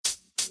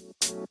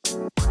Good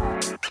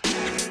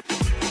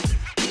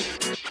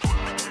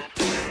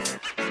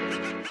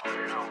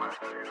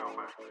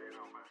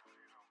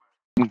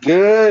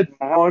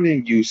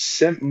morning, you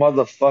simp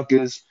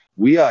motherfuckers.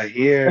 We are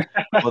here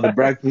for the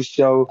breakfast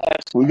show.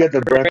 We got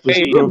the breakfast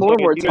Hey, You get crew. more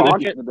and more you know the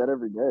taunted shit. with that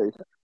every day.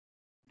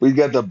 We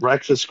got the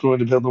breakfast crew in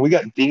the building. We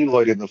got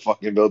Deloitte in the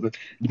fucking building.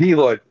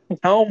 Deloitte,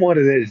 tell them what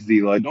it is,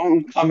 Deloitte.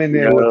 Don't come in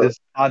there with No, this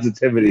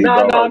positivity,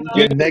 no, bro. no,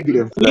 You're no.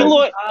 negative today.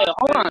 Deloitte,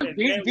 hold And, on. and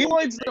then we'll get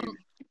Deloitte's the negative.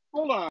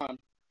 hold on.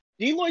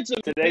 Deloitte's a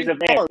Today's big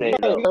advance part. day,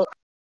 though.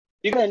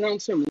 You gotta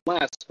announce him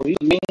last. He's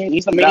the main.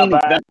 He's the No, main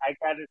but event. I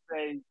gotta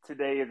say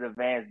today is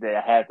advance day.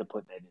 I had to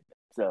put that in there.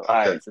 So, all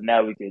Okay. right. So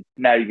now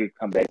you could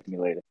come back to me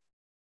later.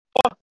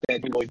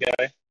 That Deloitte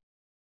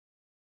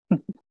guy.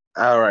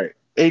 All right.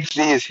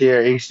 HD is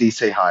here. HD,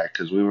 say hi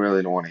because we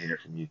really don't want to hear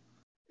from you.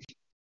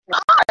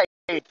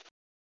 Hi.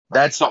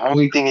 That's the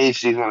only thing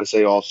HD is going to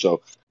say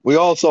also. We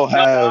also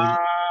have,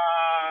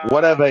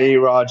 whatever, No.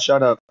 A-Rod,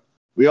 shut up.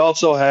 We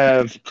also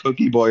have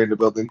Cookie Boy in the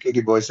building.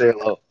 Cookie Boy, say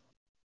hello.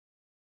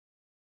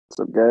 What's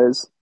up,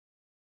 guys?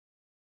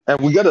 And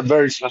we got a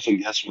very special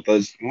guest with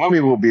us. Mummy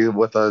will be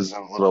with us in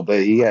a little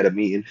bit. He had a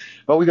meeting,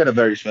 but we got a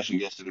very special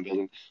guest in the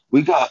building.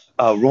 We got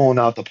Rolling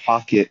Out the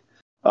Pocket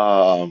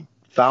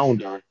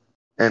founder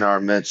in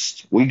our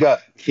midst. We got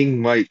King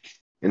Mike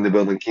in the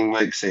building. King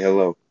Mike, say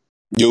hello.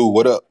 Yo,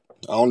 what up?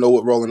 I don't know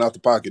what rolling out the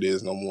pocket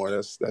is no more.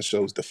 That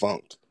show's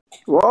defunct.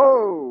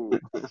 Whoa!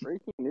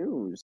 Breaking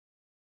news.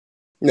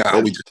 Nah,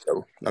 That's, we just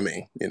go. I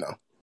mean,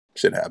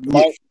 shit happens.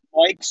 yeah,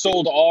 Mike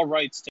sold all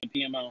rights to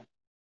PML.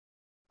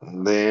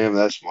 damn,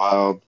 that's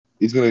wild.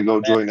 He's gonna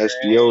go That's join great.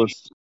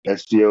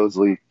 SGO's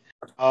league.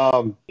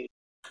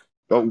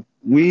 But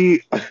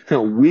we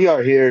we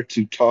are here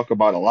to talk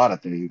about a lot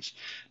of things,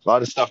 a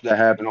lot of stuff that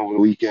happened over the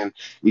weekend.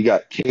 We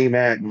got K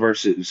Mac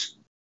versus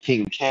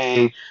King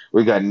K.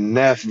 We got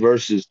Neff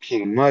versus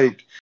King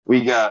Mike.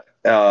 We got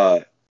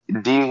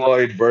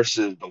Deloitte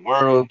versus the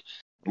world.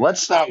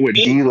 Let's start with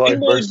Deloitte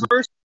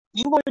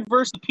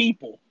versus the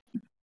people.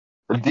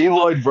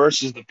 Deloitte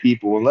versus the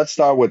people, and let's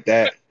start with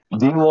that.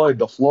 Deloitte,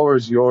 the floor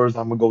is yours.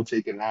 I'm gonna go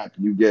take a nap.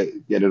 You get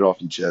it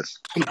off your chest.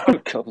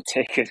 Go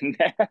take a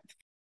nap.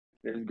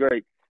 It was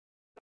great.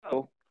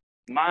 So,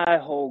 my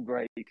whole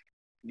break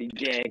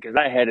began because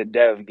I had a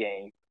dev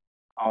game.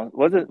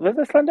 Was it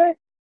Sunday?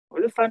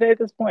 Was it Sunday at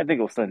this point? I think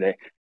it was Sunday.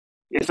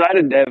 Yeah, so I had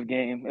a dev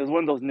game. It was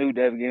one of those new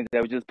dev games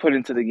that was just put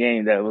into the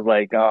game that was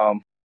like,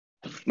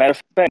 matter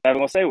of fact, I'm not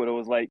gonna say what it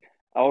was like.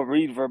 I'll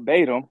read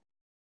verbatim,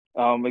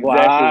 exactly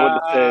what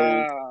it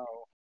says Wow.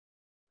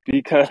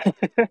 because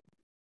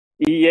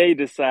EA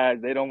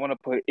decides they don't want to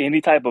put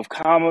any type of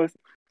commas,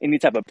 any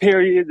type of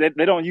periods.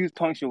 They don't use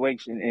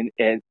punctuation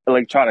in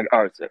Electronic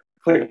Arts.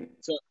 So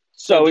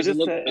So it does it just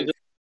look says like the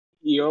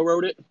CEO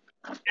wrote it?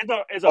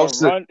 it's a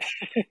Post it, run.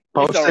 It's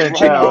post a it in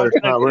chat, or run-on it's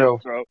not sentence, real.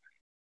 bro.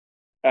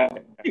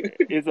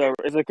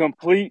 It's a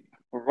complete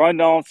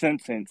run-on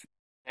sentence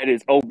that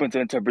is open to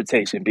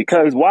interpretation.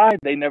 Because why?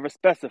 They never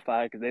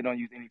specify because they don't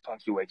use any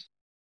punctuation.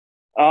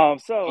 So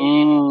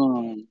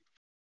Mm,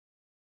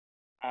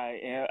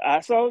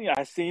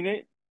 I seen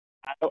it.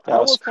 I that's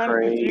was kind of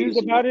confused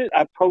crazy. about it.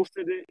 I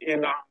posted it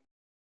in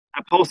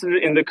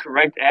the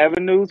correct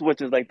avenues,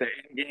 which is like the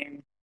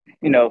in-game,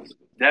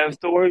 dev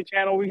story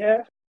channel we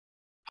have.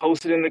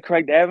 Posted in the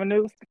correct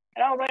avenues,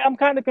 and I was like, I'm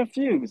kind of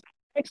confused.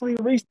 I actually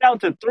reached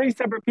out to three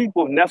separate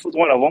people. Neff was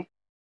one of them.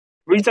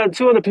 Reached out to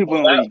two other people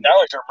Well, in that, league.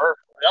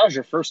 that was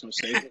your first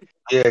mistake.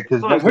 Yeah,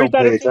 because Look, Neff don't reached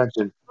out to pay two.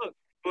 attention. Look,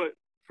 but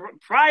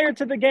prior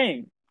to the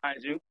game,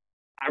 mind you,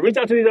 I reached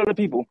out to these other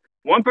people.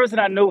 One person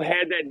I know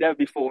had that dev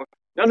before.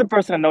 The other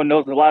person I know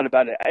knows a lot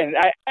about it. And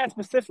I asked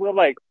specifically, I'm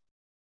like,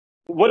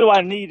 what do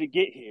I need to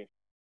get here?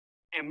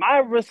 And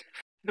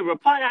the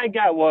reply I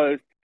got was,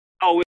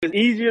 oh, it's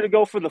easier to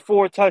go for the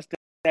 4 touchdowns.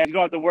 You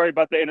don't have to worry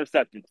about the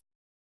interceptions.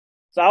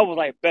 So I was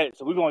like, bet.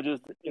 So we're going to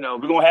just, we're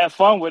going to have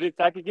fun with it.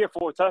 So I could get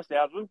 4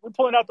 touchdowns. We're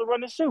pulling out the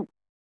run and shoot.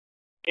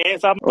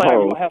 And so I'm like, we're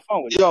going Whoa! to have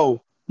fun with it.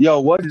 Yo,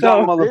 what dumb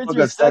So, Here's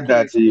your motherfucker said second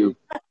that to you?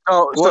 mistake.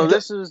 Oh, so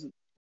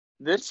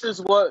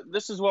What?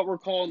 this is what we're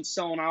calling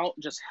selling out,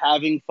 just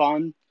having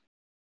fun.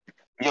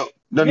 Yo,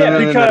 no, no, yeah, no,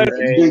 no, no, because,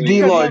 no. no,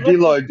 Deloitte,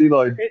 listen. Deloitte,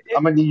 Deloitte.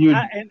 I'm gonna need you.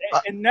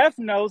 And Neff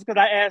knows because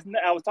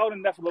I was talking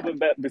to Neff a little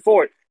bit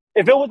before.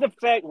 If it was a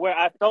fact where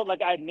I felt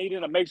like I needed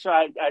to make sure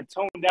I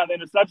toned down the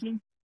interceptions,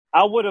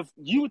 I would have.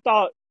 You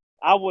thought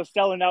I was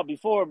selling out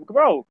before,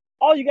 bro.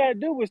 All you gotta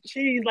do was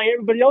cheese like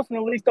everybody else in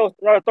the league. Start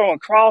throwing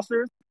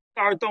crossers,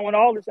 start throwing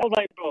all this. I was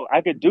like, bro,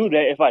 I could do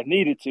that if I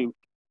needed to,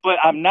 but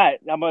I'm not.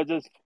 I'm gonna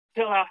just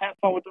chill out, have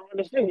fun with the run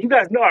and shoot. You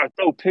guys know I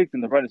throw picks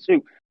in the run and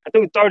shoot. I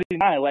threw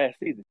 39 last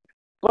season.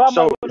 But I'm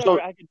like,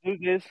 whatever, I can do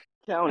this,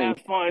 Counting.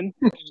 have fun.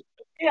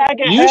 Yeah, I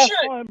can You have should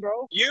fun,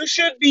 bro. you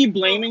should be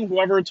blaming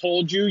whoever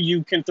told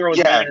you can throw as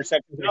many Yeah,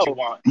 interceptions as you No,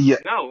 want. yeah.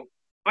 no.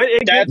 But it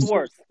gets That's who's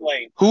worse. to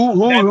blame. Who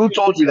That's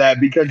told you that?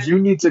 Because you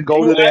need to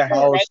go to their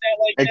whoever read house that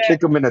like and that. kick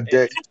them in the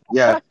dick.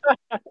 Yeah,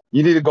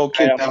 you need to go I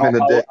kick am them in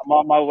the dick. I'm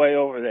on my way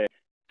over there.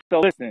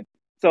 So listen.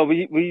 So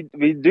we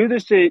do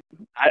this shit.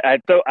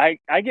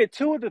 I get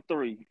 2 of the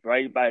 3,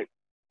 right?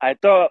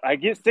 I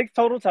get 6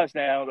 total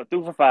touchdowns. I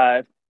threw for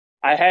 5.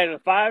 I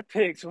had 5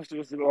 picks, which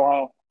was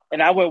wrong,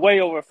 and I went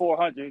way over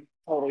 400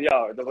 total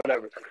yards or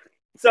whatever.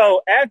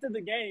 So after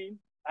the game,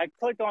 I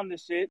clicked on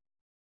this shit,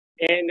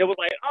 and it was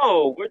like,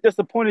 "Oh, we're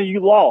disappointed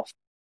you lost."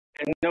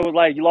 And it was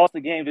like, "You lost the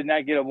game, did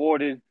not get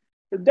awarded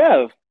the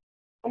dev."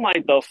 I'm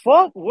like, "The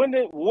fuck?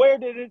 Where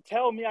did it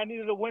tell me I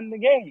needed to win the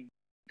game?"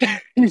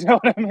 You know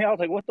what I mean? I was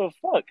like, "What the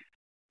fuck?"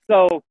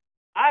 So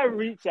I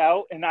reach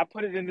out and I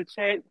put it in the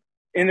chat,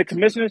 in the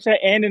commissioner chat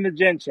and in the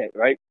gen chat,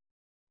 right?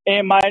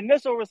 And my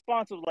initial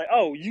response was like,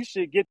 "Oh, you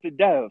should get the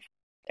dev,"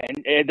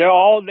 and they're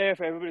all there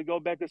for everybody to go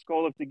back and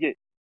scroll up to get.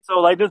 So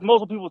like, there's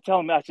multiple people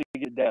telling me I should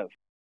get dev,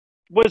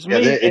 which Yeah,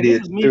 me they're and this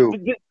idiots is me, too.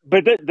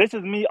 but this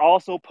is me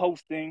also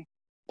posting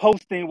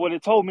what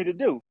it told me to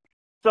do.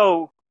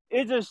 So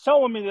it's just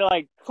showing me that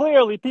like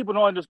clearly people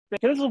don't understand.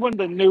 This is one of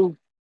the new.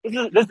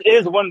 This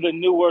is one of the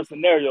newer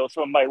scenarios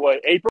from like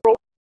what April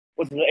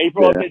was the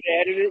April Yeah. update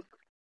they added it.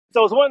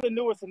 So it's one of the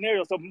newer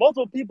scenarios. So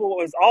multiple people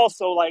was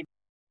also like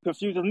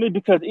confused with me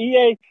because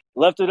EA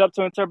left it up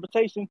to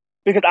interpretation.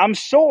 Because I'm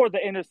sure the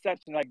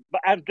interception, like,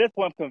 but at this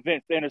point, I'm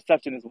convinced the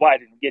interception is why I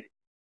didn't get it.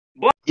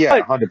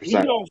 Yeah, But you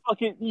 100%. don't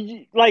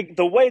like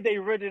the way they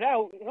read it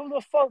out. Who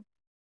the fuck?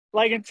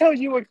 Like until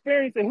you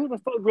experience it, who the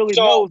fuck really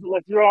So knows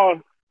unless you're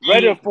on the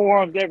Reddit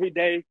forums every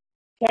day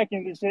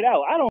checking this shit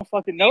out? I don't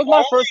fucking know. It's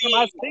my first time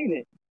I've seen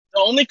it. the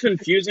only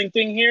confusing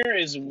thing here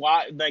is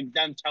why, like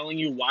them telling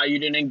you why you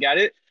didn't get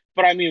it.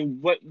 But I mean,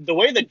 what the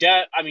way the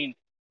dev, I mean,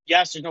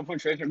 yes, there's no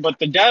punctuation, but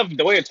the dev,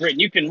 the way it's written,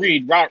 you can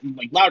read loud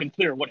and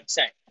clear what it's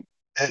saying.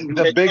 And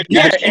the But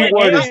Yeah, key like,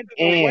 word that's is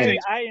the way and.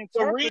 I the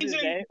interpreted reason,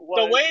 that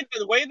was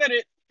the way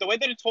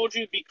that it told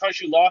you because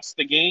you lost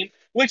the game,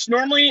 which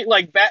normally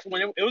like back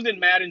when it was in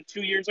Madden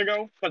 2 years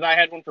ago, because I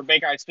had one for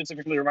Baker, I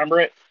specifically remember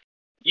it.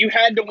 You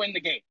had to win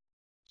the game.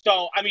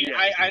 So I mean, yeah.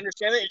 I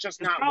understand it. It's just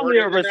It's not probably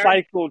a worded in there.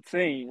 recycled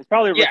scene. It's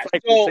probably a Yeah.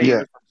 recycled So, scene Yeah.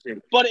 or some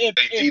shit. but Hey,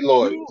 if D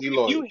Lloyd, you D if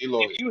Lloyd, you D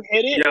Lloyd, if you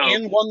hit it Yo,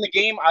 and won the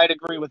game, I'd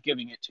agree with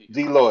giving it to you.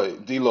 D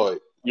Lloyd, D Lloyd.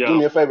 Do yo.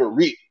 me a favor,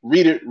 read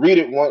it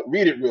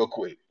real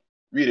quick.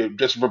 Read it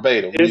just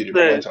verbatim. It Read it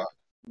one says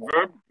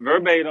time.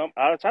 verbatim.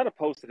 I'll try to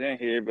post it in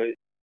here, but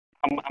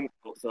I'm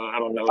so I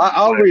don't know.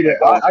 I'll read it.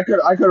 I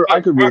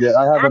could read it.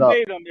 I have it up.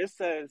 Verbatim, it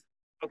says,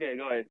 okay,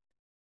 go ahead.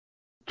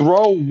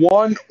 Throw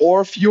one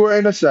or fewer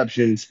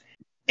interceptions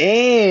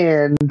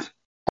and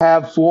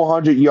have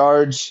 400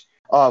 yards,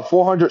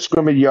 400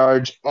 scrimmage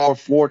yards, or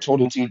 4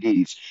 total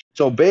TDs.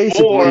 So Or,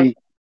 basically,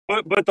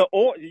 but the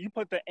or, you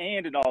put the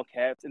and in all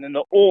caps, and then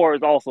the or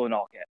is also in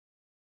all caps.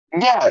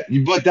 yeah,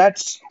 but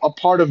that's a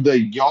part of the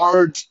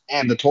yards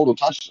and the total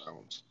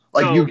touchdowns.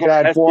 Like you No, could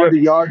add that's your,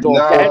 400 yards or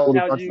 4 that's Nah, total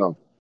how you, touchdowns.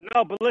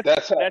 no, but listen,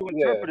 that's how. that's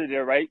Yeah, interpreted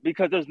there, right?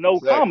 Because there's no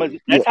commas.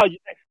 exactly. Yeah, That's how you,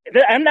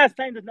 I'm not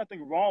saying there's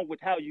nothing wrong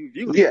with how you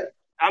viewed it. yeah,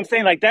 I'm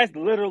saying like that's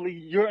literally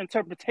your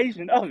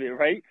interpretation of it,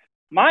 right?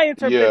 My Yeah,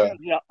 interpretation is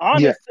the yeah,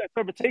 honest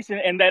interpretation,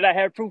 and that I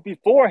had proof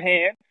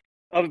beforehand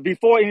of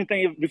before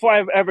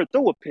I ever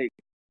threw a pick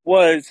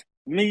was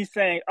me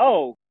saying,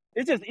 "Oh,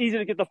 it's just easy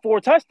to get the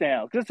 4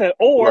 touchdowns." Because it said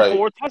or right.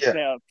 4 yeah,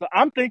 touchdowns, so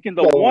I'm thinking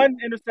the So, 1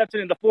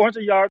 interception and the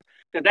 400 yards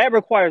that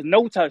requires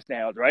no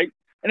touchdowns, right?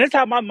 And that's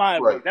how my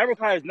mind right. works. That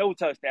requires no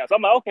touchdowns. So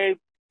I'm like, okay,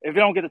 if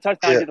you don't get the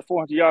touchdown, I yeah. get the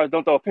 400 yards,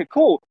 don't throw a pick,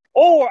 cool.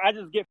 Or I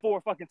just get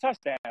 4 fucking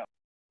touchdowns.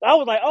 I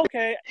was like,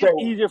 okay, it's So,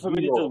 easier for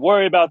me to just D-Lloyd,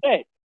 worry about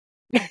that.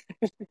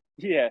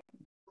 Yeah.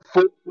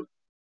 full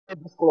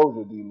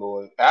disclosure,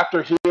 D-Lloyd.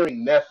 After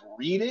hearing Neff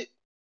read it,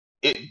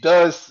 it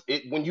does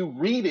it when you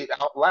read it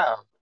out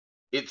loud,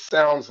 it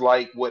sounds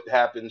like what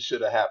happened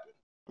should have happened.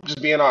 I'm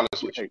just being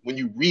honest with you. Right. When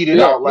you read it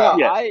Yeah, out yeah. loud.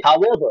 Yeah.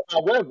 However,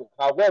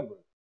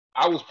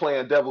 I was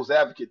playing devil's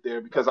advocate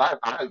there because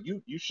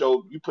you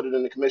put it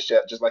in the commission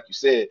chat just like you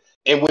said.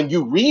 And when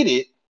you read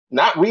it,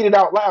 not read it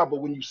out loud,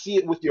 but when you see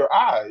it with your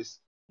eyes,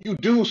 you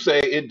do say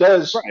it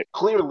does Right.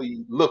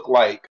 clearly look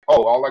like,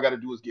 oh, all I got to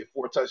do is get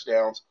 4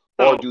 touchdowns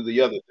or So do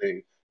the other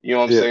thing. You know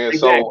what I'm Yeah. saying?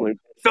 So exactly.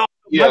 So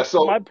yeah, my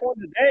so point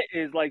of that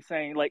is like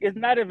saying like it's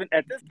not even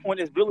at this point.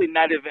 It's really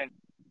not even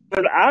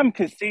because I'm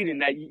conceding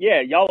that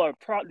y'all are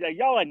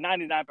y'all are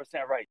 99%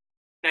 right.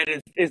 That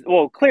is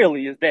well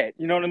clearly is that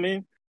you know what I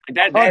mean.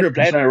 That 100%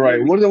 is right.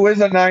 literally Where's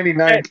the 99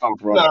 that come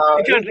from? nah,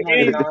 because it's the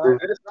game 99.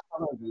 It's not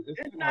 100. It's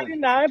it's 200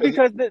 99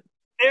 because because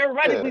yeah.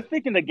 theoretically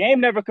speaking the game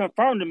never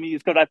confirmed to me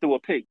is because I threw a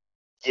pick.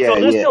 Yeah, So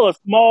there's yeah. still a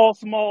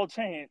small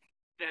chance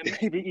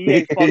that maybe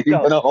EA fucked You're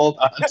up. gonna hold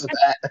on to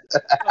that.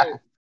 So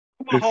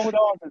I'm gonna hold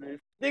on to this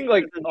I think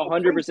like because there's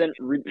no proof. 100%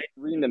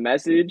 reading the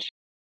message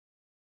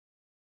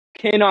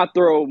cannot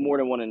throw more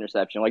than 1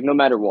 interception, like no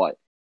matter what.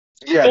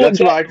 Yeah, So that's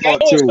what I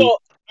thought too. so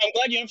I'm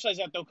glad you emphasized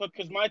that though,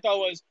 because my thought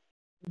was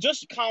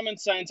just common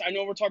sense. I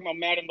know we're talking about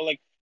Madden, but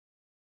like,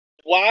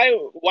 why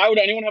would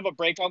anyone have a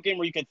breakout game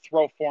where you could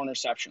throw 4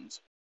 interceptions?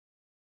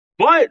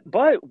 But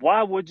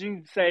why would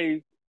you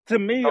say to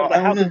me? I Like,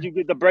 don't how know. could you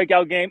get the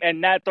breakout game and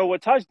not throw a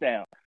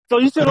touchdown? So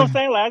you see what I'm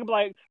saying? Like, I'd be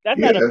like, that's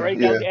not a Yeah,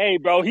 breakout yeah. game. Hey,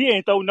 bro, he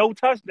ain't throw no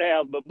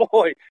touchdowns, but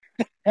boy,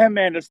 that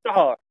man the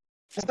star.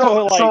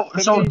 So like so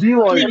to so me,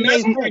 Deloitte. Him not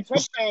it, scoring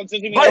touchdowns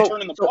doesn't mean they're but So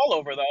turning the so ball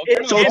over, though. in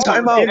Turning the so ball over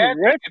time is out. bad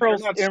if they're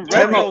not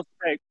Time out.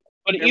 scoring.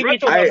 But in even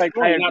if you're not I retrospect, I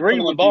scoring, you're not agree turning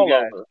the with you ball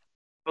guys. over.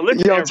 But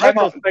listen, in time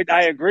out. retrospect,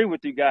 I agree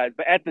with you guys.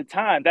 But at the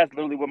time, that's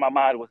literally where my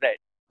mind was at.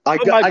 I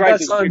Put got my I gripe got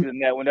to the people something. than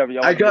that whenever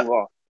y'all I want to got move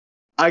on.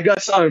 I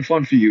got something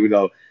fun for you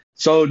though.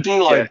 So Yeah.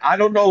 Deloitte, I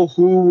don't know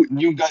who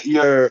you got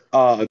your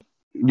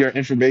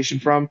information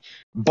from,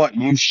 but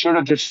you should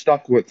have just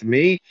stuck with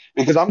me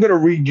because I'm gonna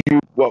read you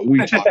what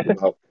we talked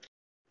about.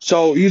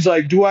 So he's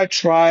like, "Do I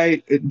try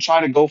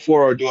to go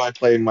for it or do I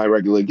play my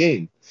regular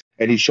game?"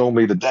 And he showed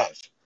me the death.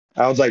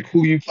 I was like,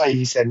 "Who you play?"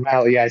 He said,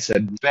 "Mally." I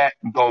said, "Bet,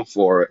 go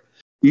for it."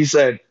 He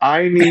said,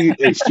 "I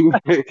need a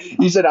super."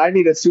 He said, "I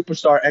need a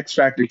superstar X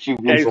Factor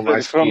QB Hey, for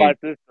my from my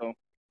team." system,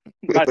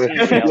 my team ain't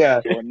healthy,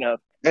 Yeah, sure enough.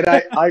 and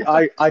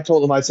I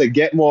told him, I said,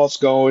 "Get Moss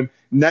going."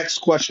 Next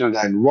question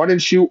then, run and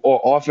shoot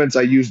or offense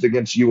I used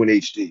against you and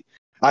HD.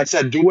 I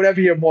said, do whatever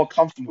you're more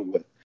comfortable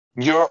with.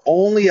 You're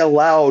only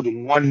allowed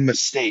one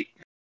mistake.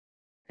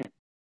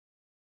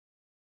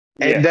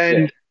 And Yeah.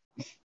 then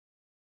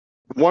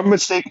one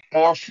mistake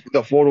or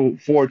the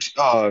four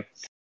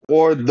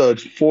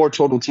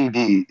total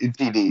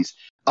TDs.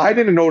 I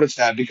didn't notice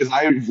that because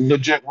I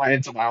legit went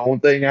into my own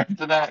thing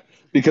after that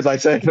because I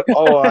said,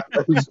 Start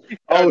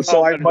so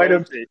talking I about his might own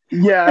have, shit.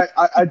 yeah,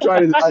 I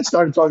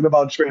started talking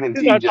about trading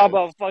You start talking TJ.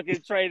 about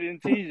fucking trading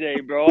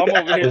TJ, bro. I'm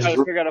over here trying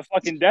to figure out a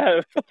fucking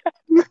dev.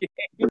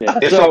 Yeah.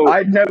 It's So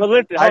all But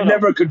listen, I hold on.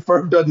 never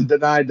confirmed or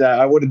denied that.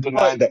 I would have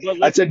denied that. But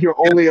I said listen, you're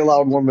only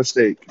allowed one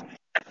mistake.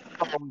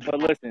 but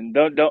listen.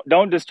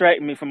 Don't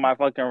distract me from my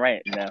fucking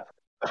rant now,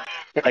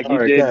 like All you right,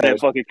 go did that ahead.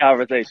 fucking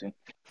conversation.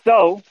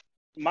 So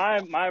my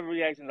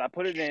reactions, I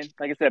put it in.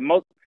 Like I said,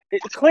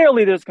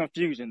 clearly there's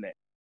confusion there.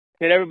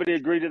 Can everybody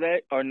agree to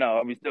that, or no?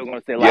 Are we still going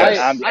to say like yes,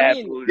 I'm I mean,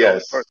 absolutely the only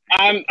yes, person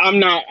who thinks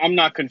I'm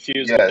not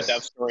confused with the yes.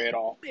 dev story at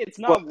all. it's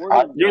that? not Well, I,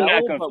 worded you're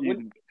not well, but when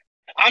confused.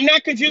 I'm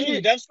not confused with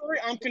the yeah, dev story.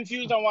 I'm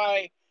confused on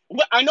why.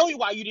 I know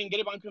why you didn't get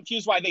it, but I'm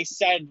confused why they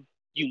said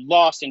you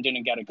lost and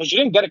didn't get it because you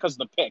didn't get it because of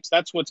the picks.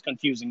 That's what's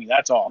confusing me.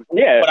 That's all.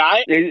 Yeah, But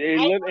it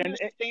I lived and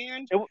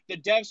understand it, the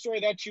dev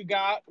story that you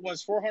got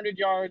was 400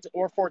 yards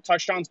or 4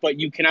 touchdowns, but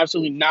you can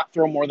absolutely not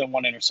throw more than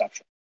one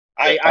interception.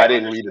 I I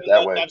didn't read it understand that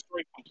that way. dev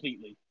story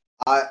completely.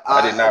 I,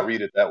 I did I not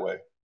read it that way.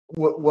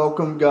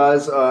 welcome,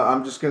 guys.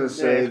 I'm just gonna yeah,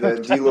 say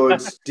that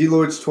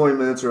D-Lloyd's 20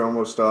 minutes are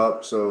almost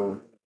up,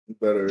 so you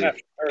Yeah, better.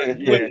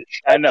 yeah. wait,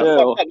 I shut the know.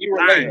 fuck All up. You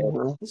were late.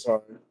 Right.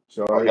 Sorry, Oh,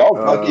 sorry. y'all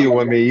fuck lucky. you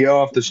with me. You're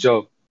off the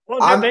show.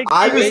 Well, I they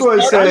just They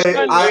want to started I'm say,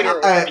 school trying to later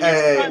in the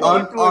year. trying to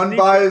get to a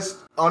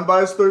deeper.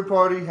 unbiased third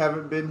party.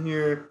 Haven't been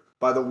here.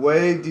 By the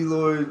way,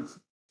 D-Lloyd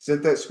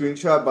sent that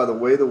screenshot. By the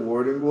way, the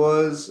wording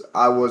was,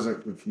 I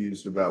wasn't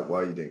confused about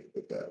why you didn't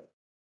put that.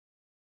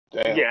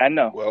 Damn. Yeah, I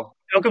know. Well,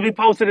 It could be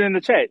posted in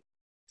the chat.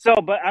 So,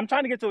 but I'm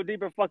trying to get to a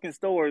deeper fucking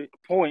story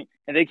point,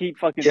 and they keep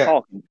fucking Yeah,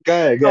 talking.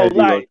 go So, ahead,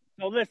 Deloitte.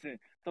 so listen.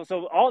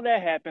 So all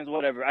that happens,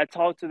 whatever. I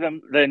talked to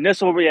them. The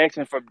initial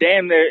reaction from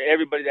damn near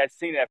everybody that's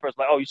seen that first,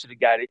 like, oh, you should have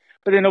got it.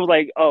 But then it was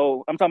like,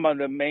 oh, I'm talking about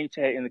the main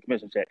chat and the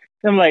commission chat.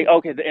 Then I'm like,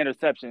 okay, the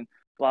interception,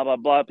 blah blah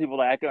blah. People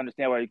like, I can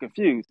understand why you're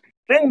confused.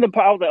 Then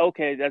I was like,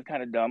 okay, that's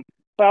kind of dumb.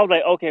 But I was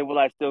like, okay, well,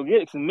 I still get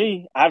it. Because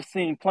me, I've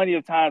seen plenty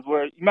of times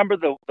where you remember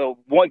the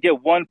one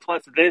get one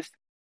plus this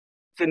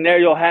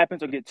scenario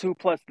happens, or get two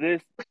plus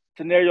this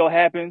scenario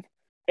happens.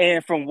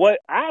 And from what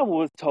I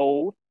was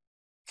told,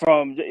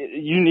 from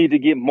you need to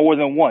get more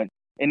than one,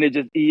 and it's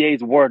just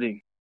EA's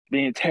wording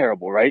being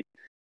terrible, right?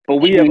 But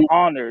we have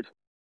honored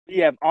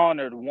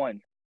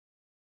one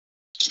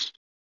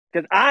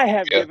because I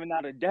have yeah, given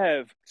out a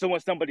dev. So when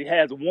somebody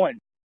has one,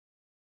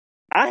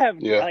 I have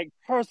yeah. like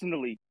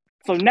personally.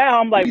 So now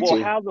I'm like, Me well,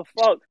 too. how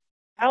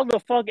the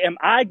fuck am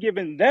I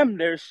giving them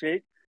their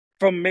shit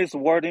from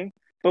miswording?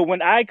 But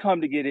when I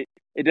come to get it,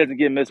 it doesn't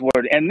get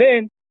misworded. And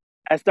then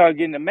I start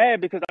getting mad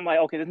because I'm like,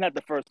 okay, this is not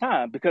the first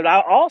time. Because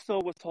I also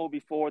was told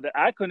before that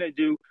I couldn't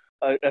do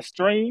a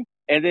stream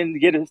and then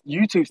get a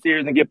YouTube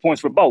series and get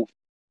points for both.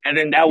 And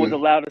then that was Mm.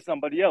 allowed to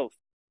somebody else.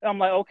 And I'm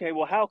like, okay,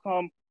 well, how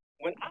come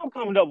when I'm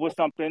coming up with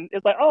something,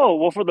 it's like, oh,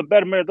 well, for the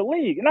betterment of the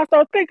league. And I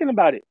start thinking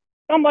about it.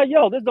 I'm like,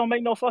 yo, this don't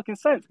make no fucking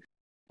sense.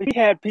 We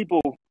had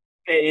people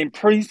in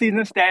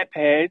preseason stat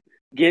pad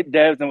get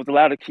devs and was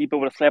allowed to keep it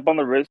with a slap on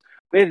the wrist.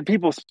 We had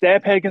people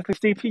stat pad against the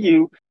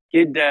CPU,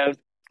 get devs,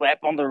 slap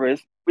on the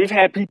wrist. We've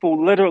had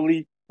people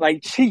literally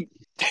like cheat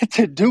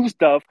to do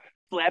stuff,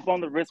 slap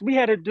on the wrist. We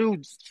had a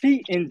dude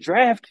cheat in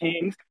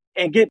DraftKings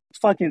and get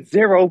fucking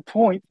 0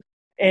 points.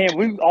 And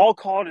we all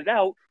called it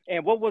out.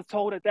 And what was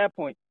told at that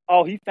point?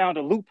 Oh, he found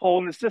a loophole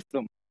in the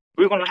system.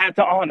 We're going to have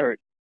to honor it,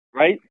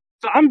 right?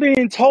 So I'm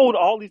being told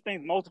all these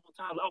things multiple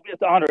times. Oh, we have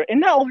to honor it.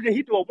 And not only did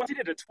he do it once, he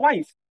did it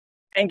twice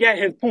and got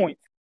his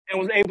points and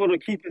was able to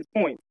keep his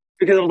points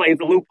because it was like,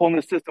 it's a loophole in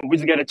the system. We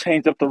just got to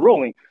change up the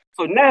ruling.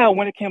 So now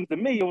when it came to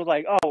me, it was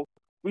like, oh,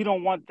 we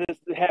don't want this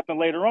to happen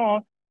later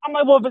on. I'm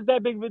like, well, if it's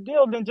that big of a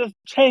deal, then just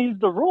change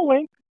the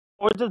ruling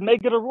or just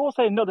make it a rule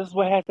saying, no, this is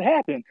what has to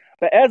happen.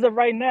 But as of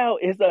right now,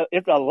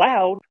 it's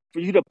allowed for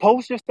you to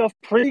post your stuff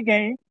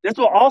pre-game. This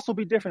will also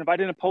be different if I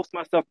didn't post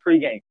my stuff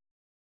pre-game.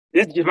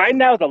 Right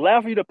now it's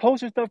allowed for you to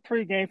post your stuff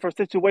pregame for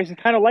situations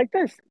kind of like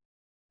this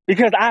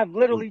because I've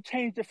literally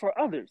changed it for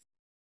others.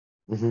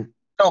 Mm-hmm.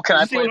 So can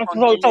You I see play what a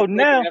I'm fun game so real quick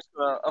now and ask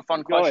a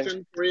fun go ahead.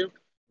 question for you?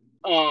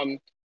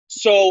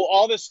 So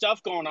all this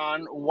stuff going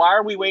on, why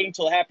are we waiting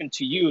till it happened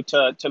to you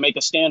to make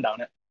a stand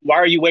on it? Why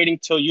are you waiting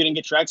till you didn't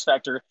get your X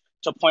Factor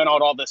to point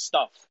out all this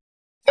stuff?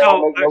 That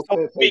don't So make no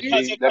sense,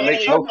 Because SG. it That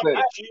makes finally no I, sense.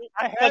 affects you.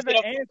 I Because have an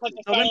answer. it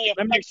So finally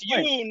let me affects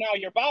explain. you. Now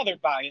you're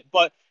bothered by it.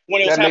 But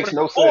when it was That makes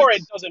happening no before, it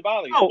sense. doesn't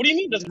bother you. Oh, What do you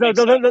mean it doesn't so make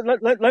sense?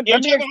 You're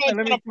let me talking about explain. it's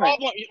Let been me a explain.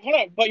 problem. Hold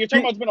on, but you're talking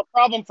See, about it's been a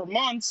problem for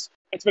months.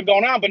 It's been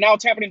going on, but now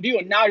it's happening to you,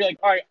 and now you're like,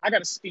 all right, I got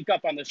to speak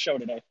up on this show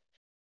today.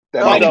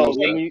 That Why makes did no you so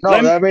wait? sense.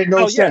 No, that made no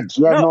so yes, sense.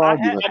 You have no, no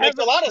argument. That I makes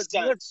have a lot of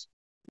but listen, sense.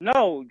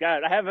 no,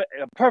 guys, I have a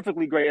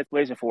perfectly great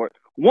explanation for it.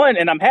 One,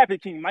 and I'm happy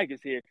King Mike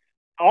is here.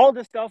 All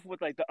the stuff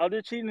with like the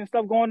other cheating and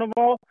stuff going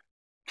on,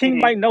 King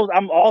Mhm. Mike knows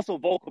I'm also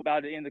vocal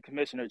about it in the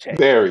commissioner chat.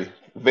 Very,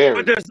 But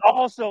very. there's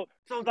also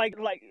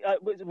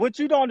what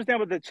you don't understand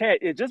with the chat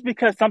is just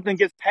because something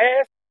gets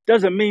passed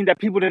doesn't mean that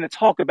people didn't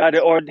talk about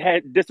it or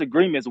had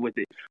disagreements with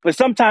it. But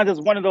sometimes it's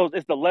one of those,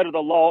 it's the letter of the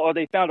law or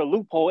they found a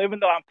loophole. Even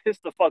though I'm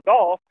pissed the fuck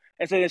off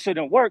and say it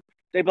shouldn't work,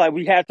 they be like,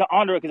 we have to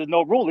honor it because there's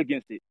no rule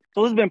against it.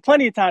 So there's been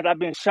plenty of times I've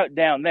been shut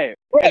down there.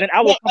 Right. And then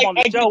I will No, come on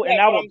the I get show and that,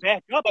 I but will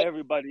back up but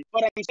everybody.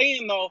 but I'm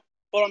saying though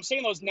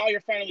is now you're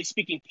finally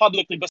speaking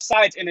publicly.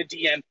 Besides in a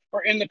DM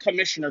or in the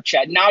commissioner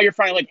chat, now you're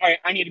finally like, all right,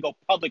 I need to go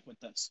public with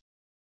this.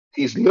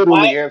 He's Why?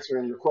 literally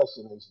answering your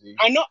question, HD.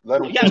 I know.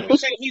 Let him Yes, but I'm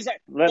finish. saying he's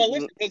like, Let, well,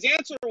 listen. His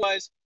answer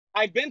was,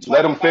 I've been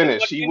Let talking him about it,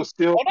 finish. but He in was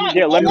still hold on,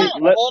 yeah, let hold me,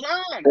 on, let, hold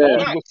on, Yeah. hold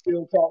he on. was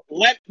still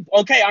talking.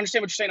 Okay, I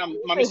understand what you're saying. I'm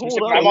Hey, missing you,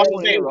 hold but on. I'm So You let also him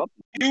don't saying finish. interrupt.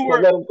 you So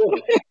were let him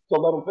finish. So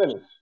let him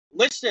finish.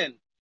 listen.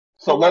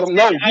 So But let once him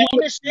again, know. I You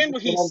understand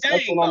what he's that's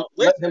saying, what I'm. though.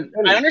 Let him Listen, I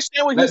finish.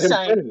 understand what Let he's him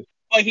saying, finish.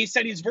 but he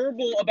said he's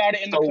verbal about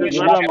it in the So just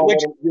you're commissioner let not chat, him, gonna let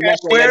which him. You're I not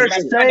gonna let understand We're him because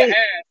I finish. tried to saying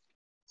ask.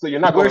 So you're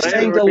not gonna we're let him let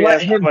saying finish. to everybody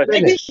let ask a him question.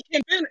 Maybe finish. he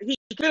can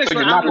finish, So but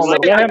you're I don't not gonna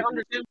let understand. him Let I him, finish. don't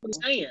understand what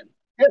he's saying.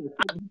 Yeah,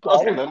 I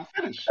Okay, will let him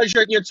finish. because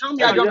you're telling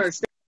me I no, don't SG.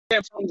 just,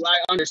 understand something.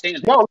 I understand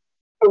it. No,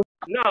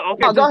 no,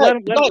 okay, No, go just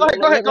ahead. let, Go let, ahead.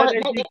 Go let, ahead. let, Go let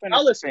ahead. No, AG finish I'll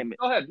the listen. statement.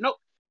 Go ahead. Nope.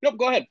 Nope.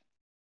 Go ahead.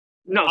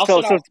 No, I'll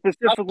so sit out.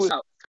 I'll specifically, sit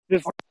out.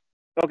 just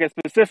okay,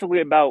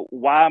 specifically about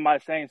why am I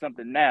saying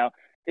something now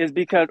is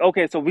because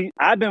okay, so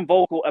I've been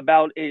vocal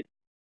about it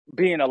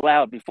being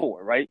allowed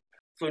before, right?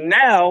 So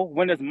now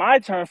when it's my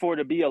turn for it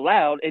to be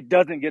allowed, it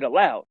doesn't get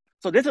allowed.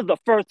 So this is the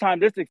first time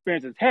this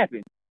experience has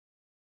happened.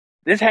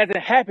 This hasn't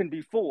happened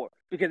before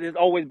because it's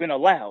always been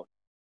allowed.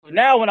 So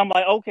now when I'm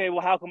like, okay,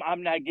 well, how come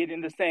I'm not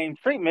getting the same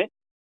treatment,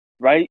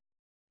 right?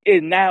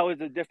 It now is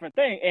a different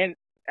thing. And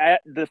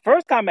the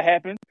first time it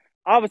happened,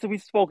 obviously we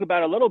spoke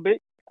about it a little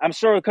bit. I'm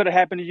sure it could have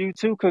happened to you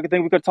too. Could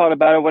think we could talk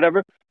about it or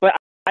whatever. But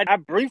I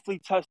briefly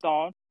touched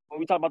on when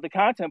we talked about the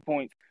content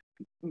points,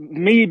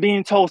 me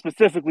being told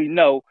specifically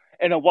no,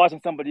 and then watching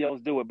somebody else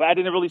do it. But I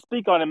didn't really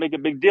speak on it and make a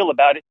big deal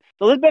about it.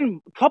 So there's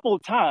been a couple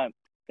of times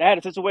that I had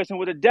a situation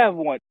with a dev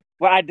once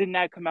where I did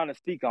not come out and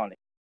speak on it.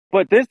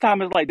 But this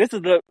time it's like this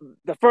is the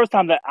first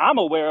time that I'm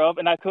aware of,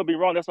 and I could be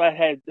wrong. That's why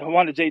I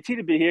wanted JT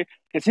to be here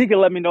because he can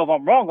let me know if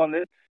I'm wrong on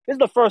this. This is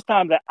the first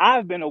time that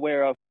I've been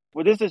aware of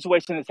where this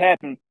situation has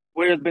happened,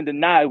 where it's been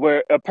denied,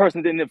 where a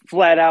person didn't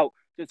flat out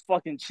just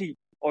fucking cheat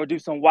or do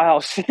some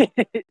wild shit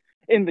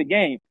in the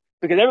game.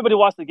 Because everybody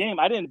watched the game.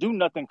 I didn't do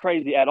nothing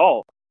crazy at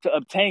all to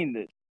obtain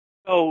this.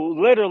 So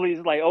literally,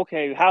 it's like,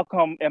 okay, how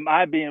come am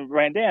I being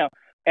ran down?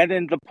 And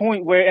then the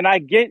point where, and I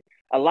get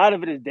a lot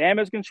of it is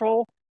damage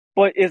control,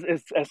 but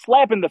it's a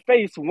slap in the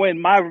face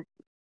when my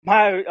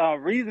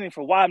reasoning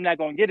for why I'm not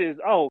going to get it is,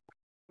 oh,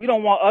 we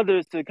don't want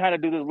others to kind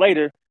of do this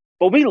later,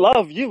 but we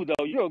love you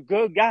though. You're a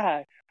good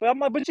guy. But I'm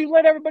like, but you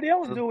let everybody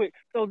else do it.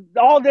 So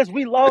all this,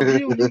 we love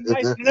you, you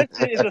nice, that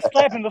shit is a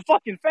slap in the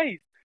fucking face.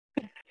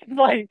 It's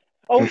like,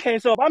 okay,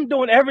 so if I'm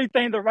doing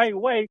everything the right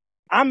way,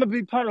 I'm gonna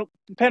be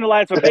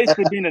penalized for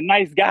basically being a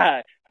nice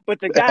guy. But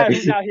the guy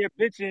who's out here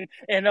bitching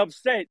and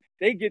upset,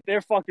 they get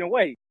their fucking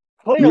way.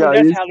 Clearly, Yeah,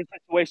 that's how the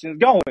situation is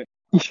going.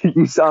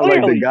 you sound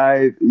like the Clearly,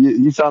 guy.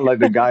 You sound like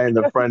the guy in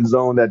the friend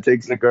zone that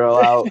takes the girl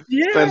out,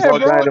 spends yeah, all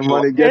bro. kind of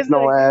money, gets It's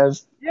no like,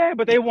 ass. yeah,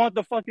 but they want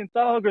the fucking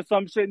thug or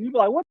some shit, and you be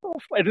like, what the?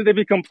 And then they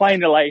be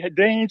complaining like,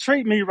 they ain't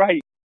treat me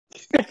right.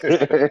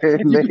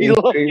 And you be Name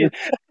looking,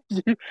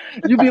 change.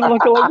 you be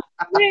looking like,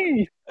 what you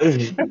mean?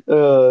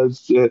 Oh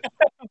shit.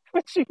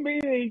 What you mean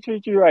they ain't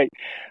treat you right?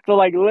 So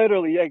like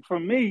literally, like for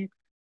me,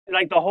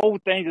 like the whole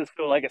thing just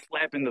feel like a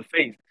slap in the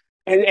face.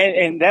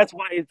 And that's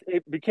why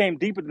it became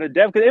deeper than the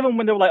depth. Because even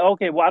when they were like,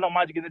 okay, well, I don't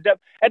mind you getting the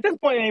depth. At this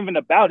point, it ain't even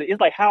about it.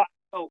 It's like how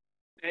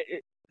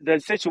the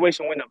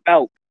situation went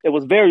about. It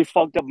was very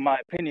fucked up, in my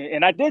opinion.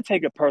 And I did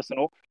take it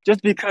personal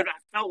just because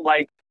I felt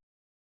like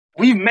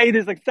we've made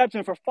this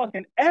exception for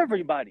fucking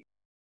everybody.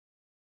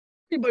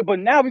 But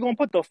now we're gonna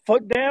put the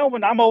foot down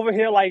when I'm over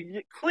here like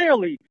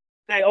clearly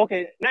say,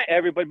 okay, not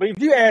everybody, but if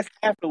you ask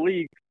half the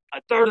league, a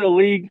third of the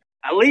league,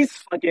 at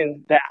least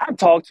fucking that I've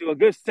talked to, a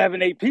good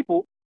 7, 8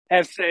 people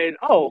have said,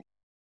 oh,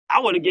 I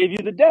would have gave you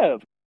the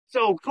dev.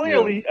 So yeah.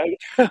 clearly,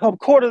 a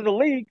quarter of the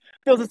league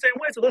feels the same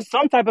way. So there's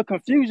some type of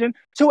confusion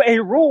to a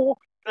rule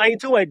like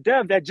to a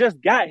dev that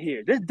just got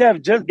here. This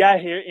dev just got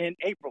here in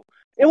April.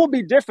 It will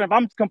be different if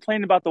I'm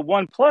complaining about the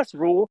 1+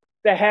 rule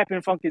that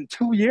happened fucking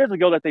 2 years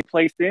ago that they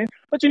placed in.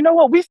 But you know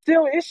what? We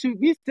still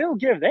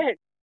give that.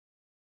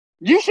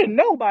 You should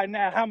know by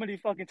now how many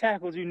fucking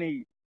tackles you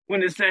need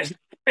when it says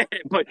that.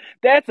 But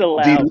that's D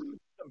allowed.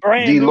 The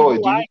brand D new Lloyd,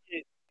 rule I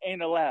get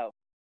ain't allowed.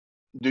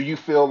 do you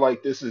feel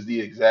like this is the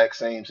exact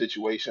same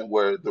situation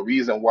where the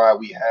reason why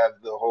we have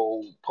the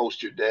whole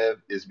post your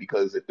dev is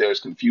because if there's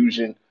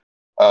confusion,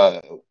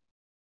 uh,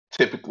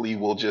 typically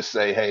we'll just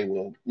say, hey,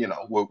 well,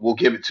 we'll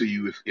give it to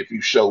you if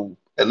you show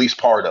at least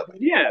part of it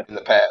Yeah, in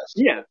the past.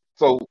 yeah.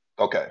 So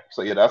okay,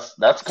 so yeah, that's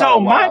kind So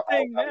of why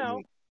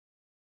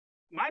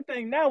my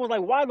thing now was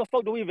like, why the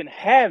fuck do we even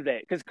have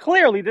that? Because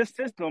clearly this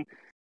system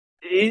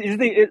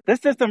this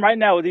system right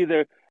now is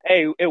either,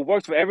 hey, it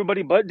works for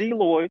everybody but D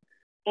Lloyd,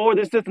 or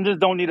this system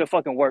just don't need to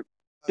fucking work.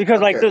 Because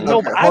like Okay, there's no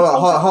okay.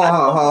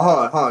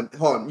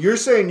 Hold on. You're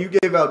saying you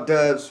gave out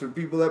devs for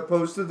people that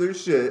posted their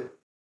shit,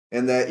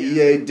 and that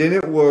EA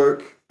didn't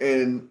work,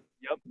 and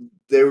Yep.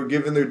 they were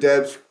giving their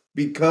devs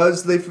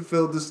because they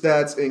fulfilled the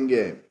stats in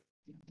game.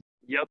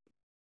 Yep.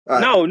 All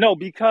right. No,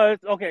 because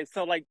okay,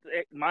 so like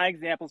my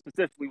example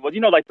specifically was,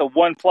 like the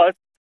 1+,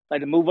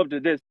 like to move up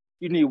to this,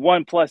 you need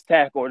 1+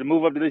 tackle, or to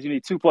move up to this, you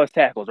need 2+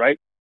 tackles, right?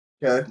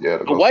 Okay. yeah,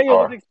 to The go way it was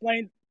star.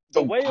 explained,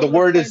 The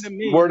wording's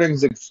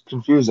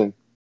confusing.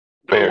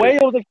 the Very. way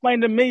it was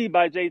explained to me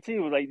by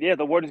JT was like, yeah,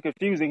 the word is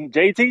confusing.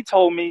 JT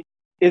told me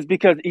it's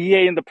because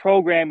EA in the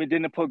program it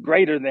didn't put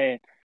greater than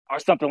or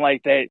something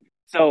like that.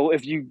 So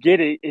if you get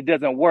it, it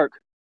doesn't work.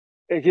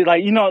 It's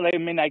like, they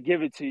may not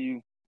give it to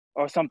you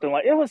or something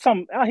like it was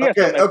some. He had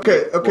some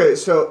explanation for it.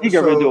 So He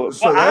can redo it.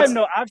 But I that's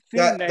know I've seen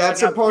that.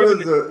 that's And a I've part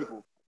given of it to the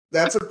people.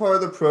 that's a part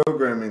of the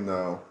programming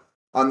though.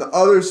 On the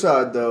other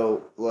side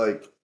though,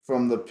 like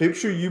from the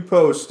picture you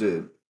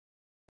posted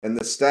and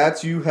the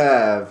stats you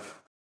have,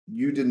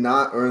 you did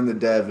not earn the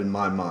dev in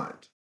my mind.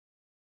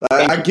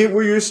 I get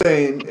what you're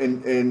saying,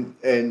 and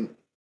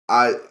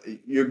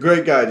you're a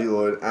great guy,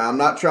 D-Lloyd. And I'm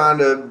not trying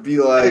to be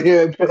like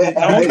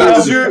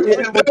because you're.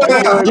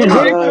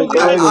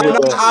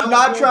 I'm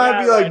not trying to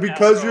be like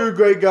because you're a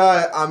great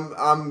guy.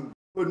 I'm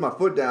putting my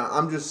foot down.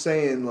 I'm just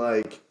saying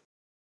like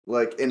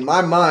in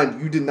my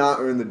mind, you did not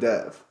earn the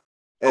dev.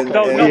 And,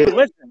 No, and but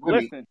listen.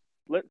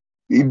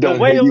 He The done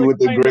way hit it you was with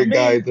the explained to great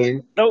guy me,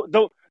 thing.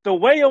 the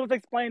way it was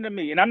explained to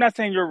me, and I'm not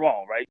saying you're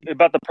wrong, right,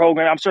 about the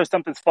program. I'm sure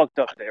something's fucked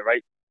up there,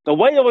 right? The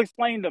way it was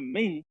explained to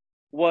me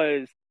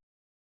was,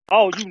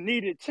 oh, you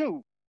needed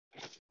 2.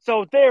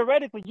 So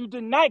theoretically, you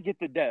did not get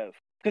the dev.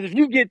 Because if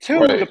you get 2,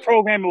 the Right,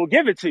 program will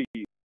give it to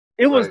you.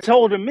 It was right.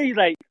 told to me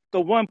like the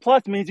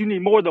 1+ means you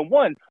need more than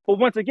 1. But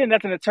once again,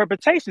 that's an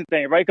interpretation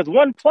thing, right? Because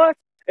 1+,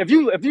 if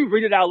you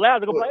read it out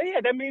loud, they'll be like,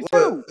 yeah, that means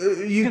 2.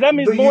 Because that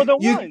means more than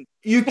 1.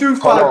 you threw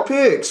Hold 5 on.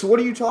 picks. What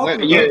are you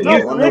talking Yeah, about you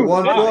though? On the threw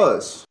 1 5.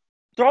 plus.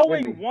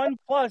 Throwing Wimby.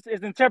 1+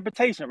 is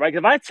interpretation, right?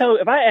 If I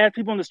ask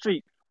people on the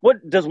street, what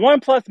does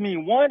 1+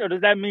 mean 1 or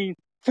does that mean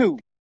 2?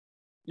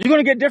 You're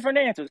gonna get different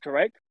answers,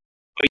 correct?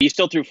 But you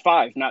still threw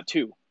 5, not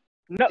 2.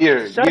 No,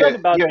 Yeah, shut up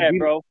about that, D,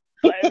 bro.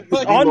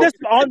 On D-Lloyd. this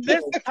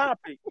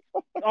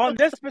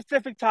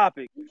specific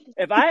topic,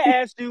 if I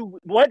ask you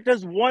what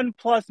does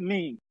 1+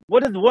 mean,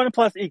 what does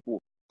 1+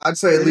 equal? I'd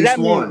say at Does least that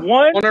mean 1.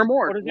 1 1 or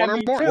more. or does 1 that or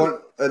mean more.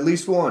 2? At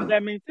least Or does 1.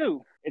 that mean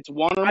 2? It's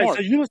 1 or All right, more.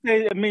 so you would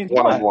say it means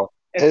 1 or 1, more.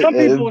 and some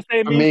people would say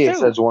it For means me, it 2.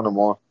 says 1 or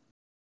more.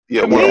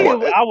 Yeah, To 1 or me,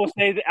 more. I would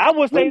say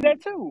Wimby,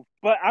 that too.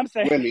 But I'm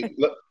saying Wimby,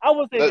 I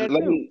would say that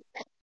let too. me,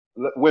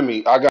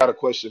 Wimmy, I got a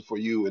question for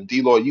you, and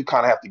D-Lloyd, you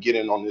kind of have to get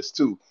in on this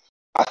too.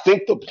 I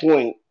think the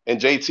point,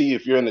 and JT,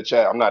 if you're in the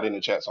chat, I'm not in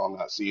the chat, so I'm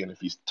not seeing if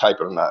he's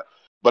typing or not.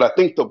 But I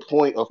think the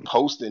point of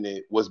posting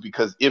it was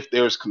because if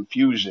there's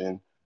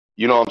confusion,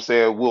 you know what I'm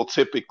saying, we'll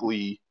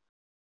typically,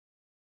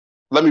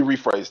 let me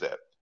rephrase that.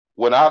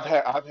 When I've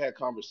had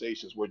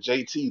conversations where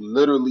JT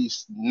literally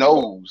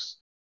knows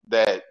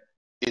that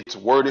it's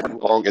worded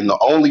wrong, and the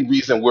only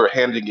reason we're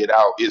handing it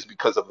out is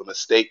because of a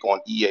mistake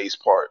on EA's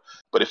part.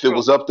 But if it Bro,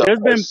 was up to there's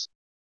been us,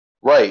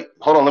 right?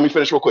 Hold on, let me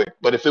finish real quick.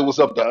 But if it was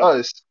up to yeah.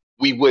 us,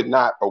 we would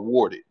not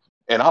award it.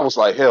 And I was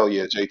like, hell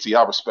yeah, JT,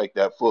 I respect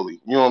that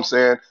fully. You know what I'm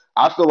saying?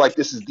 I feel like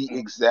this is the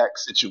exact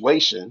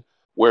situation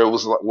where it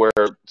was like where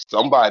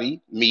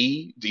somebody,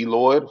 me, D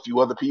Lloyd, a few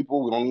other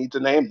people, we don't need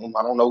to name them.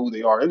 I don't know who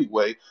they are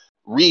anyway.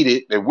 Read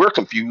it, and we're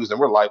confused, and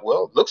we're like,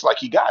 well, it looks like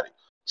he got it.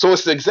 So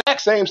it's the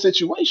exact same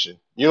situation.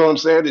 You know what I'm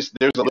saying?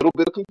 There's a little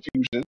bit of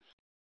confusion.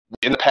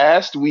 In the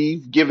past,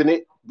 we've given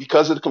it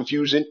because of the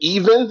confusion,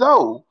 even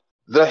though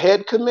the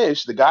head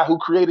commish, the guy who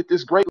created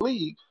this great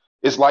league,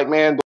 is like,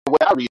 man, the way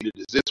I read it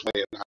is this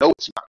way, and I know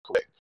it's not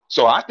correct.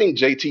 So I think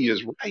JT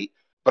is right,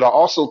 but I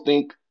also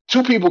think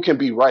two people can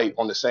be right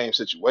on the same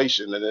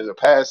situation. And in the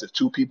past, if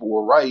two people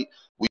were right,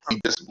 we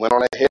just went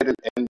on ahead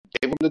and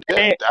gave them the death.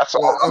 And, That's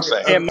all I'm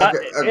saying. and my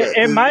Okay.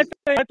 and my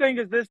thing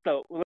is this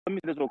though. Let me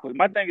do this real quick.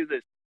 My thing is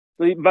this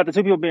about the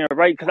 2 people being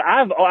right, because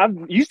I've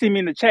you see me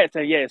in the chat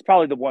saying, yeah, it's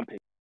probably the 1 pick.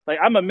 Like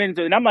I'm admitting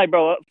to it, and I'm like,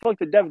 bro, fuck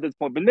the devil at this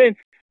point. But then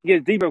it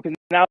gets deeper because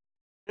now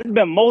there's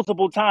been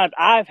multiple times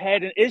I've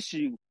had an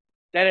issue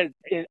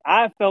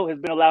I felt has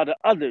been allowed to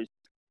others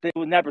that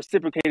was not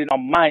reciprocated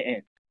on my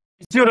end.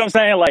 You see what I'm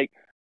saying? Like,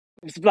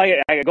 it's like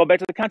I go back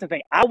to the content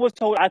thing. I was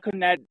told I could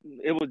not.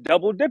 It was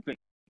double dipping.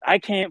 I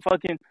can't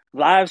fucking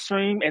live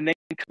stream and then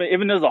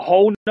even there's a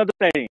whole nother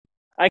thing.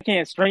 I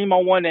can't stream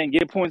on one and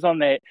get points on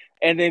that,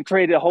 and then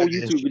create a whole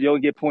YouTube video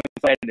and get points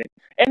on it.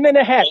 And then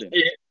it happened.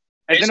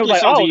 And then it was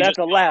like, oh, that's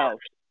allowed.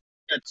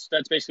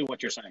 That's basically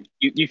what you're saying.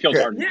 You feel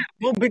targeted. Yeah,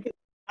 well, because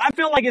I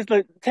feel like it's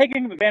like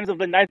taking advantage of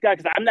the nice guy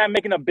because I'm not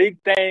making a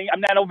big thing. I'm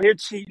not over here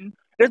cheating.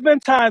 There's been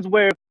times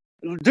where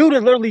dude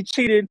has literally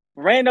cheated,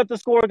 ran up the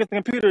score against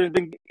the computer, and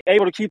been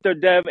able to keep their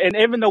dev. And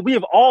even though we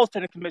have all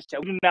said in commission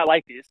chat, we do not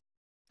like this.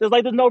 There's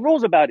no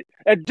rules about it.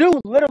 A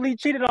dude literally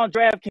cheated on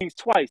DraftKings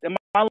twice, and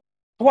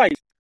twice.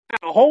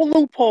 Got a whole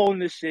loophole in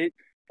this shit,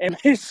 and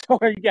made sure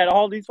he got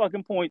all these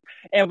fucking points,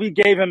 and we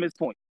gave him his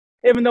point.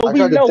 Even though we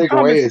know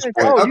common sense.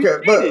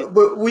 Okay,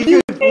 but we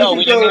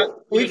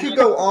could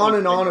go on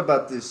and on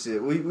about this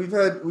shit. We've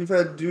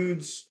had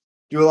dudes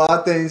do a lot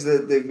of things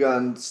that they've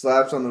gotten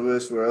slaps on the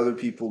wrist where other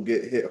people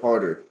get hit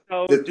harder.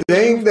 So the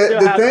thing that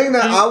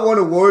I want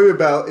to worry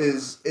about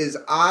is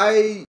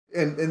and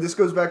this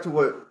goes back to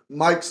what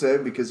Mike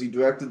said because he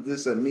directed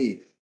this at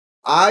me.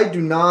 I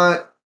do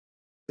not.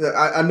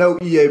 I know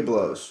EA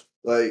blows.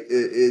 Like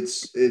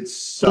it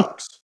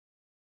sucks,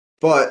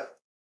 but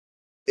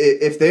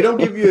if they don't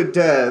give you a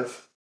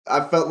dev,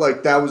 I felt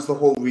like that was the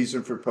whole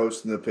reason for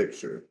posting the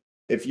picture.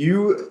 If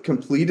you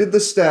completed the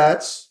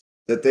stats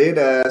that they had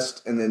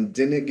asked and then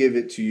didn't give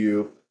it to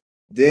you,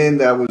 then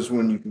that was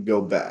when you could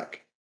go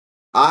back.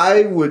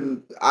 I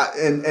don't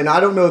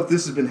know if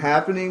this has been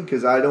happening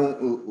because I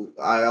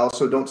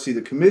also don't see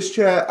the commish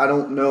chat. I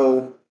don't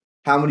know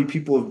how many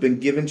people have been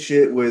given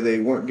shit where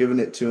they weren't giving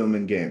it to them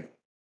in game.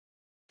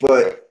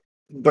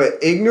 But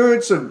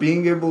ignorance of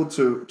being able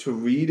to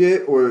read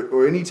it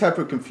or any type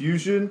of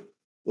confusion,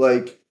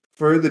 like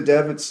for the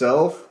dev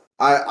itself,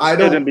 I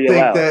don't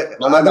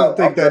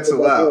think that's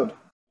allowed.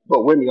 But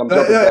Wimmy, I'm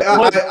jumping back.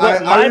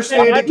 I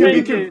understand it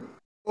can be.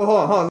 Well,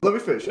 hold on, let me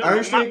finish. I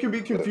understand it can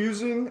be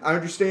confusing. I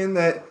understand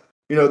that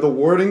the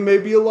wording may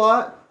be a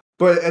lot,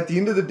 but at the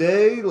end of the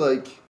day,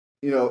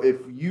 if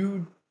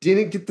you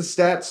didn't get the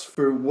stats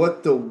for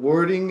what the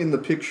wording in the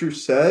picture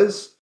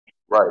says.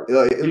 Right.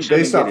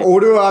 Based off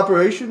order of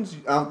operations,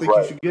 I don't think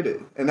you should get it.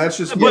 And that's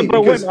just me. And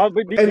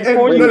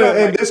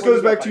this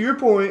goes back to your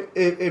point.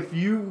 If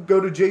you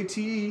go to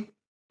JT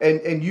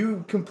and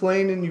you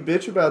complain and you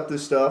bitch about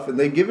this stuff and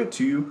they give it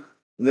to you,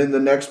 then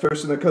the next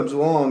person that comes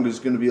along is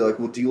going to be like,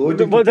 well, Deloitte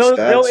didn't get the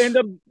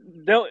stats.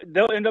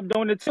 They'll end up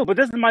doing it too. But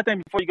this is my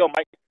thing before you go,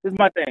 Mike. This is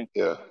my thing.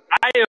 Yeah.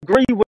 I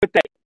agree with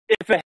that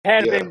if it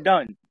had been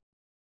done.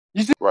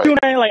 You see what I'm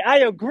saying? Like, I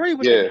agree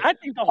with it. I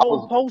think the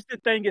whole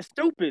posted thing is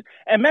stupid.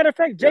 And matter of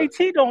fact,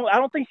 JT I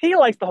don't think he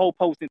likes the whole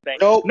posting thing.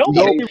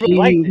 Nobody really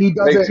likes it.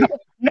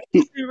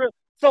 He doesn't.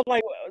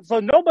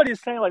 So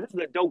nobody's saying like this is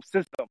a dope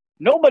system.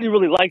 Nobody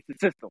really likes the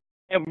system.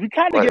 And we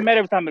kind of get mad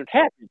every time it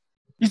happens.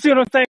 You see what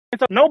I'm saying?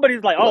 So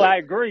nobody's like, I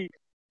agree.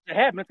 It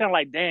happened. It's kind of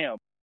like, damn,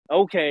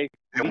 okay,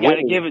 we got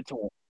to give it to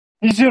him.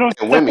 You see what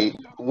I'm saying?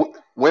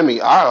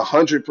 Wimmy, I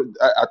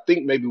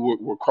think maybe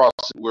we're crossing,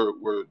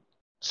 we're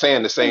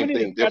saying the same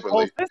thing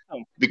differently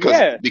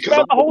because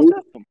the whole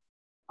system.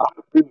 I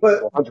agree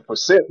with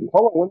 100%.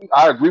 Hold on,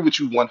 I agree with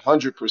you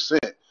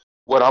 100%.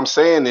 What I'm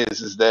saying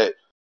is that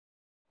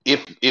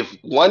if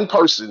one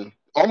person,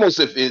 almost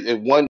if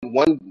one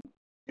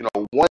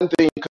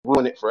thing could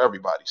ruin it for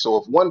everybody. So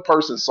if one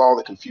person saw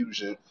the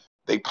confusion,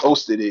 they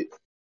posted it.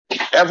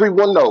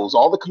 Everyone knows,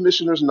 all the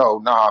commissioners know,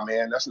 nah,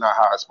 man, that's not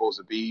how it's supposed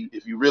to be.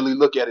 If you really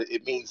look at it,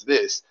 it means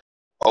this.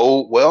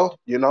 Oh, well,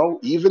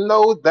 even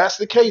though that's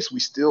the case, we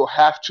still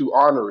have to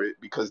honor it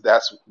because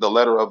that's the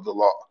letter of the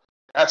law.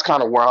 That's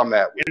kind of where I'm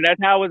at with it. And that's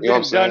how it's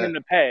been done in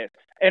the past.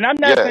 And I'm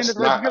not saying this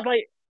because,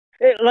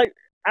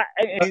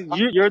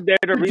 you're there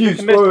to read the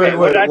commission.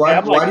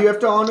 Why do you have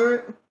to honor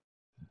it?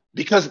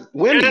 Because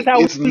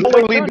it's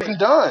literally been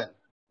done.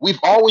 We've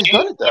always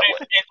done it that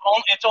way.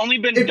 It's only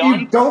been if done.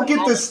 If you don't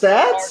get the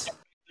stats?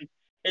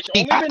 It's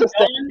only been done.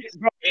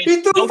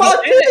 He threw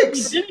 5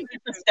 picks. He didn't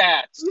get the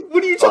stats.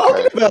 What are you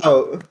talking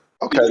about?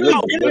 Okay,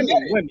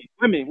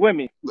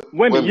 Wimmy,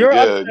 you're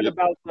upset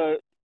about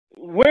the.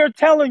 We're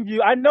telling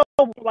you. I know,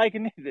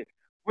 it.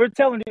 We're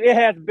telling you it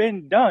has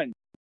been done.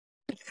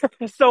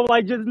 So,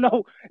 just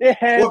know it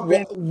has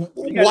been.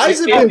 Why has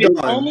it been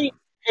done?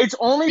 It's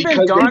only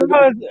been done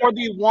for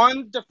the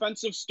one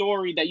defensive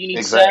story that you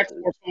need sacks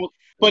for.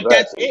 But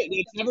that's it.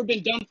 It's never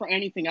been done for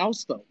anything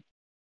else, though.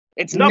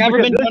 It's never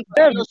been done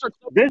for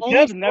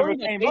this never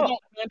came up.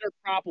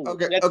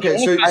 Okay.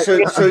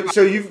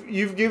 So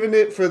you've given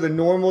it for the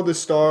normal to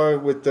star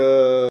with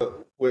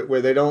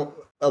where they don't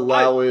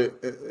allow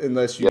it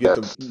unless you get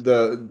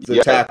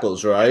the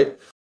tackles, right?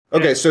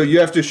 Okay, so you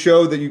have to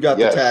show that you got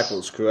the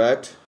tackles,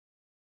 correct?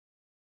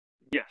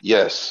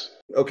 Yes.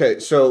 Okay,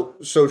 so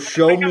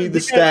show me the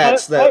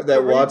stats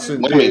that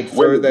Watson did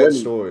for that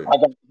story. I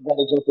got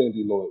to jump in,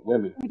 D-Lloyd.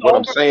 What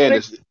I'm saying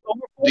is,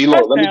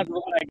 D-Lloyd, let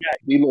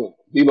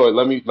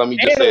me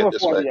just say it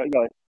this way.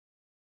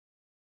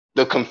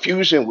 the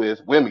confusion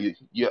with Wimmy,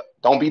 yeah,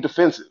 don't be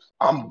defensive.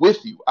 I'm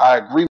with you. I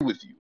agree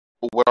with you.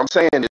 But what I'm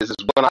saying is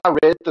when I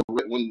read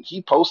when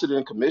he posted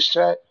in commish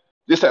chat,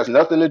 this has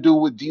nothing to do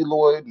with D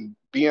Lloyd and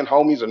being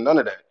homies or none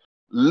of that.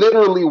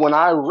 Literally, when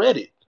I read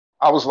it,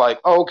 I was like,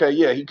 oh, okay,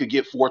 yeah, he could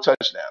get 4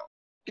 touchdowns.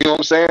 You know what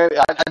I'm saying?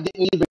 I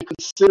didn't even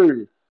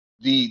consider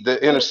the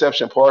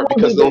interception part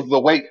because of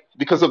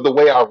the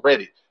way I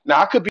read it.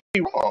 Now I could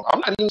be wrong. I'm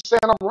not even saying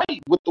I'm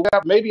right with the way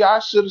maybe I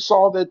should have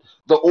saw that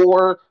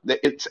that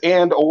it's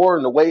and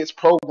the way it's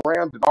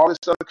programmed and all this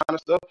other kind of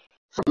stuff.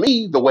 For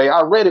me, the way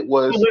I read it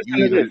was Listen you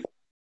to either this.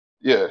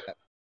 yeah.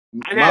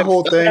 My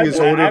whole thing is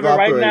I order have of it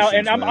right now, operations,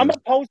 and I'm man. gonna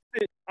post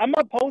it. I'm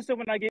gonna post it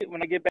when I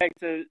get back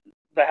to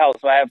the house,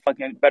 so I have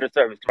fucking better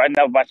service. Right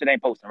now, my shit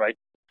ain't posting, right?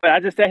 But I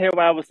just sat here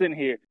while I was sitting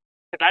here.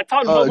 'Cause I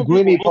talked to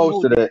Greeny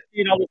multiple posted it.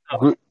 you know this stuff.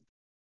 Gre-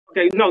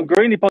 Okay, no,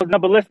 Greeny posted. No,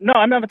 but listen, no,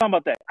 I'm never talking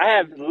about that. I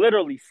have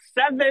literally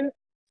 7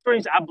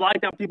 screenshots. I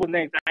blocked out people's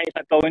names. I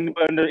ain't throw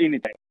under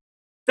anything.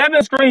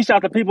 7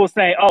 screenshots of people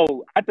saying,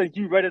 "Oh, I think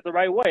you read it the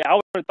right way. I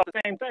would have thought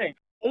the same thing,"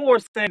 or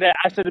saying that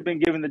I should have been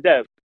given the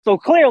dev. So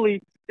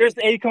clearly, there's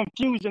a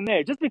confusion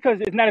there. Just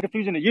because it's not a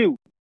confusion to you,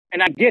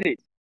 and I get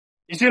it.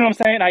 You see what I'm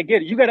saying? I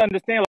get it. You got to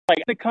understand.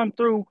 Like to come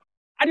through,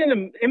 I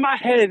didn't in my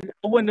head.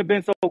 I wouldn't have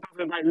been so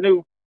confident. I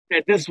knew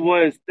that this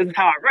is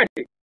how I read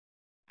it.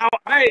 How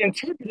I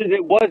interpreted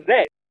it was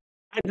that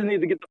I just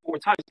needed to get the 4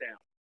 touchdowns,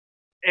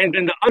 and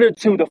then the other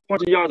 2, the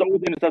 400 yards over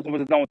the interception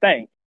was his own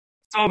thing.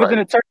 So if it's an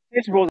Right.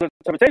 interpretation rule, it's an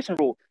interpretation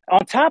rule.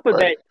 On top of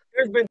Right. that,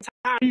 there's been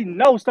times we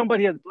know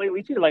somebody has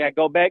blatantly cheated. Like I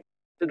go back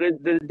to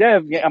the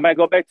dev game, I might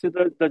go back to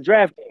the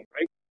draft game,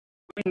 right?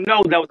 We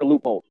know that was a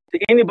loophole.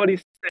 Did anybody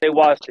say they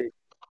watched it?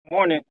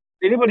 Morning.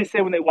 Did anybody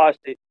say when they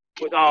watched it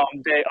with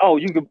that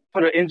you could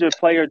put an injured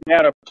player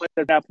down or player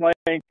that's not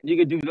playing, you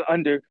could do the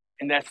under,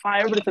 and that's fine.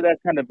 Everybody said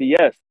that's kind of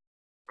BS,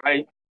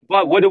 right?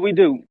 But what do? We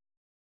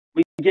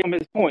gave him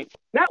his point.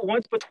 Not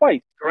once, but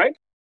twice, correct?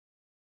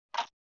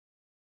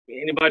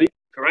 Anybody,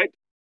 correct?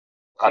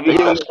 I Did we think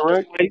give him that's the point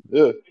correct. twice?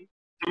 Yeah.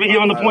 Did we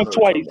give him the I point heard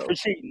twice something. for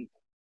cheating?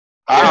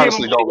 I We gave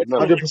honestly him don't like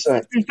remember. 100%.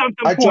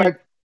 60-something I points.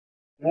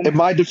 tried. In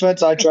my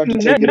defense, I tried to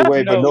take it away,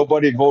 Nothing, but though.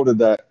 nobody voted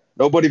that.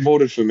 Nobody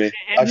voted for me.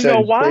 I And you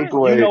know said why? take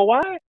away. You know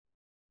why?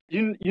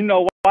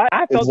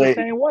 I It's felt the late.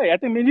 same way. I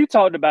think me and you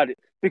talked about it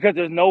because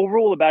there's no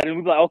rule about it. And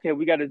we be like, okay,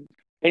 we got to.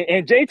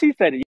 And JT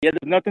said it. Yeah,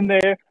 there's nothing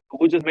there.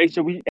 We'll just make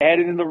sure we add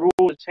it in the rule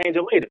and change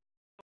it later.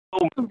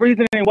 So the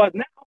reasoning was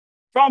now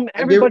from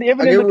everybody,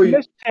 even in the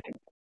commission.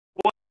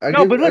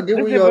 No, but look, get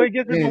this where is y'all where it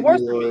gets even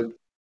worse for me. Lloyd.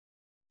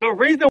 The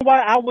reason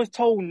why I was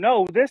told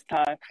no this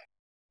time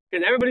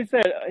is everybody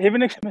said,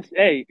 even the commission,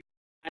 hey,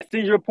 I see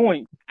your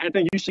point. I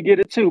think you should get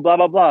it too, blah,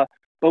 blah, blah.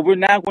 But we're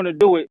not going to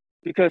do it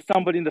because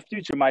somebody in the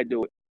future might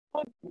do it.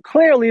 Well,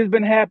 clearly, it's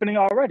been happening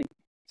already.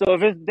 So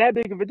if it's that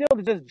big of a deal,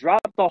 to just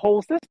drop the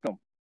whole system.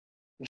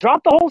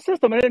 Drop the whole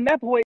system. And in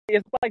that way,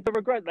 it's like the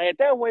regret. Like,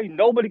 that way,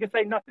 nobody can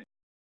say nothing.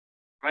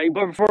 Right?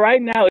 But for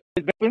right now,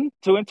 it's been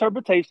to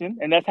interpretation,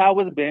 and that's how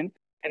it's been.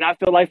 And I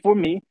feel like for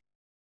me,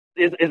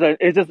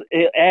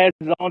 it adds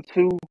on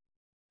to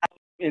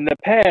in the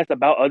past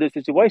about other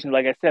situations.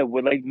 Like I said,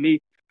 with like me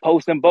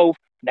posting both,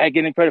 not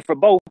getting credit for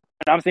both,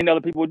 and I'm seeing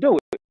other people do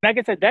it. Like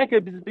I said, that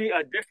could be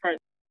a different.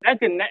 That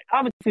could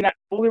obviously not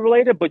fully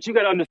related, but you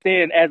got to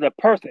understand as a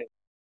person,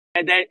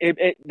 and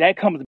that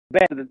comes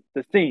back to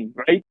the scene,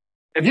 right?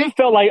 If you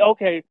felt like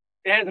okay,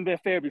 it hasn't been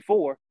fair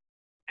before,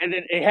 and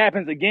then it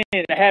happens again,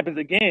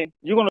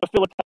 you're gonna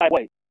feel a type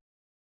way.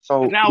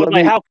 So Now it's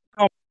like how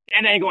come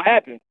it ain't gonna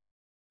happen?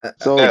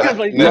 So Because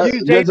like to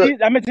use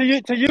JT, I mean to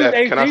use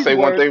can I say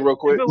one thing real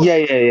quick? Yeah,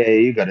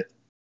 you got it.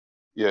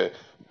 Yeah.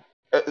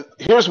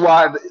 Here's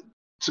why.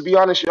 To be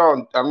honest,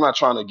 y'all, I'm not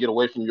trying to get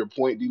away from your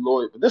point, D.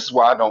 Lloyd, but this is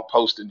why I don't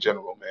post in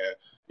general, man.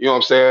 You know what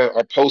I'm saying?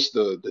 I post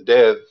the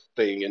dev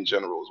thing in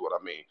general is what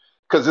I mean.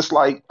 Because it's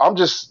like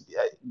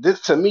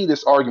to me,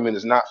 this argument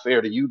is not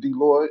fair to you, D.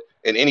 Lloyd,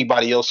 and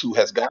anybody else who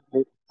has gotten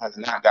it has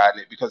not gotten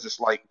it because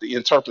it's like the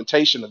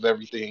interpretation of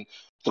everything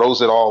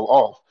throws it all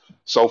off.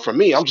 So for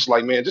me, I'm just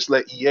like, man, just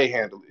let EA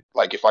handle it.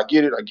 Like if I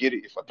get it, I get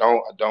it. If I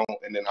don't, I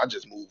don't, and then I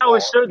just move how on.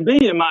 it should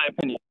be, in my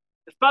opinion.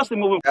 Especially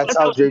moving forward. That's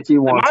how JT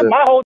wants it.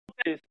 My whole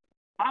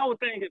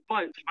thing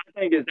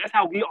is that's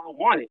how we all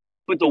want it.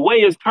 But the way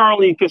it's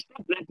currently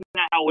constructed, that's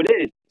not how it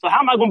is. So how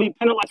am I going to be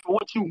penalized for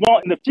what you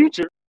want in the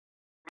future,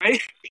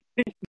 right?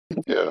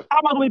 Yeah. How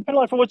am I going to be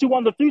penalized for what you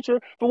want in the future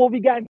for what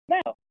we got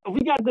now? If we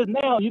got this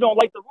now, you don't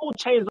like the rule,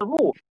 change the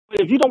rule.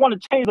 But if you don't want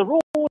to change the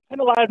rule,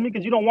 penalize me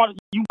because you want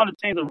to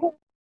change the rule,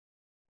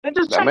 then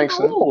just change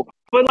the rule.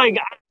 But like,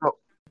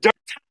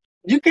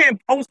 you can't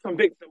post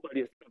convict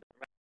somebody or something.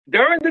 Right?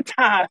 During the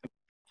time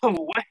of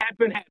what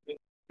happened,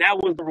 that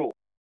was the rule.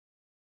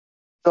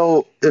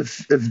 So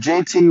if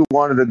JT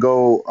wanted to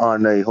go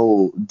on a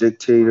whole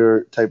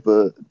dictator type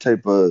of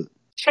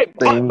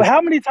thing, but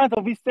how many times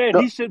have we said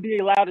he should be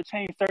allowed to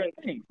change certain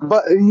things?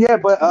 But we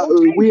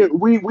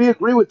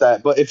agree with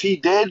that. But if he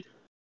did,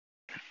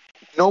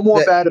 no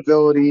more bad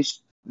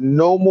abilities,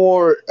 no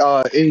more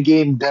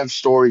in-game dev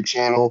story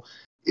channel.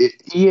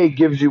 EA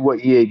gives you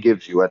what EA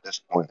gives you at this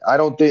point. I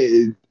don't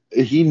think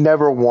he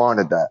never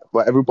wanted that,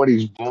 but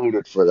everybody's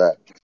voted for that.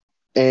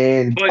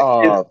 And But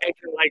it's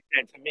acting like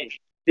that to me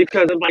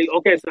because it's like,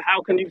 okay, so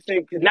how can you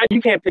think? Because now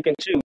you can't pick and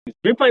choose. If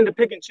you're playing the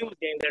pick and choose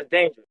game, that's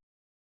dangerous.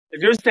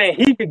 If you're saying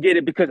he could get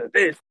it because of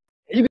this,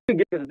 you can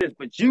get it because of this,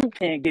 but you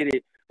can't get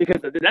it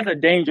because of this, that's a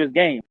dangerous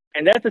game,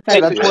 and that's the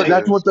type of that's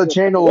situation. what the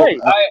channel Right.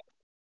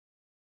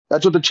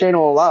 that's what the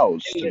channel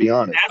allows, to be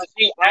honest.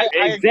 I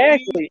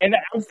Exactly, and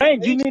I'm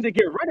saying you need to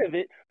get rid of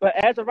it, but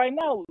as of right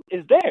now,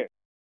 it's there.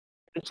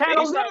 The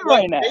channel's there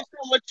right now. Based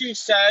on what you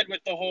said with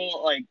the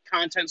whole like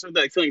content sort of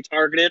like feeling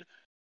targeted,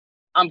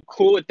 I'm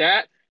cool with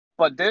that.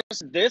 But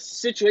this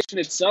situation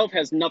itself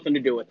has nothing to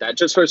do with that.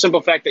 Just for a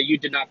simple fact that you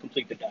did not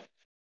complete the dev.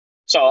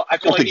 So I I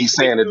feel don't like think he's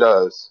saying it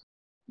does.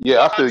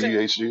 Yeah, I feel you,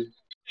 HG.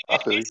 I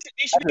feel you.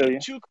 these should be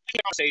two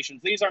complete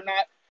conversations. These are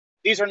not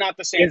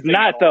the same It's thing.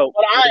 not at all. though.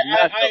 But It's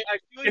not, though. I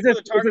feel It's for a, the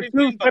it's a targeting two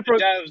thing, but the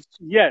separate. devs.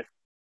 Yes,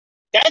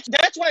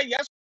 That's why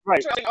yesterday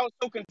right. I was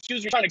so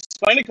confused. You're trying to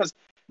explain it because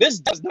this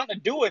does nothing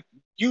to do with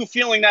you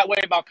feeling that way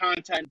about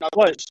content. And other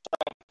But stuff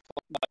like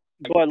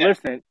but that.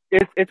 listen,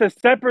 it's a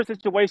separate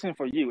situation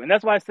for you, and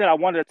that's why I said I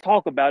wanted to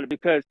talk about it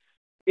because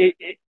it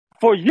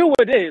for you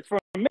it is. For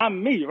me,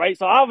 I'm me, right?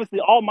 So obviously,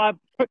 all my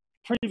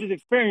previous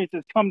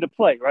experiences come to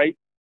play, right?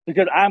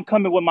 Because I'm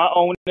coming with my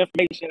own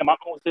information and my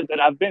own shit that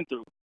I've been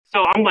through.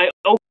 So I'm like,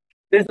 oh,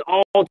 this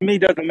all to me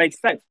doesn't make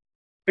sense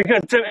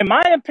because, in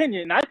my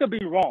opinion, I could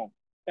be wrong.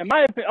 In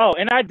my opinion,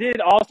 and I did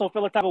also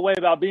feel a type of way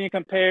about being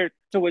compared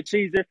to a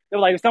cheeser. They were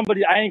like, if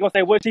somebody, I ain't gonna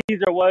say what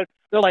cheeser was.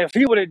 They're like, if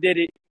he would have did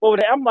it, what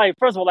would? I'm like,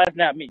 first of all, that's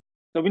not me.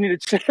 So we need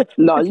to check.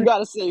 No, you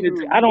gotta say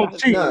who. I don't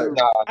cheat. No,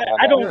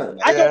 I don't. no.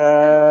 I don't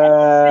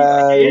cheat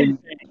to get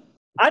anything.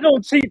 I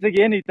don't cheat to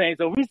get anything.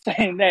 So we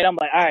saying that, I'm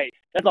like, all right,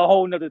 that's a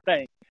whole nother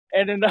thing.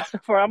 And then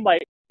I'm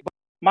like,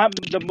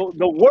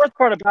 the worst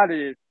part about it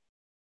is,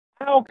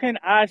 how can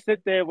I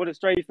sit there with a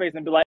straight face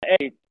and be like,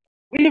 hey,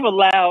 we've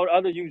allowed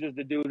other users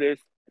to do this,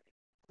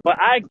 but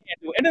I can't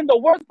do it. And then the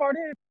worst part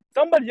is,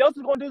 somebody else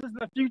is going to do this in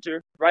the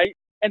future, right?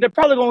 And they're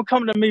probably going to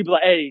come to me and be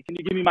like, hey, can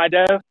you give me my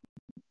dev?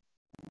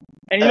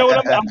 And you know what?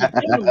 I'm going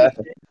to give them this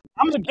shit.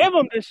 I'm going to give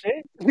them this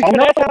shit because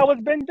that's how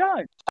it's been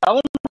done.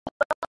 You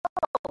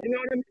know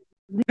what I mean?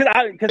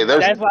 Because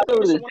that's why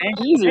Who the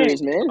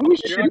teasers, man? Who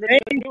should AD.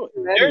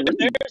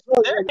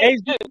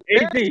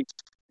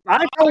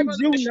 I told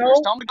you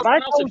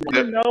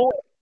no.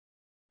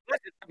 If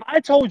I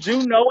told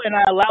you no and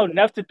I allowed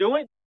Neff to do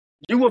it,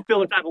 you would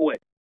feel a type of way.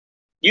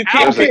 You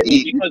can't There's an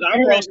because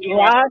I'm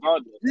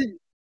roasting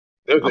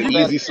There's an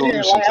easy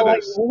solution to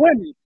this.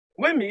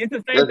 With me, it's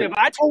the same thing. If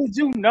I told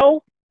you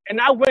no and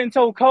I went and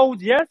told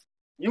Codes yes,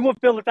 you would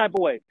feel the type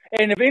of way.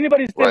 And if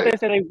anybody said they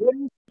said they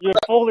wouldn't, you're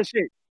full of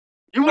shit.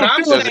 You would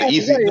feel the type of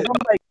way. I'm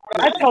like,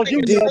 I told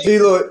you no.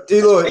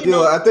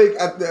 D-Lloyd, I think,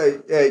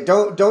 hey,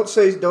 don't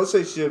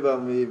say shit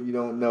about me if you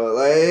don't know it.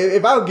 Like,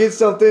 if I get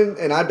something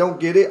and I don't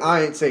get it,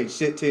 I ain't saying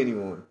shit to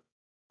anyone.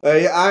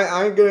 Like,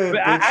 I ain't gonna.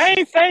 I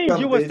ain't saying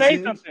you would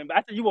say something, but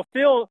I said you will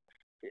feel.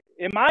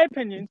 In my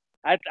opinion,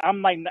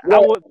 I'm like,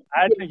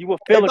 I think you will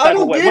feel a type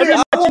of way. If I don't get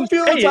it, I won't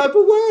feel a type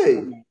of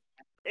way.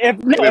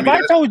 If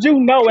I told you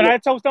no and I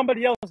told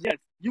somebody else yes,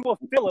 you will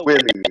feel it.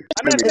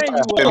 I'm not saying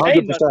you will say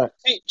nothing.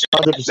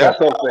 100%.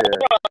 That's unfair.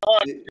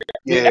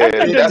 Yeah,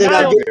 Did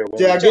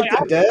I get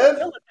the dev?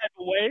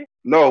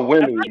 No,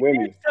 women.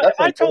 If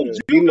I told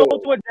you go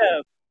to a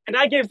dev and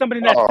I gave somebody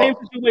in that same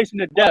situation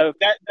a dev,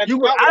 I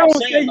don't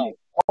say.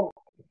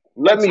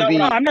 Let me be.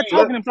 No, I'm not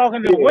talking. I'm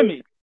talking to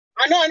women.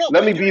 I know.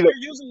 Let me be you're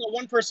using the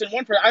one person.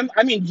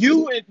 I mean,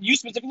 you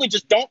specifically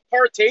just don't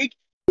partake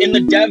in the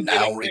dev.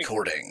 Now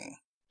recording.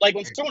 Like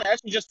when someone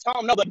asks you, just tell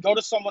them no, but go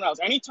to someone else.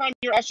 Anytime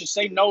you're asked, just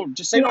say no.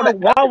 Just say no.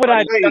 Why would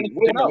I?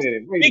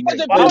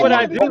 Why would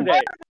I do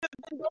that?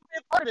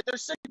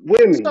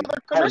 Women.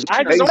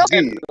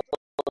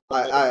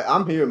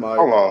 I'm here, Mike.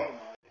 Hold on.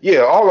 Yeah,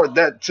 all of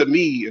that to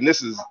me,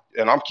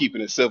 and I'm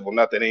keeping it civil,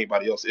 not that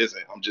anybody else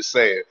isn't. I'm just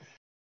saying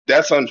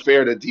that's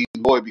unfair to D.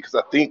 Lloyd because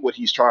I think what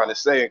he's trying to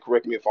say, and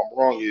correct me if I'm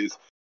wrong, is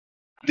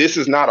this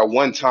is not a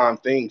one-time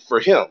thing for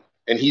him.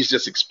 And he's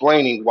just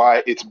explaining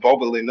why it's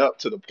bubbling up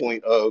to the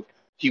point of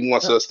he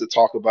wants us to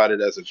talk about it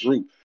as a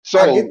group.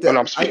 So when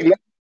I'm speaking,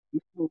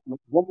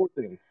 one more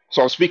thing.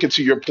 So I'm speaking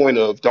to your point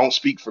of don't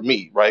speak for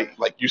me, right?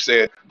 Like you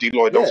said, D.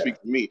 Lloyd, don't speak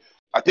for me.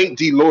 I think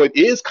D. Lloyd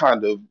is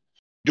kind of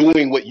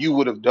doing what you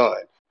would have done.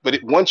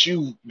 But once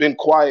you've been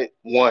quiet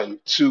 1,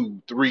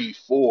 2, 3,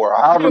 4,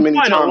 however many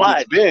times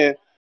it's been,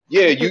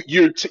 yeah,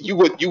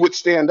 you would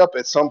stand up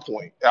at some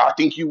point. I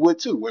think you would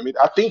too. I mean,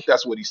 I think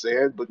that's what he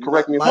said. But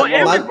correct me if I'm wrong.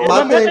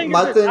 I'm not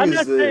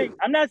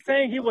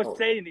saying he will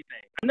say anything.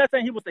 I'm not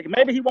saying he will say.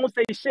 Maybe he won't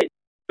say shit.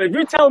 But if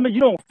you're telling me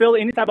you don't feel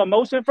any type of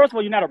emotion, first of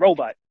all, you're not a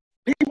robot.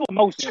 People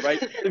emotion,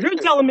 right? If you're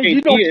telling me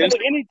you don't feel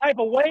any type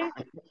of way,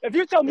 if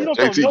you're telling me you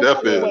don't feel no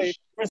type of way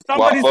for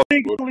somebody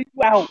singling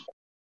you out,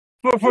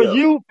 for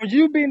you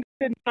being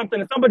in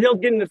something and somebody else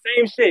getting the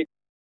same shit,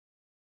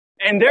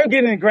 and they're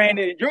getting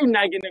granted, you're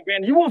not getting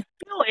granted, you will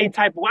feel a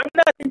type of way. I'm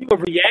not saying you will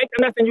react.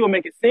 I'm not saying you will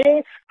make a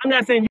scene. I'm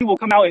not saying you will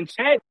come out and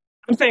chat.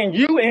 I'm saying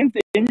you in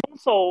your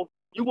soul,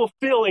 you will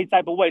feel a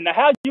type of way. Now,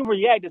 how you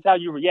react is how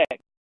you react.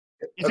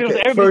 You see what I'm Okay,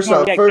 saying? Everybody's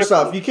gonna react first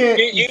off,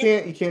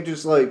 differently. you can't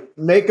just like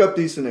make up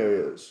these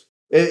scenarios.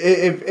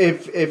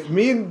 If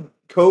me and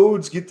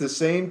Codes get the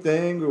same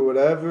thing or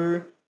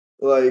whatever,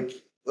 like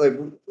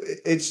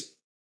it's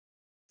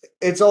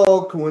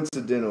all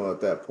coincidental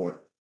at that point.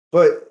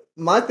 But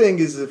my thing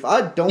is, if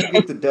I don't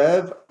get the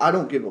dev, I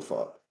don't give a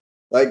fuck.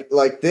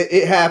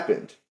 It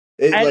happened.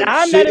 It And like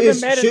I'm shit not even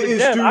mad at shit the is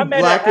dev. too I'm mad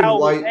black at and how it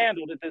was white.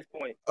 handled at this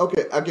point.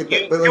 Okay, I get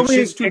that, You, but Can like we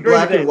shit's too agree to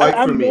black and that? white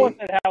for I'm more me.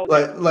 than how it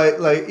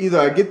handled. Like either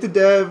I get the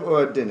dev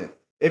or I didn't.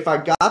 If I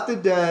got the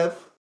dev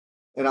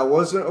and I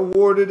wasn't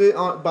awarded it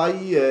by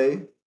EA,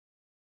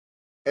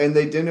 and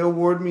they didn't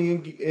award me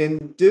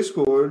in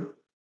Discord,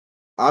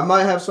 I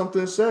might have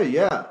something to say.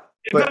 Yeah,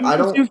 If but it I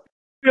makes you don't.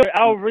 feel,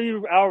 I'll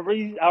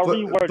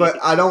reword But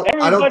it. I don't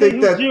Everybody think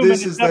who's that human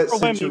this is except that for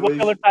women will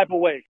feel a situation. type of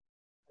way.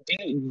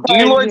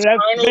 Deloitte That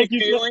finally make you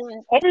feel.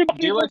 feeling.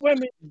 Everybody Deloitte, but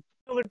women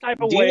feel a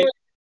type of way. Deloitte,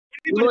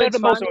 Anybody has Deloitte's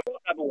emotion finally. will feel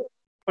a type of way.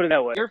 Put it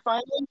that way. You're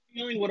finally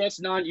feeling what us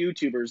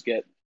non-YouTubers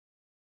get.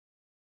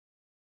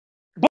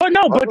 But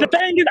no, but the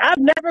thing is, I've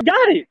never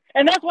got it,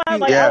 and that's why D-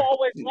 I'll Yeah.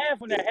 always laugh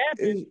when that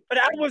happens. is- But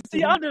I would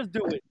see others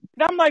do it,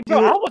 and I'm like, bro,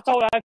 D- I was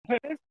told I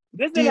could.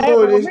 This didn't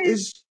Lord, happen with me.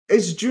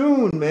 it's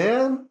June,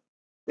 man.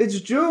 It's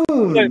June.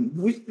 But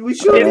We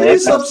shouldn't be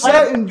it's this a slap.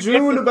 upset in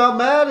June about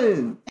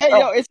Madden. Hey,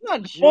 yo, it's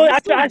not June. Well, It's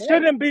still I May.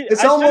 shouldn't be.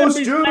 It's I shouldn't almost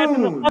be slapped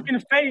in the June. fucking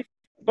face.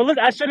 But look,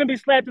 I shouldn't be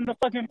slapped in the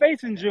fucking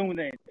face in June.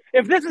 Then,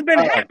 if this has been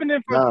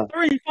happening for Nah.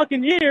 3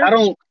 fucking I years,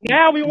 don't.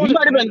 now we You want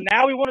might have to. been.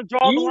 Now we want to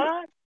draw the You.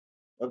 line.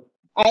 You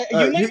might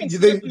have been You,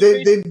 slapped in the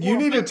face then you before,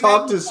 need to but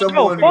talk to Madden. Yo,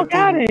 someone fuck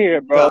out within of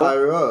here, the bro.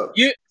 higher ups.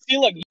 You see,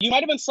 look, you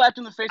might have been slapped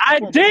in the face I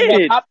before, but you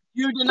did.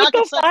 you did What not the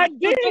get fuck? slapped. I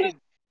You did.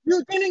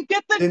 didn't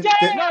get the Then, dev.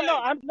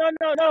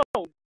 No.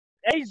 So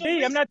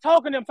HD, I'm not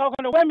talking to him. I'm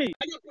talking to Wemmy.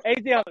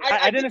 HD, I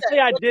I get didn't that. say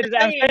I What did you're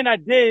it. I'm saying, saying I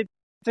did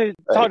to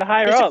talk to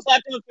higher you got up.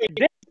 slapped in the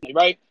face, Then,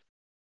 right?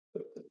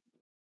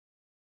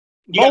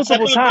 You got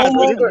slapped multiple in the times, face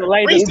but this is the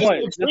latest recently. one.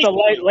 It's This is the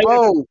recently. latest.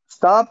 Bro,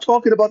 stop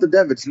talking about the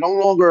dev. It's no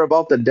longer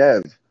about the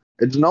dev.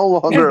 It's no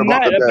longer It's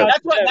about not the dev. about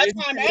That's why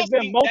I'm It's been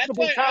asking.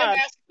 multiple times.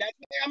 That's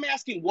why I'm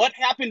asking. What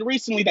happened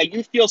recently that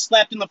you feel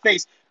slapped in the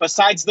face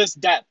besides this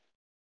death?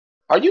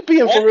 Are you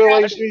being What for real,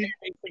 happened? HD?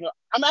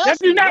 I'm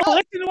If you're asking. not What?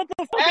 listening to what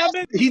the fuck I've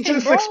been He saying,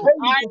 just bro. explained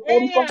I it for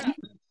 40 fucking am.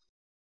 minutes.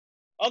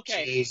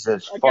 Okay.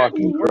 Jesus Okay.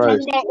 fucking We're talking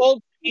Christ. about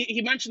old.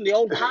 He mentioned the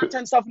old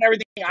content stuff and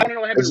everything. I don't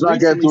know what happened It's not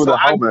getting recently, through so the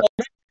I'm. helmet.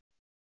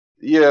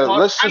 Yeah, Talk,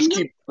 let's I'm just not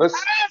keep let's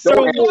So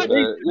don't asking. answer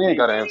that. You ain't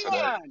gotta answer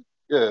Hang that. on.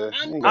 Yeah,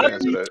 you ain't I'm gotta I'll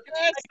answer be that.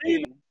 in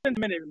asking. a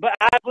minute, but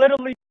I've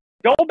literally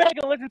go back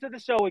and listen to the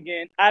show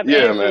again. I've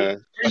Yeah, answered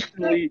man.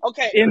 recently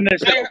Okay, in the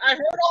show. I heard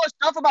all this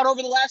stuff about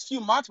over the last few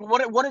months, but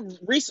what is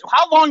recent?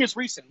 How long is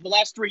recent? The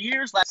last 3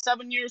 years? Last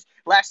 7 years?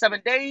 Last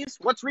 7 days?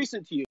 What's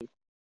recent to you?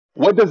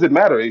 What does it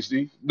matter,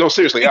 HD? No,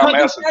 seriously, I'm Because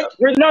you asking said,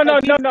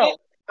 that. No.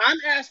 I'm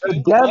The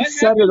asking dev what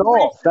set it happened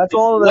off. That's recently.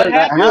 all What that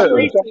happened Yeah. happened.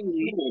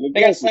 recently that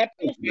got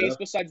slapped in the face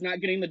besides not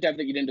getting the dev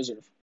that you didn't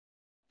deserve?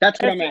 That's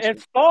what I'm asking.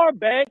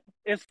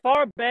 As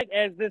far back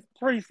as this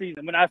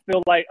preseason, when I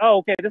feel like, oh,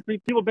 okay,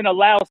 people been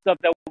allowed stuff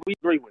that we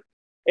agree with,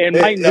 and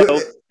might know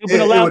people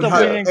been allowed stuff we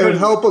didn't It would agree with.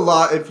 help a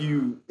lot if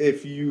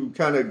you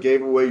kind of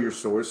gave away your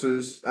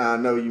sources. I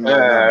know you might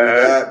not do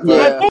that,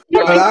 but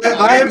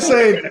I am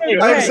saying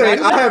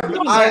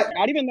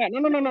Not even that.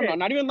 No.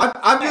 Not even that.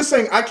 I'm just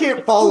saying I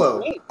can't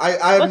follow.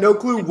 I have no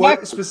clue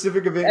what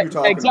specific event you're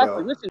talking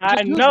Exactly. about. Listen, I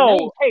just use know.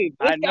 names. Hey, this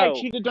I guy know.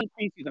 cheated during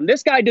preseason.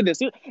 This guy did this.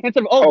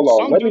 Instead of, oh, Hold on,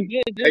 some let dude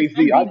me did this,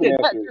 some HD, I dude can did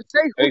that. answer it. Just say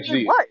who did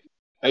HD. what.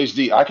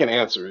 HD, I can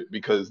answer it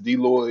because D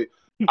Lloyd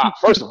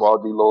first of all,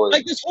 D Lloyd,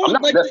 Like this I'm whole,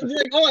 not like, necessarily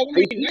like, oh, I want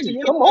to be nice. HD, You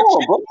want come to talk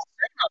on, shit? bro.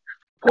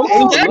 Come Hey,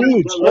 on, man.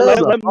 dude, chill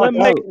the fuck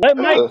out. Let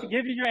Mike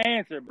give you your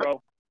answer,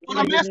 bro. But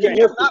I'm asking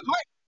you, not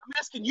Mike. I'm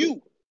asking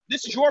you.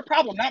 This is your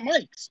problem, not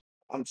Mike's.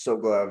 I'm so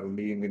glad I have a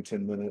meeting in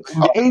 10 minutes.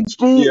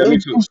 HD Yeah, me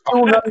is too.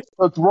 still nice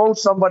to throw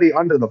somebody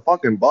under the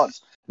fucking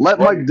bus. Let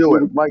Well, Mike do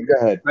it. Mike,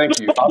 go ahead. Thank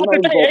you. I'm But not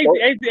even going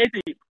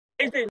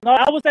to no,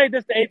 I would say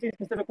this to 18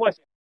 specific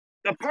question.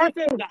 The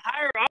person, the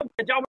higher up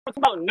that y'all were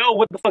talking about, know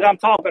what the fuck I'm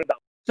talking about.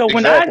 So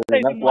when I exactly.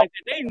 say That's something why. like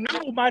that, they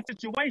know my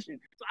situation.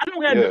 So I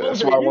don't have Yeah, to go that's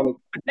to why I you, want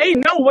but they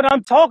know what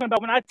I'm talking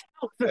about when I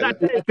talk. Since I to.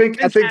 said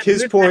I think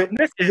his point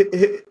this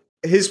happened.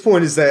 his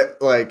point is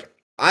that like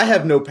I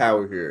have no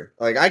power here.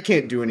 Like I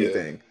can't do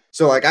anything.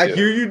 So like I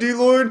hear you, D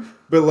Lord,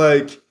 but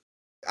like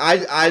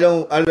I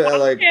don't I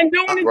can't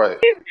do anything. Right.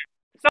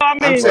 So I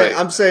mean,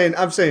 I'm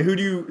saying who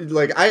do you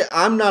like?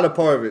 I'm not a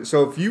part of it.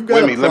 So if you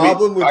got Wimmy, a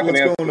problem with I can what's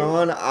answer going it.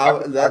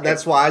 on,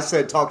 that's why I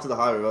said talk to the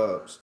higher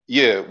ups.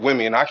 Yeah,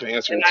 Wimmy, and I can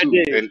answer and it I too.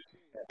 did.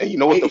 And you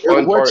know what the Hey,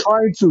 fun we're part?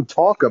 trying to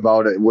talk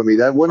about it with me.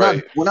 That we're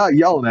Right. not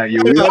yelling at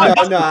you. No, We're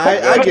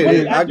I get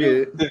it. I get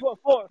it.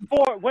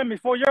 For women,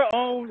 for your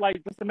own,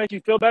 like, just to make you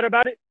feel better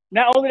about it.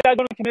 Not only did I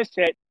go to commiss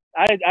chat,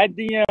 I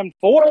DM'd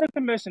 4 other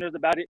commissioners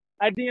about it.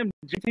 I DM'd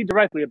GT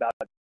directly about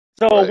it.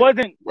 So it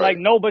wasn't like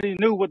nobody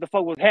knew what the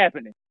fuck was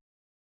happening.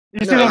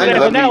 You see No, what I'm I saying? know.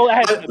 So let me now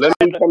I let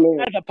me come in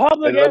had the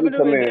public and let me avenue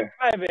come and then in.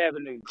 private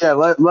avenue. Yeah,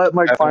 let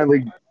Mike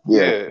finally.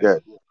 Yeah, Yeah. yeah.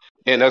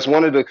 And that's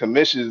one of the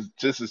commissions.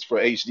 This is for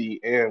HD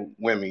and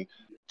Wimmy.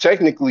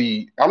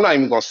 Technically, I'm not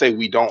even gonna say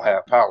we don't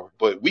have power,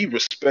 but we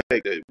respect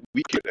that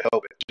we can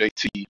help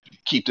JT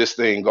keep this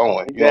thing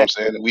going. You know what I'm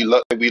saying? And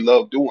we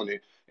love doing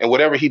it. And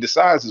whatever he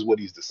decides is what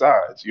he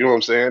decides. You know what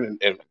I'm saying?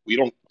 And we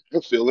don't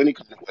feel any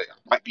kind of way. I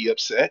might be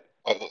upset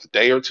a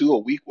day or two, a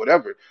week,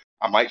 whatever.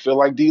 I might feel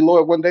like D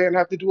Lloyd one day and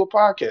have to do a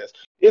podcast.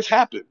 It's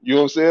happened. You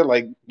know what I'm saying?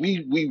 Like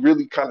we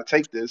really kind of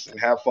take this and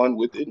have fun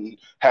with it and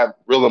have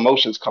real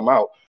emotions come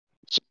out.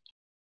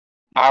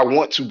 I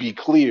want to be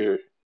clear,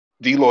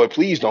 Deloitte,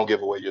 please don't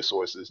give away your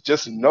sources.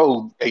 Just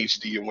know,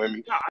 HD and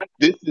Wimmy,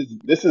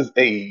 this is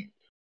a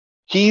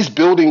he's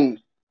building.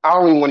 I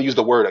don't even want to use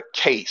the word a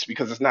case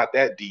because it's not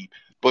that deep.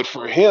 But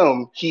for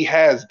him, he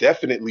has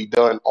definitely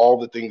done all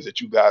the things that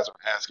you guys are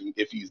asking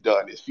if he's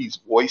done. If he's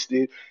voiced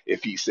it,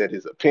 if he said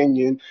his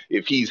opinion,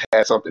 if he's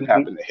had something Mhm.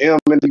 happen to him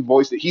and he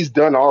voiced it, he's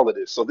done all of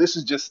this. So this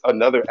is just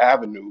another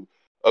avenue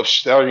of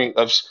sharing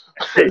of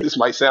this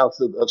might sound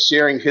silly, of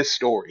sharing his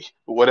story,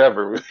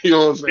 whatever. You know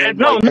what I'm saying?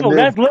 No, Like, And no, then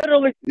yeah, that's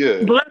literally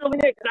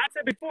it. 'Cause I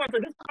said before, so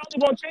this probably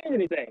won't change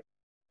anything.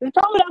 It's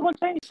probably not going to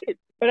change shit.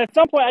 But at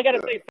some point, I got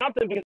to yeah, say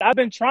something because I've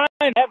been trying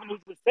avenues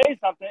to say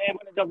something, and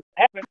when it doesn't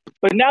happen,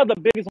 but now the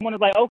biggest one is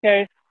like,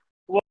 okay,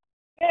 well,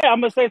 yeah,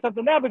 I'm gonna say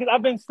something now because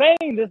I've been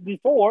saying this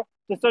before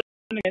to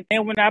certain,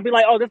 and when I be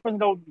like, oh, this person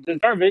don't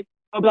deserve it,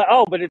 I'll be like,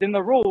 oh, but it's in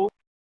the rule.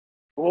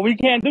 Well, we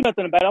can't do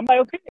nothing about it. I'm like,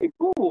 okay,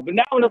 cool. But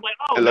now when it's like,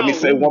 oh and let me no,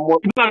 say one more.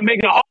 we gotta make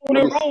it a whole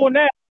Let new me rule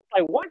now.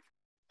 Like what?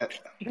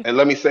 And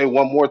let me say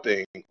one more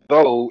thing,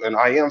 though, and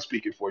I am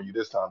speaking for you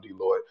this time, D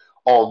Lloyd.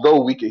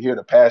 Although we can hear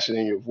the passion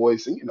in your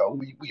voice, and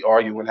we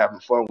argue and having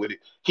fun with it,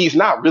 he's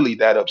not really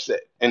that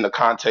upset in the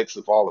context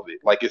of all of it.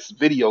 Like it's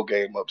video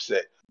game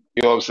upset.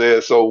 You know what I'm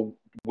saying? So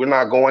we're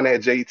not going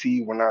at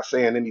JT. We're not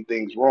saying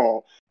anything's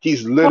wrong.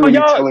 He's No, literally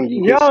telling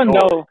you his y'all story.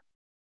 know.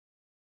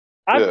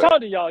 I've Yeah,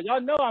 told y'all.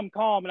 Y'all know I'm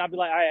calm, and I'll be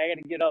like, all right, I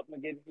gotta get up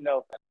and get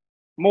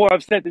more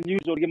upset than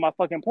usual to get my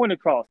fucking point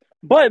across.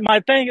 But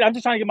my thing, I'm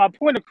just trying to get my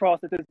point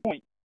across at this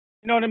point.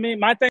 You know what I mean?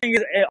 My thing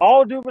is,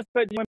 all due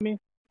respect to you and me,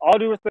 all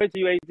due respect to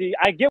you, AZ.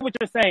 I get what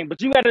you're saying,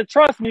 but you got to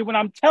trust me when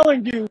I'm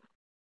telling you.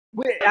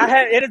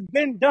 It has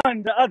been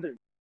done to others.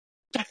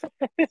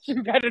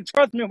 You got to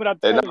trust me when I'm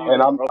and telling you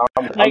and this, I'm bro.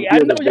 I'm Like I'm I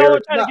here know to y'all are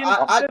bear. trying No, to get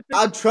into specifics,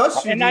 I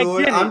trust you, and I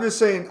Deloitte. get it.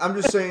 I'm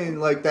just saying,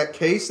 like that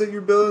case that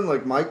you're building,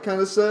 like Mike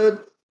kind of said,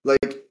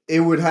 like it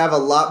would have a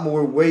lot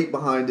more weight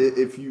behind it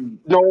if you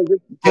No, but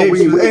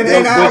gave. And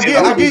there's I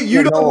stuff we get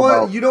you can't don't know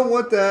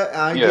want about. that.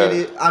 I get yeah,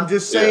 it. I'm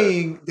just yeah.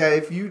 saying that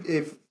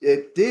if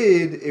it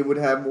did, it would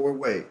have more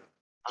weight.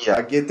 Yeah,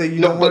 I get that you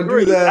No, don't want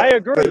to do I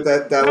that, but agree.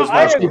 that No, was I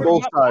my I see agree. point.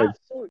 both sides.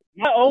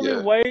 My only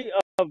yeah, way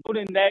of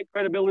putting that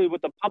credibility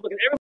with the public, and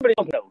everybody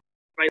else knows,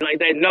 right? Like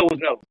that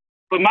knows.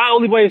 But my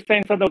only way of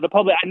saying something with the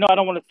public, I know I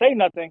don't want to say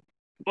nothing,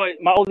 but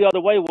my only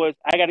other way was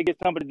I got to get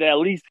somebody that at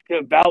least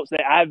could vouch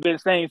that I've been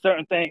saying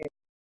certain things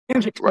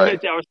in the right.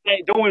 convention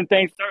or doing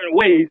things certain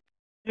ways.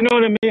 You know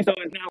what I mean? So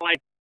it's not like,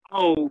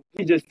 oh,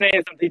 he's just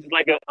saying something. He's just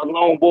like a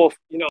lone wolf,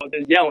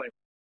 just yelling.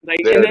 Like,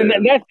 and There it then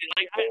is. that's it.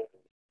 Like,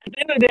 at the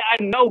end of the day,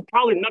 I know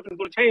probably nothing's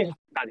going to change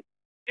about it.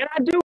 And I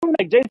do,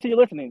 like, JT, you're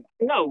listening.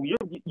 No,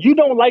 you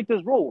don't like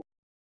this rule.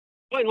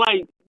 But,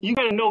 like, you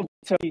got to know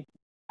to me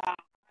how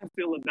I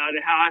feel about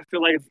it, how I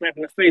feel like it's slapped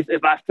in the face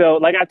if I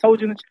felt, like I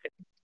told you in the chat,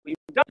 we've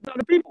done to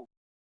other people.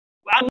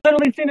 I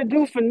literally seen a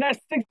dude finesse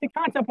 60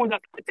 content points.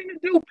 I seen a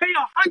dude pay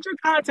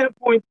 100 content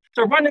points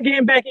to run the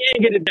game back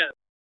and get it done.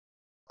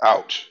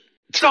 Ouch.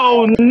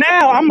 So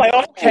now I'm like,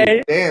 Oh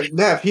okay, damn,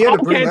 Neff, he had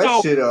to bring that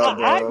so shit up,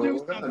 I bro. do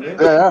God something. damn.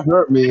 Yeah, that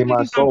hurt me I in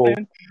my do soul.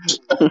 something.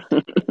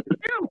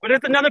 Yeah, but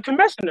it's another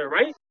commissioner,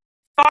 right?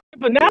 Sorry,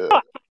 but now Yeah.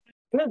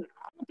 I don't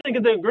think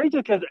it's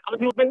egregious because other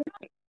people have been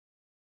done.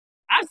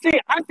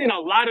 I've seen a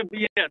lot of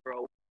BS,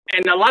 bro,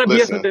 and a lot of BS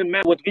has Listen, been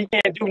met with we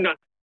can't do nothing.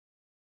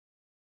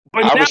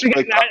 But I now we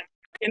respect. got,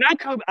 and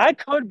I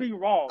could be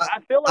wrong. I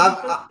feel like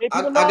we should let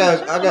people know I on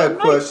the channel got and a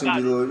nice question, about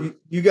it. D-Lo.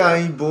 You got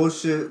any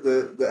bullshit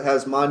that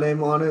has my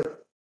name on it?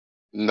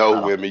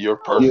 No, women, you're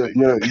No, Yeah, perfect.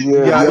 yeah, You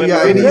yeah, got yeah. you women got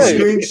are any Women good.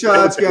 is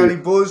screenshots? Got any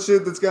perfect.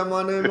 bullshit that's got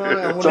my name on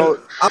it? So,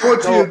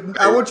 so,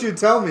 I want you to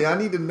tell me. I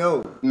need to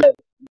know. Neff,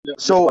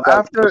 so I got a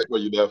after, question for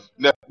you, Neff,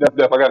 I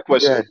got a yeah,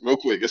 question real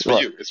quick. It's for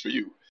what? you. It's for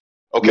you.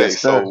 Okay,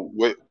 Yes, sir.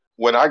 so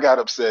when I got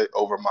upset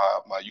over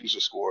my user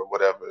score or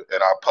whatever,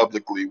 and I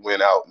publicly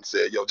went out and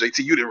said, "Yo, JT,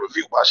 you didn't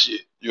review my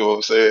shit." You know what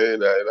I'm saying?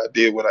 And I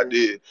did what I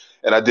did,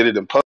 and I did it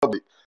in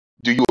public.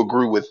 Do you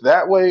agree with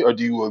that way, or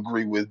do you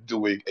agree with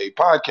doing a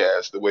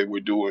podcast the way we're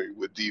doing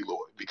with D-Lloyd?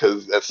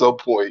 Because at some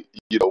point,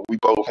 we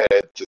both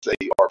had to say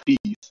our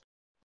piece,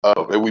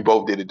 and we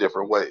both did it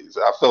different ways.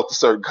 I felt a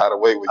certain kind of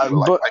way when you were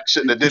like, But "I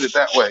shouldn't have did it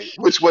that way."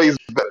 Which way is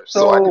better,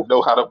 so I can so,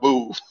 know how to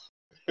move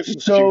in the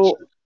so,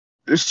 future.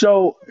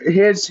 so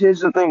here's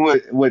the thing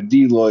with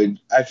Deloitte.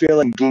 I feel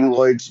like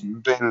Deloitte's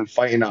been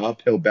fighting an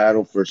uphill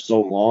battle for so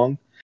long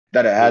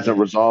that it hasn't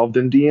Hmm. resolved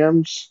in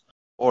DMs,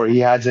 or he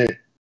hasn't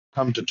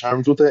come to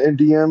terms with it in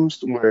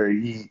DMs, where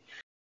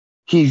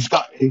he's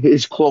got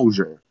his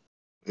closure,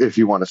 if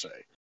you want to say.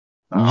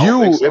 I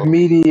don't think You so.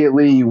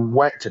 immediately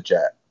went to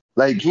chat.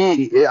 Like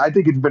I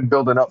think it's been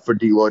building up for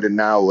Deloitte, and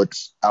now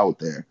it's out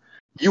there.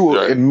 You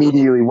Right.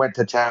 immediately went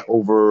to chat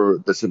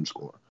over the sim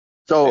score.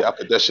 So Yeah, I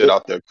put that shit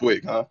out there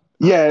quick, huh?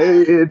 yeah,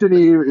 it didn't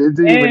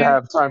even And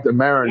have time to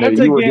marinate. once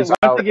You were again, just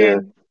out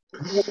there.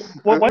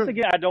 once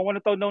again, I don't want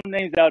to throw no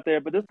names out there,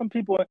 but there's some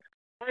people.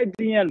 I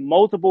DM'd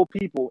multiple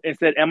people and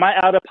said, "Am I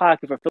out of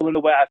pocket for feeling the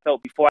way I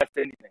felt before I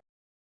said anything?"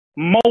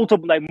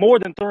 Multiple, like more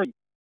than 3.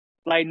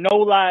 Like no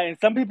lie, and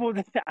some people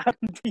I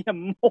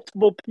DM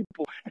multiple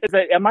people and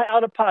said, "Am I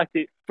out of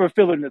pocket for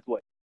feeling this way?"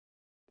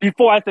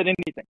 Before I said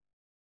anything.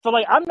 So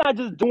like I'm not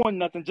just doing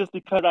nothing just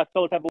because I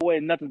felt type of way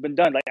and nothing's been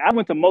done. Like I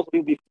went to multiple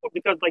people before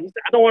because like you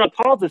said, I don't want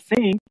to cause a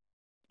scene.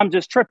 I'm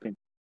just tripping.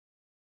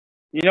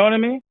 You know what I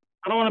mean?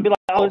 I don't want to be like,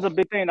 oh, it's a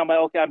big thing. I'm like,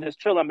 okay, I'm just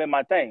chilling. I'm in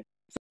my thing.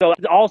 So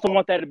I also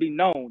want that to be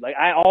known. Like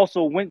I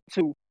also went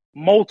to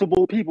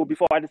multiple people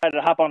before I decided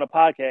to hop on the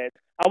podcast.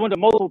 I went to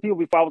multiple people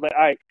before I was like,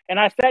 all right. And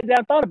I sat down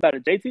and thought about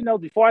it. JT knows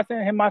before I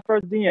sent him my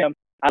first DM,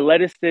 I let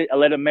it sit. I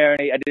let it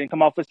marinate. I didn't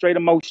come off with straight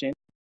emotion.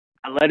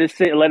 I let it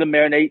sit and let it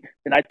marinate.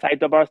 Then I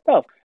typed up our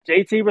stuff.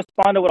 JT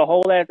responded with a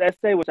whole ass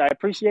essay, which I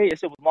appreciate. It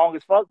shit was long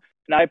as fuck,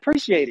 and I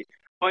appreciate it.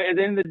 But at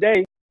the end of the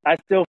day, I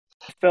still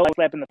felt like a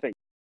slap in the face.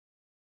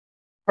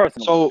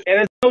 Personally. So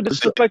And it's no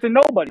disrespect to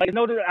nobody. Like,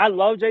 no, I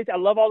love JT. I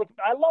love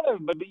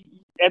everybody.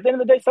 But at the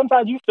end of the day,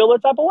 sometimes you feel a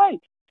type of way.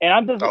 And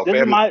I'm just Oh, this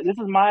family,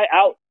 is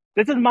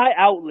my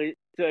outlet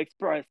to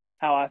express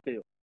how I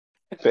feel.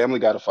 family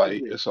got to That's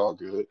fight. it. It's all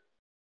good.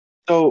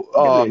 so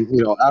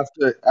Get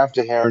it.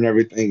 after hearing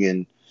everything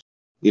and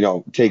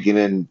taking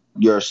in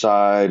your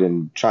side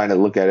and trying to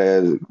look at it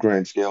as a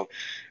grand scale,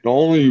 the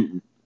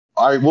only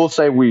I will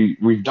say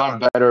we've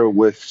done better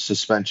with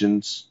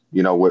suspensions.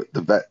 With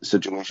the vet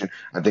situation,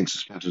 I think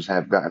suspensions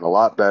have gotten a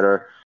lot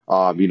better.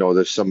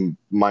 There's some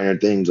minor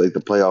things like the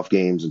playoff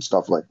games and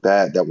stuff like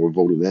that were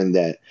voted in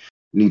that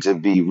need to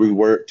be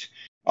reworked.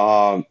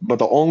 But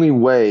the only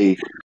way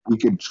we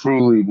could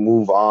truly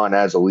move on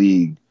as a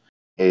league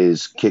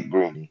is Kick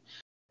Greeny,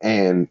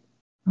 and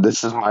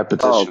this is my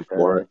petition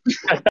for Okay.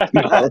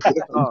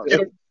 it. Oh,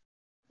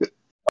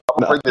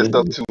 I'll No, bring this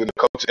up too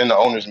in the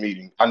owners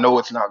meeting. I know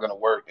it's not going to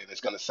work and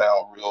it's going to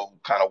sound real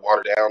kind of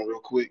watered down real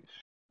quick,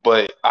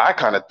 but I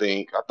kind of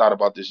think I thought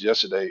about this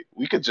yesterday.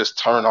 We could just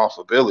turn off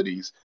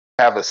abilities,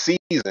 have a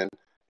season,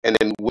 and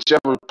then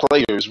whichever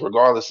players,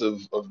 regardless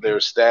of their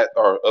stat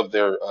or of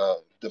their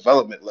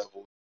development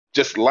level,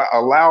 just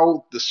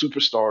allow the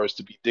superstars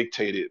to be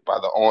dictated by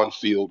the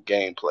on-field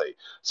gameplay.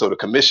 So the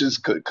commissions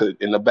could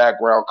in the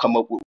background come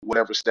up with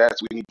whatever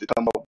stats we need to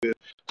come up with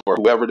for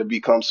whoever to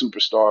become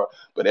superstar,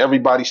 but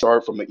everybody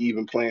start from an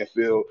even playing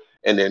field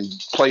and then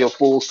play a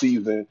full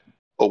season,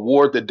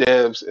 award the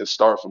devs, and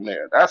start from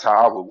there. That's how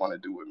I would want to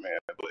do it, man.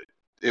 But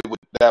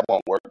that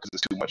won't work because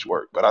it's too much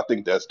work. But I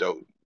think that's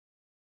dope.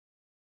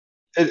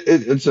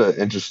 it's an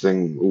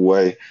interesting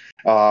way.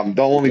 Yeah.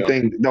 The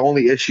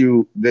only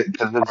issue that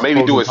because Or there's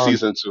maybe pros do and a cons.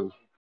 season 2.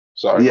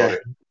 Sorry, go Yeah,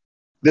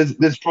 ahead.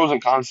 there's pros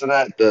and cons to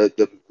that.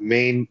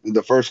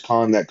 The first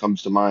con that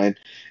comes to mind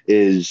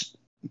is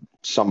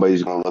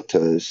somebody's going to look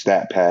to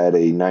stat pad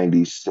a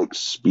 96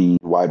 speed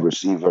wide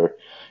receiver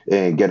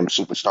and get him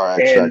superstar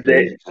X and factor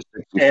they to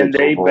and 66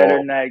 they better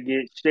overall. not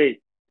get shit.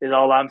 Is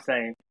all I'm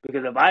saying.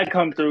 Because if I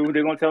come through,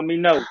 they're gonna tell me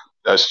no.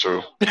 That's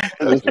true.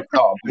 That's true.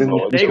 Oh,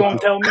 Lord, They too. gonna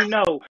tell me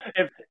no.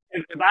 If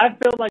I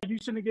feel like you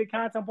shouldn't get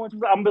content points, I'm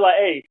gonna be like,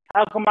 hey,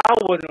 how come I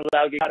wasn't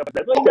allowed to get content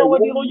points? Like, you know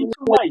what, D-Lo, you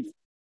too nice.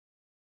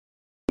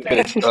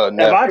 If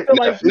Neff, I feel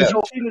like Neff, you Neff,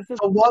 cheating the so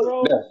system, what?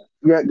 bro,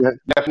 Neff, Yeah.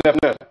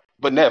 Neff.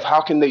 But Neff, how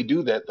can they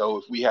do that though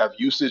if we have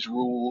usage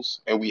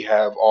rules and we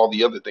have all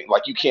the other things?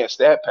 Like you can't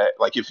stat pack.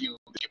 Like if you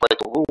break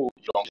a rule,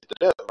 you don't get the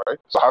dev, right?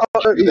 So how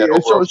could you do that Yeah,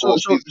 over a full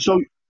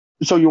season?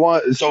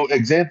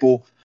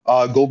 example,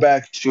 go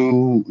back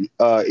to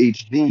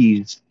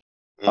HD's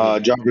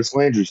Hmm. Jarvis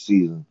Landry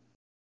season.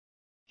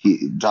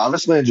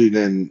 Jarvis Landry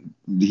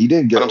he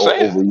didn't But get I'm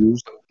saying,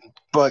 overused,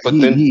 but but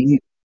then, he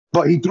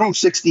threw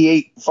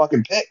 68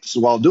 fucking picks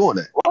while doing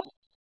it.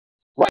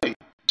 right.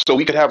 So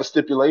we could have a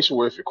stipulation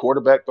where if your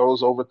quarterback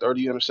throws over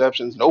 30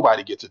 interceptions,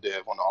 nobody gets a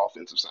dev on the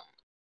offensive side.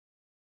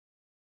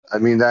 I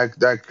mean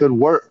that could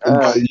work,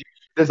 but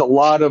there's a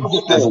lot of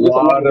There's there's a a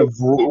lot lot of of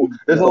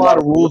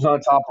rules on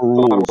top of a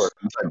lot of work.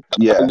 rules. It's like, I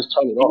can yeah, just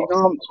turn it And off.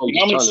 That's why you you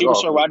know how just many turn it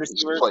off. superstar wide Just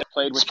receivers play, that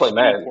played with just play shitty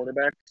Madden.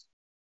 quarterbacks?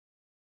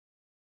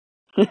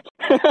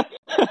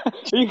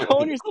 are you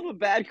calling yourself a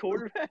bad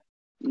quarterback?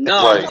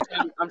 No, Right.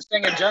 I'm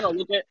saying in general.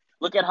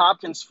 Look at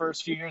Hopkins'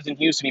 first few years in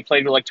Houston. He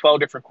played with like 12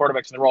 different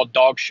quarterbacks, and they're all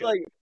dog shit.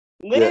 Like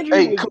yeah.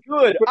 Landry Hey, was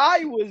good.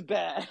 I was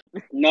bad.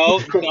 No,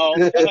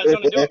 that has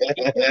nothing to do with me.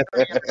 He played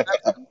 30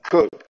 interceptions.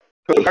 Cook,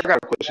 I got a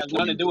It question has for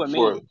nothing to you do with me.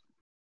 for,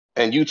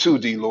 and you too,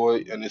 D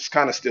Lloyd, and it's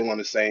kind of still on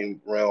the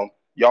same realm.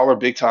 Y'all are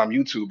big time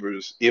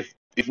YouTubers. If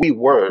we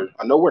were,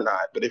 I know we're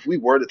not, but if we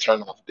were to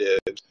turn off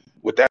devs,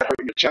 would that hurt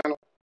your channel?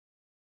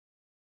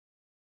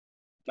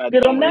 I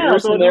get them don't. now, Your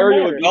so it don't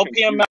scenario would matter. be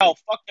confusing. LPML,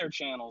 fuck their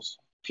channels.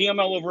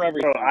 PML over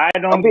everything. Bro, I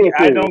I'm don't being get.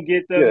 I serious. don't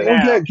get Yeah, them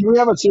now. Can we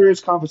have a serious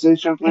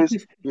conversation,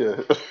 please?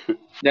 yeah.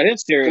 That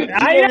is serious.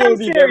 He's I getting am to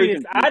be very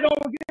serious. I confused.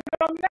 don't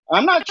get them now.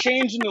 I'm not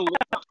changing the.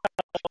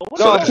 What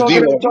No, So the I'm that's fuck? talking.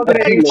 I'm D-Lo. talking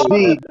That's to D-Lo, HD,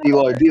 man.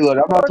 Deloitte. Deloitte.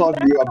 I'm not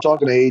talking to you. I'm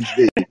talking to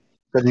HD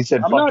because he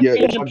said I'm not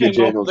changing fuck your PML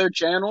for channels. their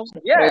channels.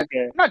 Yeah,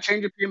 Okay. I'm not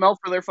changing PML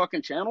for their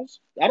fucking channels.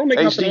 I don't make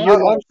nothing HD, else.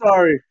 you're I'm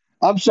sorry.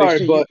 I'm sorry,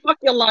 HD. You but Fuck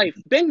your life.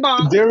 Bing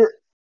bong.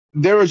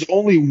 there is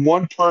only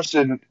one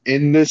person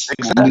in this league,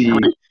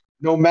 exactly.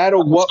 no matter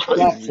That was what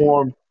crazy.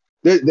 platform.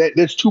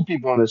 There's two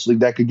people in this league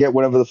that could get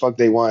whatever the fuck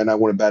they want, and I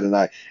wouldn't bat an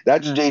eye.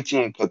 That's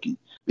JT and Cookie,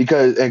 and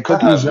I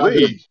Cookie's not gonna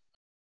agree.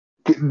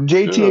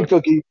 JT Yeah. and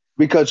Cookie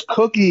because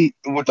Cookie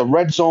with the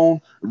Red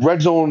Zone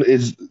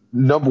is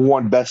number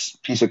one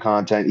best piece of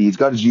content. He's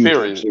got his YouTube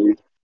Period. series.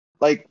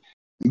 Like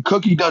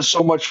Cookie does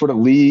so much for the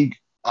league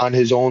on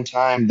his own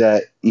time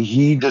that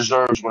he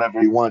deserves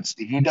whatever he wants.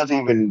 He doesn't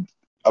even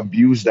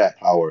abuse that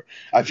power.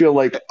 I feel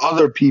like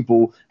other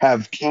people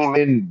have came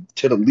in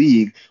to the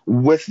league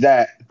with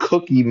that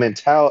Cookie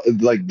mentality,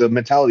 like the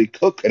mentality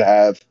Cook could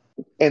have,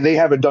 and they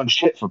haven't done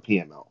shit for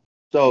PML.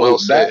 Well So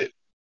said.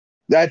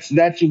 that's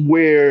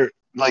where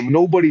like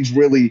nobody's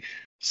really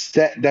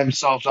set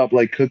themselves up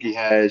like Cookie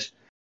has,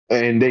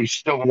 and they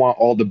still want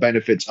all the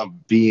benefits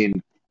of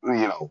being,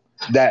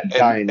 that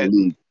guy And in the and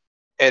league.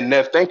 and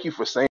Neff, thank you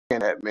for saying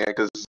that, man.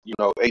 Because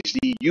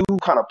HD, you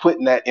kind of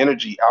putting that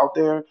energy out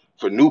there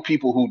for new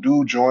people who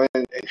do join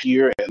and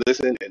hear and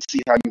listen and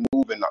see how you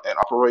move and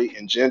operate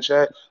in Gen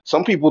Chat.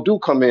 Some people do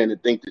come in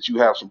and think that you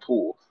have some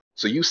pull.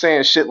 So you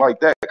saying shit like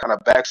that kind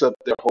of backs up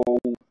their whole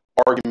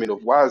argument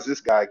of why does this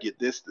guy get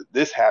this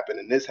happen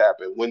and this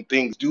happen when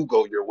things do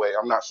go your way.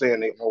 I'm not saying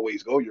they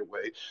always go your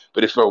way,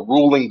 but if a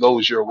ruling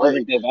goes your I don't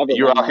think way they've and ever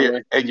you're gone out my here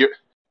way.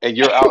 and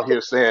you're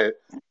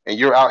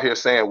out here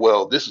saying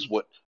well, this is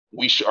what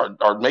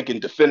are making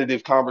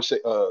definitive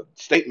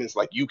statements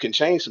like you can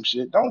change some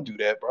shit. Don't do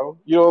that, bro.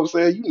 You know what I'm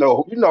saying? You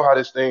know how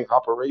this thing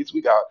operates.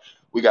 We got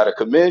a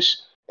commish,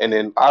 and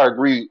then I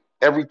agree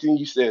everything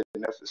you said,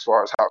 and that's as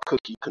far as how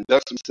Cookie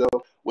conducts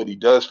himself, what he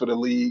does for the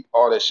league,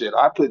 all that shit.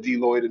 I put D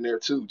Lloyd in there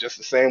too, just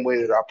the same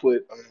way that I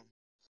put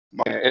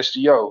my man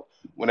SGO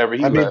whenever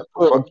he I mean, left.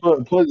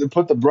 Fuck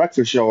put the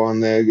breakfast show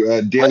on there,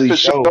 Daily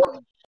breakfast Show.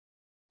 show.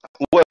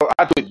 Well,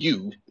 I put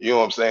you know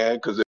what I'm saying?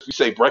 Because if you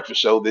say breakfast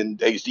show, then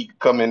HD could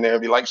come in there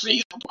and be like,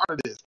 see, I'm part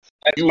of this.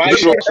 That's You my know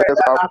shit.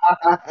 what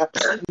I'm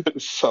saying? I'm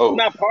So,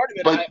 not part of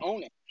it. but I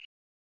own it.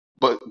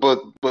 but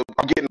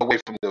I'm getting away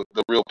from the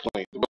real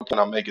point. The real point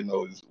I'm making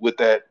though is with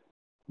that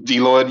D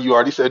Lloyd, you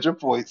already said your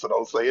point, so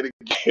don't say it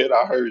again.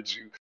 I heard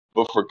you.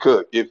 But for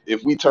Cook,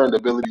 if we turn the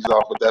abilities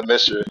off with that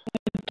Mesher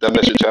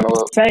channel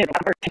up, Saying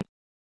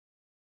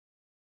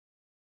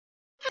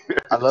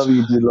I love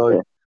you,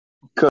 Deloitte.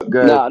 Cook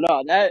good.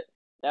 No, that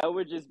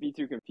would just be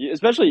too confusing.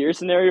 Especially your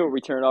scenario where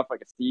we turn off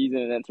like a season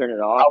and then turn it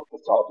I on. was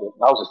just talking.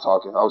 I was just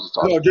talking. I was just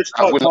No, talking. just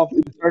I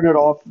wouldn't. turn it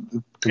off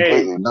Hey,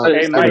 completely. No, So hey,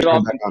 just never turn Mike. it turn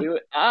off back on. completely.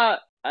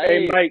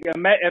 Hey,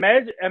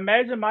 Mike.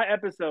 Imagine my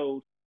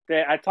episode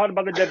that I talked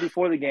about the dev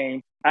before the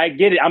game. I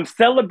get it. I'm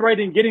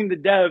celebrating getting the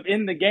dev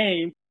in the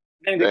game.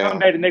 Then they come Damn.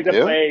 back the next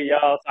episode. Yeah, Hey,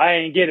 y'all, I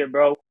ain't get it,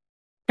 bro.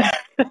 So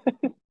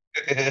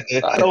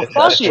that's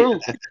fuck it. true.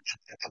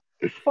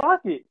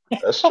 Fuck it.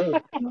 That's true.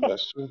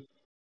 That's true.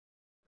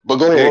 But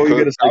go What ahead, were you Cook.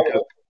 gonna say,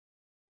 Cook?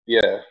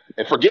 Yeah,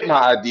 and forget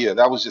my idea.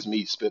 That was just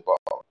me spitball.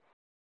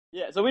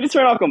 Yeah, so we just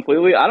turn it off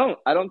completely. I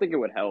don't think it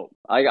would help.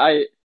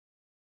 I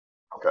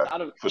Okay,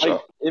 out of for like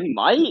sure. it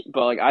might,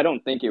 but like I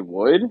don't think it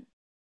would.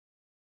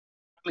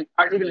 Like,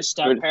 are you gonna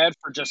stat But pad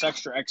for just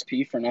extra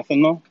XP for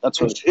nothing though? That's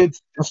what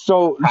It's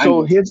so kind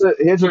of. here's the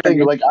You know what I thing.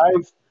 mean? Like I,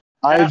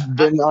 I've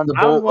been on the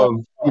I boat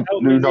won't of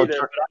help me neither.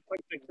 But I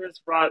think the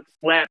Chris Rock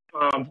slap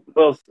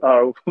Will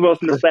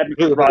Smith slapped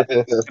Chris Rock.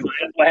 That's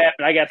what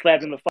happened. I got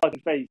slapped in the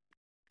fucking face.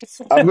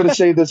 I'm gonna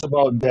say this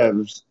about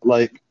devs.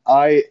 Like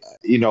I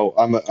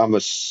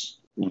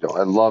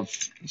love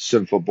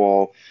sim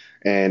football,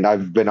 and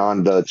I've been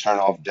on the turn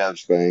off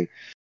devs thing.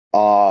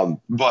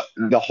 But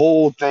the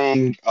whole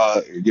thing,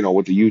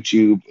 with the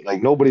YouTube,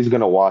 like nobody's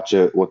gonna watch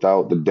it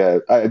without the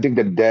dev. I think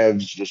the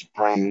devs just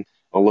bring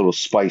a little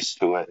spice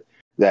to it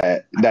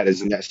that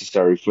is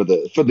necessary for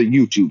the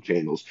YouTube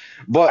channels.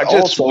 I But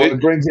just also wit.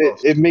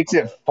 it makes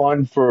it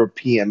fun for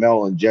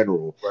PML in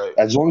general. Right,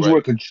 As long as we're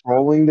right.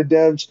 controlling the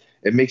devs,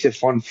 it makes it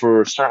fun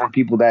for certain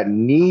people that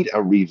need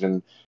a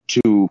reason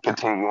to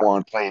continue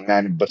on playing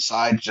Madden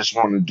besides just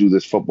wanting to do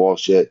this football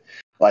shit.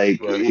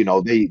 Like,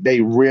 Right.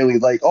 they really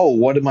like, oh,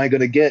 what am I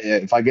going to get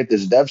if I get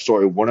this dev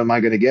story? What am I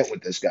going to get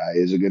with this guy?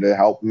 Is it going to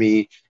help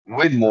me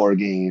win more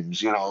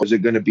games? Is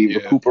it going to be Yeah.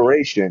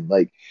 recuperation?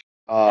 Like,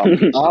 but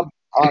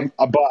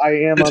I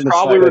am it's on the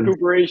probably side of,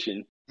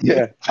 recuperation.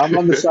 yeah, I'm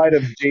on the side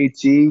of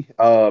JT,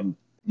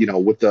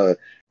 with the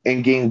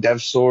in-game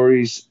dev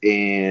stories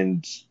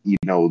and,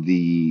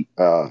 the,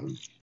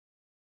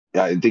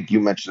 yeah, I think you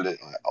mentioned it.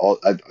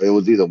 It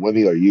was either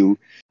Wimmy or you,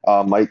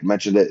 Mike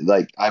mentioned it.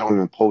 Like I don't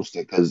even post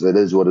it because it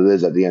is what it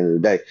is at the end of the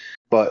day.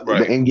 But the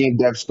Right. in-game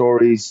dev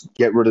stories,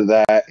 get rid of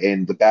that,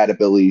 and the bad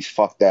abilities,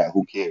 fuck that.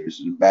 Who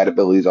cares? Bad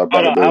abilities are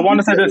bad Hold on, I want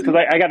to abilities. say this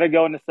because I got to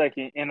go in a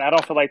second, and I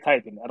don't feel like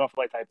typing.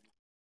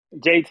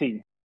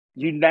 JT,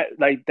 you not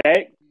like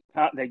that?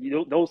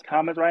 Those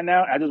comments right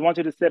now. I just want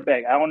you to sit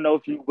back. I don't know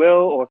if you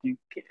will or if you.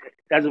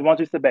 I just want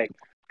you to sit back.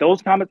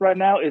 Those comments right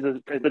now is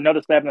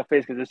another slap in the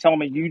face because it's telling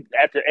me you,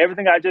 after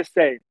everything I just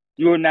said,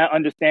 you are not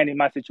understanding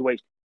my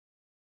situation.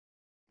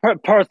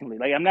 Personally,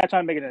 like I'm not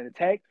trying to make it an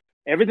attack.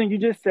 Everything you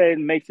just said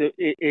makes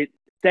it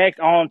stacks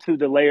onto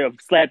the layer of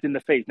slapped in the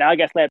face. Now I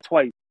got slapped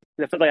twice.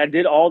 I feel like I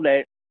did all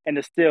that, and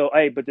it's still,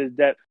 hey, but there's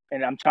that,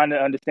 and I'm trying to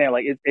understand,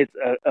 like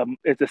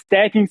it's a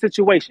stacking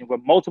situation where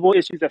multiple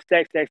issues have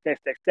stacked.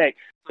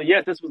 So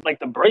yes, this was like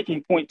the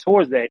breaking point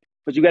towards that,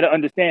 but you got to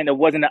understand it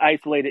wasn't an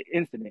isolated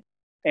incident,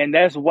 and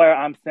that's where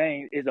I'm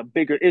saying is a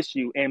bigger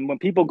issue. And when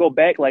people go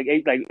back, like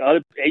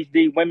other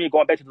HD women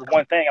going back to this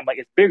one thing, I'm like,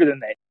 it's bigger than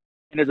that.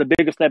 And there's a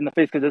bigger slap in the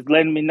face because it's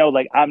letting me know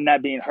like I'm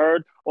not being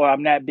heard or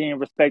I'm not being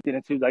respected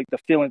into like the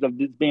feelings of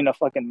just being a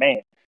fucking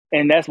man.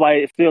 And that's why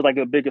it feels like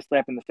a bigger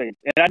slap in the face.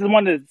 And I just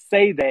wanted to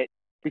say that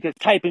because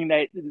typing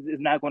that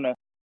is not gonna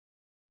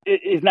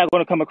it's not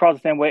gonna come across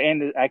the same way.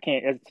 And I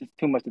can't. It's just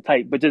too much to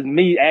type. But just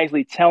me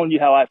actually telling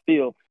you how I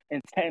feel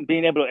and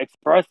being able to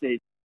express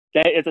it,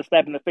 that is a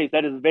slap in the face.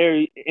 That is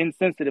very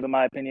insensitive in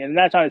my opinion. And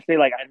I'm not trying to say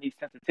like I need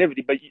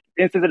sensitivity, but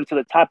insensitive to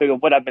the topic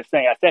of what I've been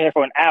saying. I sat here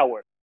for an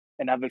hour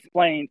and I've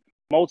explained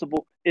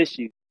multiple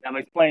issues. I've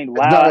explained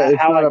how I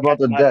about got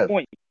the to my dev.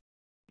 point.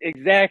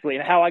 Exactly,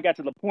 and how I got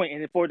to the point.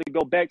 And for it to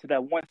go back to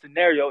that one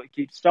scenario, it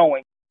keeps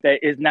showing that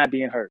it's not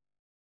being heard.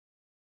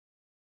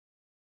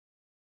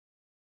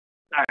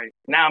 All right,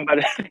 now I'm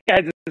about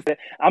to.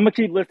 I'm gonna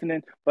keep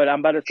listening, but I'm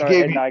about to start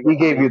heading out. We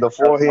gave you the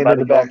forehand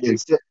and the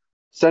backhand.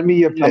 Send me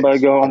your picks. I'm about to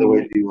go By the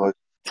way,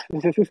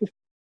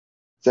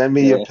 send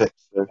me your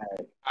picks. Sir.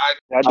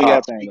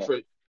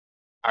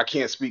 I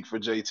can't speak for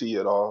JT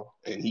at all,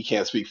 and he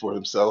can't speak for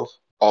himself.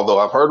 Although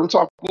I've heard him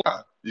talk a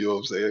lot. You know what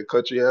I'm saying?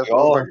 Cut your ass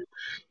off.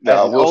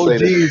 Now I will say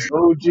this.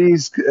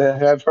 OGs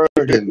have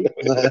heard him.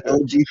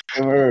 OGs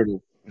have heard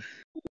him.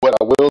 What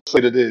I will say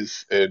to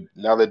this, and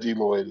now that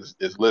D-Lloyd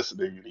is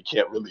listening and he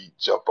can't really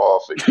jump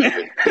off and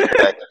get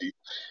back to me,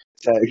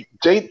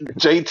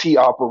 JT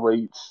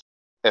operates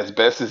as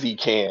best as he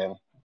can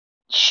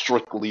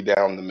strictly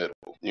down the middle.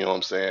 You know what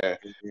I'm saying?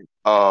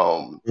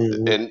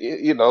 And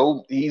you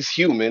know, he's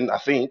human, I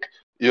think.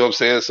 You know what I'm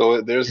saying?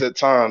 So there's at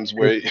times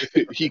where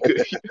he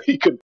could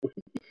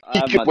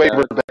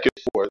waver back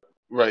and forth.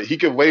 Right. He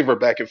could waver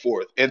back and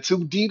forth. And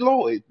to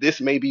D-Lloyd,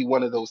 this may be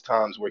one of those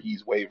times where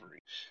he's wavering.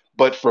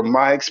 But from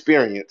my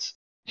experience,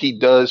 he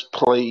does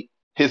play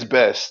his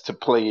best to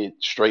play it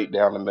straight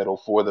down the middle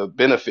for the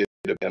benefit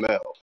of ML.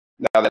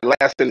 Now, that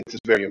last sentence is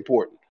very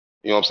important.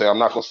 You know what I'm saying? I'm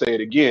not going to say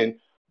it again,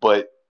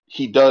 but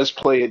he does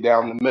play it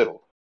down the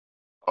middle.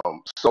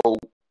 So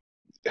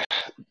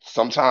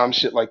sometimes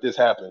shit like this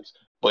happens.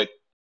 But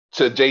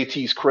to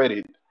JT's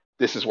credit,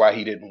 this is why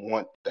he didn't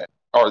want that,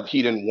 or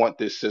he didn't want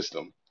this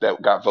system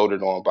that got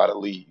voted on by the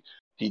league.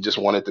 He just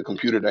wanted the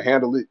computer to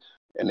handle it,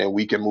 and then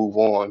we can move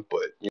on.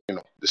 But you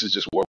know, this is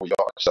just where we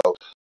are. So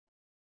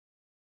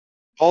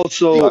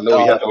also, I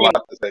know he has a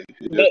lot to say.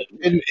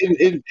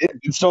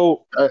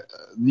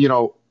 You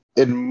know,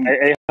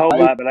 hey, hold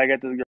on, but I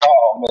got this.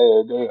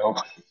 Oh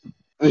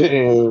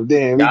man,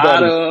 damn,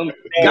 got him.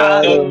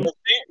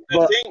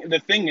 The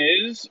thing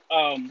is,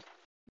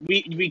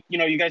 we you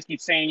know, you guys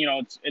keep saying, you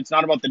know, it's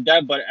not about the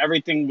dev, but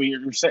everything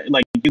we're saying,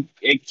 like,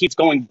 it keeps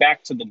going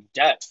back to the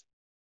dev.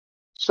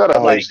 Shut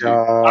up, my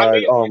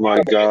God! Oh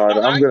my God!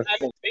 I'm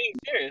being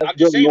serious. I'm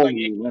just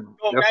saying, like,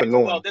 going back to,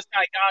 well, this guy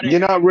got it. You're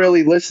not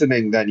really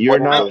listening. Then you're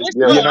not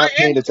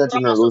paying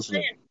attention or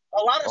listening.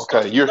 A lot of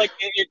stuff, like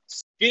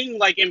it's being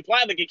like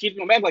implied, like it keeps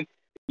going back, like,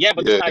 yeah,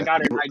 but this guy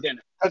got it and I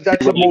didn't.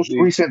 That's the most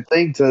recent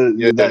thing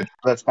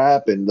that's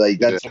happened. Like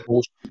that's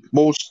the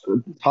most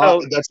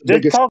that's the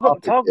biggest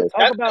topic. Talk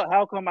about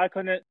how come I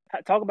couldn't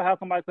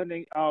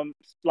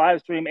live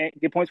stream and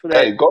get points for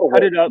that. Hey, go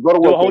cut it up, do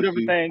a whole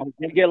different thing,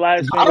 and get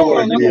live stream. I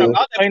don't know nothing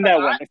about that. Explain that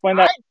one. Explain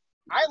that.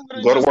 I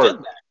literally just did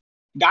that.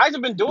 Guys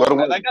have been doing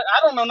that. Like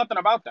I don't know nothing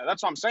about that.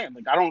 That's what I'm saying.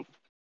 Like I don't.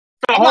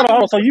 Hold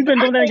on. So you've been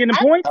doing that and getting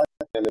points?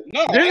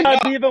 No, this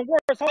might be even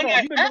worse. Hold on.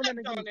 You've been doing that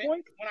and getting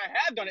points? When I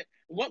have done it,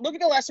 look at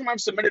the last time I've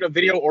submitted a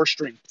video or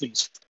stream,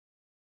 please.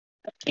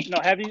 No,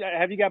 have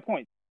you got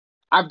points?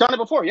 I've done it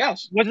before,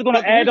 yes. What's it going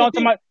to add on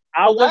to my?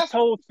 I was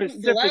told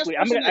specifically.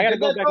 I got to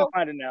go back and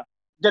find it now.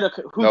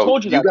 Who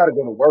told you that? You got to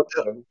go to work.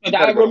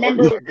 I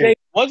remember.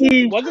 Wasn't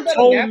that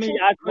told a me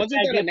natural? I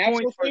Wasn't that a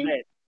natural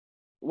thing?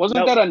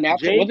 Wasn't that a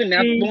natural? Wasn't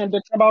natural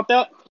bitch about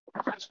that?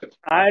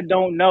 I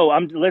don't know.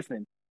 I'm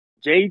listening.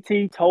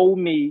 JT told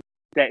me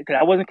that because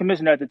I wasn't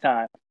commissioner at the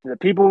time, the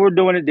people who were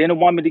doing it didn't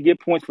want me to get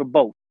points for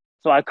both,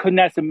 so I could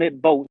not submit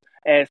both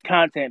as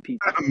content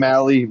people.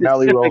 Mally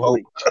Rojo.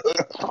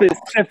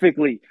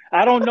 Specifically,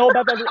 I don't know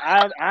about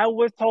that. I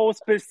was told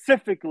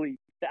specifically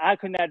that I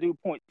could not do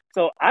points,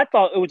 so I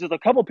thought it was just a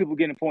couple people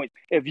getting points.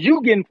 If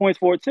you getting points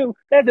for it too,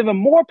 that's even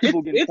more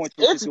people getting points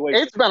for the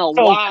situation. It's been a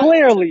while.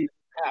 Clearly,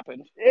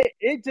 happened.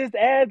 It just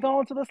adds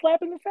on to the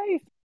slap in the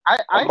face.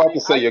 I'm about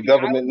to say your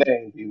government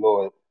name, D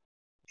Lloyd.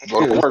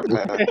 Go to work,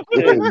 man.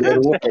 Go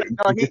to work.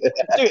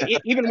 No,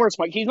 even worse,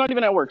 Mike. He's not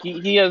even at work.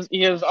 He has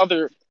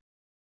other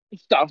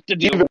stuff to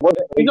deal Even with. worse,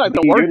 He's not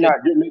even you're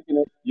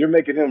working. you're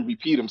making him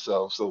repeat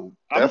himself. So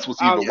that's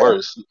what's I'm even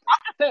worse. just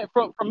saying,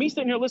 from me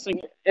sitting here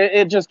listening,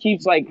 it just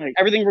keeps like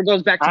everything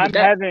goes back to the I'm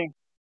debt. having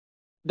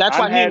That's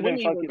I'm why me and having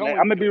Winnie were fucking. going.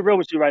 I'm gonna be real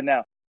with you right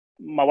now.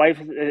 My wife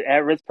is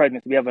at risk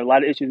pregnancy. We have a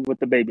lot of issues with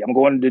the baby. I'm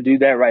going to do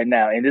that right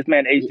now. And this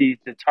man AZ is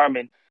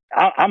determined.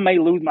 I may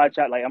lose my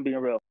child. Like, I'm being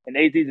real. And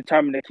AZ is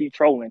determined to keep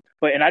trolling.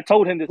 And I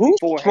told him this Who's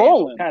beforehand.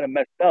 trolling? Kind of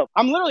messed up.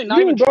 I'm literally not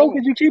You, even bro, trolling.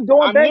 because you keep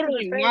going I'm back to the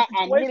literally same not.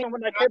 I'm situation literally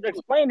when I not kept doing it.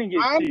 explaining it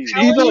I'm to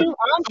you. telling you.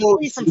 I'm telling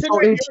you from sitting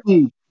right here.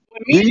 HD,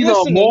 When you're me either a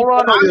listening,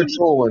 moron or I'm you're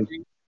trolling.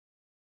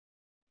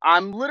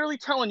 I'm literally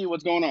telling you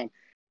what's going on.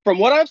 From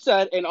what I've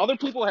said, and other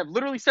people have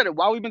literally said it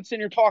while we've been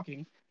sitting here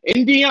talking,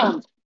 in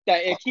DMs,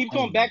 that it keeps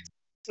going back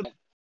to that.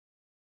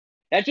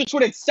 That's just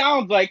what it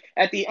sounds like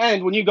at the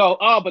end when you go,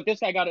 oh, but this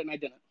guy got it and I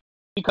didn't.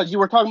 Because you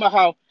were talking about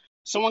how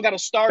someone got a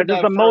star But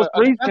it's dev the for most a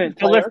defensive recent.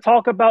 So player. let's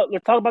talk about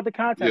the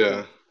content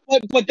Yeah,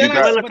 points. But then you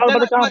got Let's talk about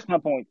the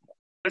content points.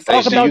 Let's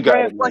talk HD. You about got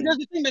it, draft But man. picks. here's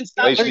the thing, then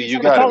stop HD, saying you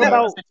it's got about it, the talk dev. man.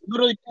 about It's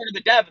literally part of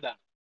the dev then.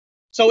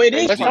 So it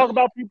is Let's HD. part talk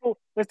about people.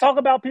 Let's talk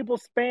about people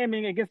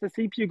spamming against the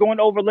CPU, going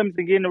over limits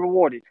and getting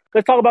rewarded.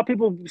 Let's talk about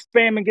people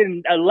spamming,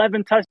 getting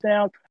 11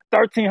 touchdowns,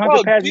 1,300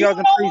 Bro, do passing you yards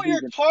in know who you're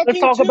preseason. Let's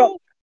talking talk about to?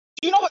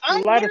 Do you know what? a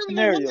I'm lot of literally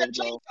the one scenarios, that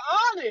bro. jumped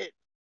on it.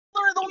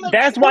 Literally the one that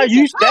That's why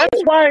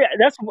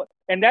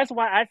tweeted that's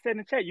why I said in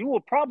the chat. You will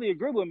probably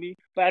agree with me,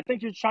 but I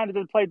think you're trying to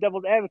just play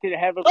devil's advocate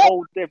and have a No,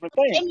 whole different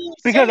thing. genuinely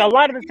Because saying a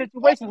lot of the you're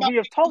talking situations about we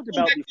have it keeps talked going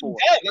about back to before.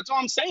 dev. That's all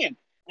I'm saying.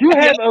 You At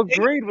the have end of the day,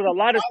 agreed with a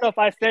lot of stuff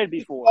I said it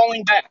keeps before.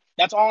 falling back.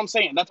 That's all I'm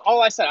saying. That's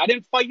all I said. I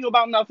didn't fight you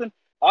about nothing.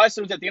 All I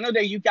said was at the end of the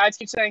day, you guys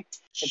keep saying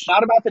it's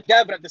not about the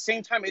dev, but at the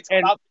same time, it's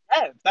And about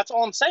the dev. That's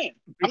all I'm saying.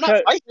 I'm not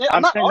because fighting it. I'm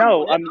I'm not saying arguing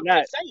no, it. I'm I'm not.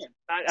 just saying.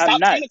 I'm Stop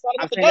not. saying it's not I'm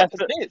about the saying dev that's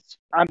because it is.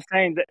 I'm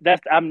saying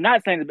that's I'm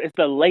not saying it's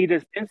the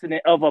latest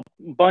incident of a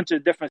bunch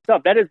of different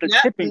stuff. That is the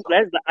That, tipping.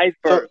 That's the So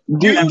iceberg.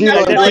 you D-Lloyd, never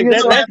let me like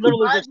ask the you a last That's question.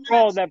 literally the 5 straw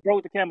minutes. that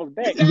broke the camel's You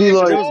back. guys, But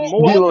D-Lloyd, there was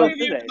more all D-Lloyd. stuff three of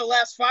to you in that. the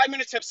last 5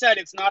 minutes have said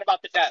it's not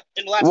about the dev.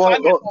 In the last 5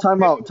 Well, minutes, all time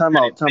three of out, you time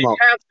have said out, it. time It out.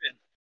 has been.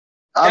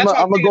 I'm That's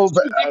why I'm gonna saying go it's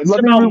back. two different It's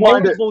Let me about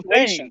rewind it. multiple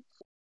situations. things.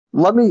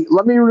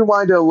 Let me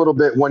rewind it a little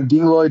bit. When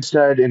D-Lloyd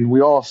said, and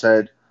we all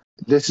said,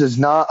 this is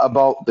not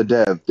about the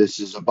dev. This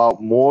is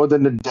about more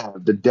than the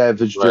dev. The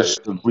dev is Right.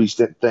 just a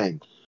recent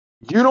thing.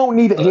 You don't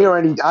need to Right. hear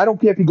any. I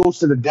don't care if he goes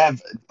to the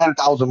dev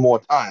 10,000 more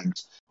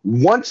times.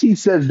 Once he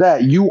says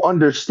that, you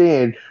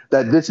understand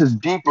that this is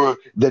deeper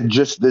than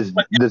just this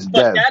But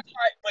dev.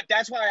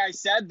 that's why I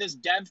said this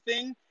dev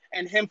thing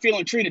and him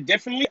feeling treated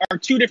differently are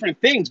two different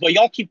things, but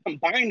y'all keep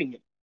combining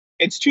it.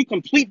 It's two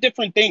complete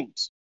different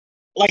things.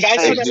 Like I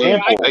said earlier,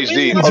 I HD. Example.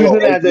 completely HD. He's Hold using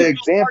on. it as understood an HD. you started.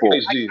 example.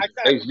 HD. I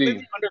said I HD.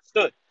 completely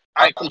understood.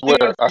 I I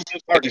completely swear. understood you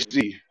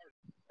started.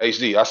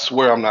 HD. I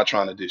swear I'm not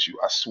trying to diss you.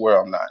 I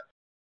swear I'm not.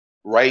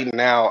 Right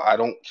now, I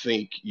don't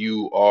think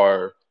you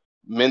are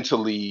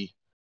mentally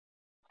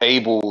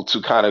able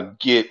to kind of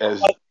get as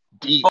But,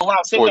 deep but when I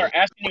was sitting for there the.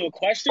 asking you a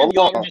question, Hold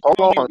y'all were on. just telling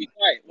Hold me to on. be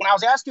quiet. When I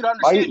was asking you to I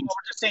understand, y'all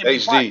were just saying be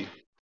quiet. HD.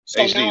 So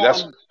HD.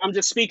 now I'm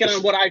just speaking on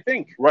That's what I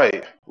think.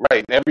 right.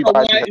 Right. So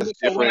Everybody has when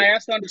I different.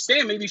 ask to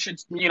understand, maybe you should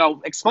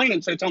explain it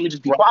instead of telling me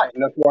just be Right. quiet.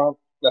 And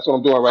that's what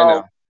I'm doing right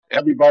So now.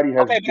 Everybody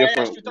has okay, but I asked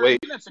different you 30 ways.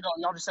 minutes ago,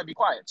 and y'all just said be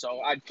quiet.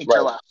 So I could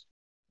care Right. less.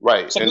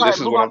 Right. So go And ahead,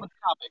 move on with the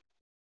topic.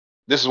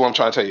 this is what I'm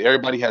trying to tell you.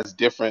 Everybody has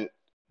different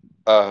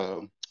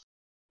um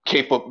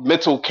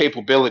mental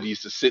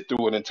capabilities to sit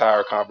through an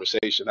entire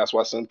conversation. That's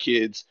why some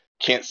kids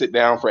can't sit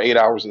down for 8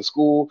 hours in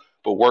school,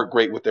 but work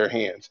great with their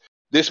hands.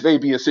 This may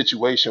be a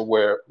situation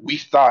where we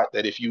thought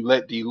that if you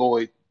let D.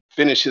 Lloyd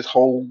finish his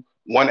whole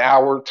 1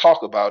 hour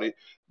talk about it,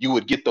 you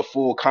would get the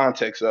full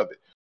context of it.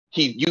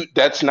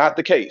 That's not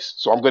the case.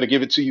 So I'm going to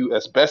give it to you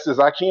as best as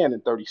I can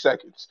in 30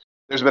 seconds.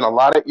 There's been a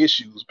lot of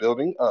issues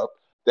building up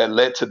that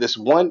led to this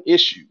one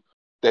issue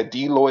that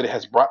D. Lloyd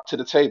has brought to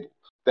the table.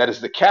 That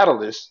is the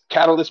catalyst.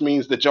 Catalyst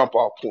means the jump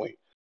off point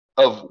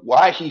of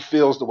why he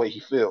feels the way he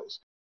feels.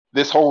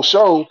 This whole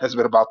show has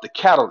been about the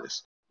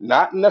catalyst,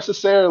 not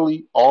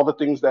necessarily all the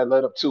things that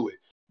led up to it.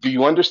 Do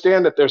you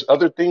understand that there's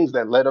other things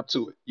that led up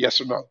to it? Yes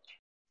or no?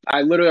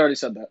 I literally already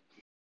said that.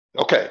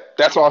 Okay,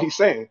 that's all he's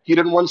saying. He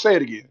didn't want to say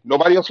it again.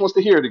 Nobody else wants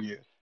to hear it again.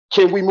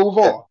 Can we move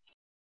on?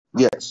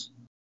 Yes,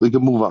 we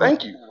can move on.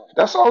 Thank you.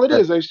 That's all it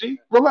is, HD.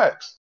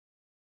 Relax.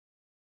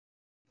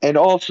 And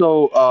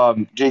also,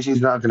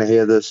 JT's not going to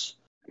hear this,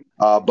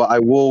 but I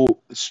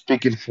will,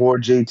 speaking for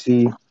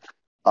JT,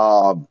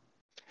 um,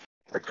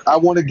 I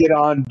want to get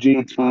on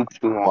JT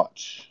too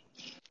much.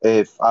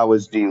 If I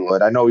was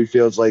D-Lloyd, I know he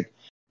feels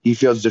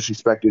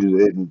disrespected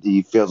and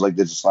he feels like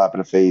there's a slap in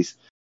the face.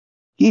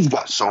 He's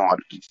got so much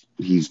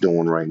he's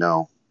doing right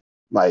now.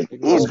 Like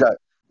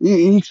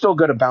he's still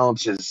got to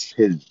balance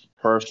his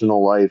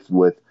personal life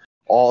with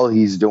all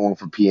he's doing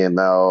for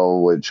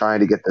PML, with trying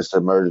to get this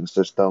emergent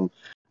system,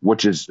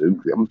 which has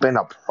been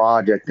a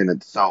project in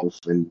itself,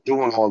 and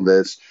doing all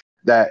this.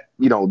 that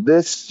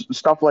this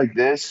stuff like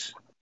this,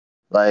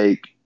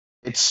 like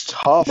it's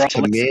tough Bro,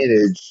 to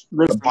manage a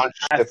listen, bunch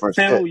of I different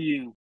feel shit.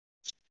 you.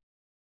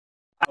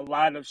 A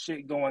lot of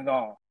shit going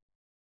on.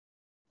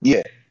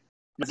 Yeah,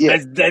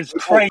 That's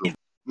crazy.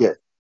 Yeah,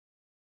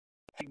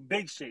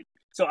 Big shit.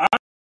 So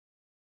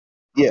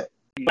yeah.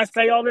 I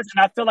say all this,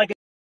 and I feel like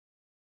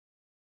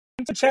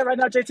in the chat right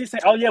now, JT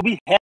saying, "Oh yeah, we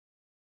have."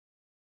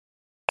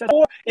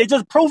 It's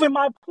just proving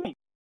my point.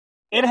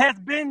 It has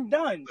been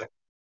done.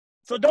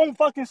 So don't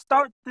fucking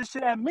start this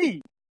shit at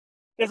me.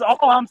 It's all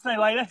I'm saying.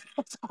 Like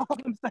that's all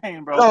I'm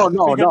saying, bro.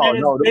 No, Because it has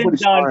been nobody's done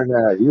starting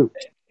that at you.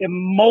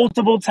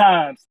 multiple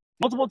times.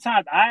 Multiple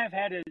times, I have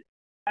had to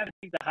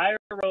take the higher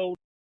road.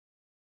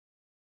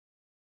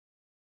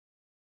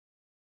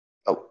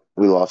 Oh,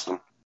 we lost him.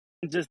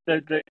 Just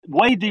the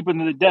way deeper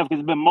than the depth, because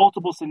there's been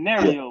multiple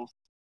scenarios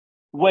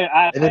where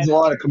I've And there's had. a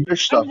lot of commission Some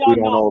stuff of we y'all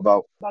don't know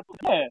about.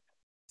 yeah.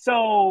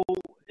 So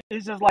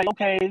it's just like,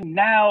 okay,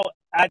 now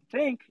I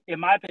think, in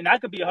my opinion, I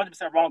could be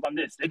 100% wrong on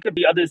this. It could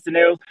be other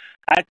scenarios.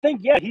 I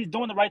think, yeah, he's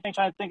doing the right thing,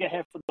 trying to think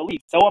ahead for the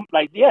Leafs. So I'm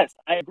like, yes,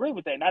 I agree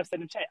with that. And I've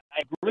said in chat,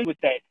 I agree with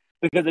that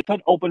because it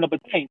could open up a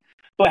thing.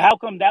 But how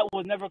come that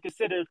was never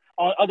considered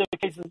on other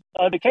cases?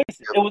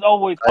 It was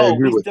always, I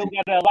agree we with still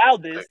you. got to allow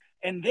this,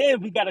 and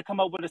then we got to come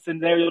up with a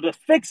scenario to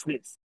fix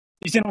this.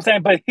 You see what I'm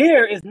saying? But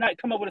here is not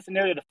come up with a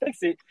scenario to fix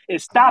it.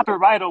 It's stop it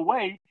right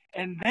away,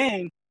 and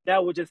then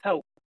that would just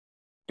help.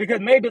 Because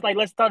maybe it's like,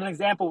 let's start an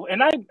example.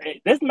 And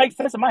this makes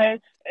sense in my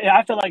head.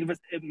 I feel like if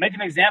make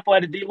an example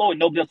out of D-Lo and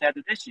nobody else has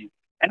this issue.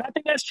 And I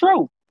think that's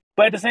true.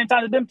 But at the same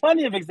time, there's been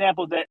plenty of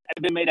examples that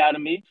have been made out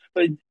of me.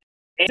 But it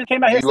just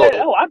came out here and said,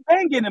 D-Lo, I've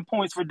been getting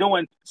points for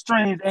doing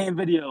streams and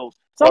videos.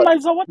 So I'm but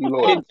like, so what the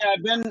D-Lo, fuck?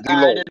 Kevin, I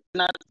D-Lo, did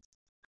not.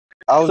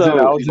 I was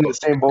in So the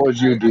same boat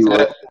as you, D-Lo.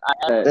 that,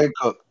 And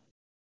Cook.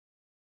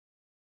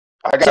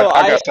 I So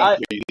got something I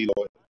for you,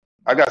 D-Lo.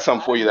 I got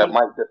something for you that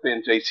might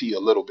defend JT a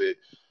little bit.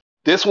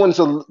 This one, as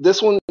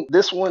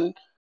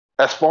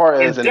far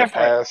It's as in the different.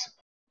 past,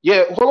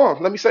 yeah. Hold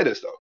on, let me say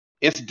this though.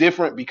 It's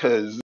different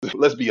because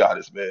let's be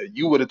honest, man.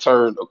 You would have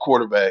turned a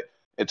quarterback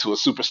into a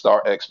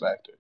superstar X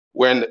factor.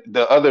 When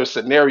the other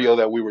scenario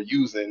that we were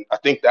using, I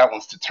think that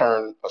one's to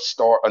turn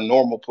a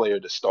normal player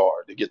to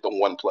star to get the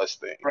 1+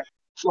 thing. Right.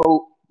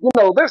 So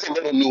there's a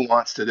little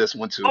nuance to this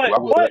one too. I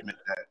will admit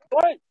that.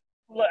 But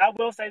look, I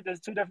will say there's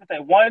two different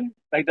things. One,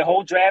 like the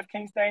whole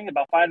DraftKings thing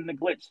about finding the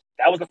glitch.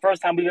 That was the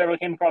first time we ever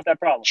came across that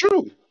problem.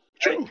 True.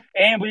 Right?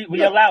 And we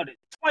Yeah. allowed it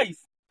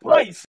twice,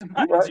 Right.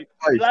 mind Right. you.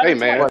 We allowed Hey it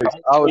man,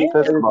 twice. I was And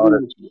pissed about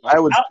it. I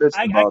was pissed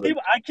about it.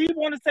 I keep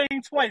wanting to say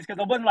twice because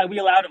it wasn't like we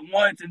allowed it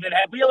once and then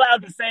we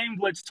allowed the same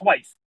glitch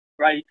twice,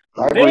 right?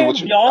 I agree Then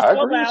with we you. I also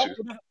agree with allowed you.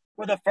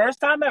 for the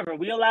first time ever,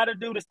 we allowed a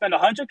dude to spend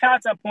 100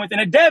 contact points in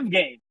a dev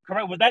game.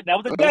 Correct? That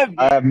was a dev I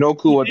game? have no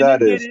clue He what that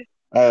didn't get is. it.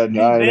 I Then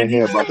didn't he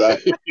hear about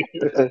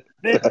that.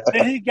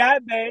 then he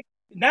got back.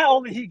 Not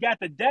only he got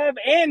the dev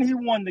and he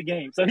won the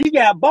game, so he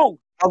got both.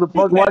 How the He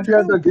fuck? got Why'd you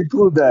have to include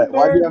two that?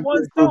 Why'd you birds, have to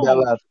one include that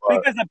stone. last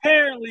part? Because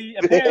apparently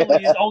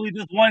it's only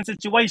just one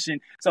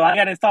situation. So I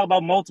got to talk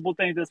about multiple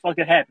things that's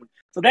fucking happened.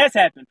 So that's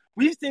happened.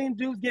 We've seen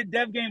dudes get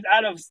dev games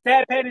out of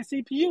stat pad and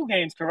CPU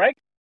games, correct?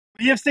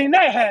 We have seen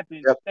that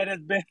happen. Yep. That has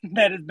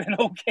been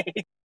okay.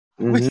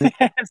 Mm-hmm.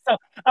 So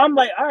I'm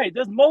like, all right,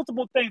 there's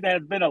multiple things that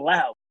have been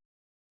allowed.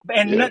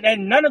 And, Yeah.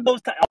 and none of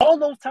those times, all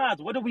those times,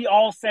 what do we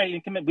all say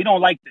and commit? We don't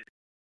like this.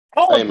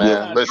 All Hey of those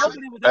man, times. listen.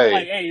 Nobody was ever Hey,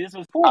 like, hey, this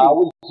was I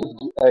cool.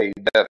 was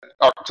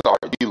sorry,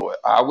 D-Lloyd.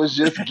 I was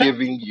just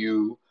giving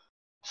you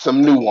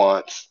some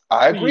nuance.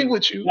 I agree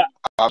with you.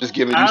 I'm just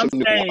giving you I'm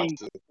some saying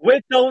nuances.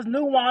 with those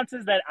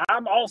nuances that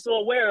I'm also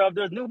aware of,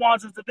 there's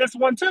nuances to this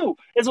one too.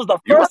 This was the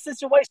You're first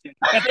situation.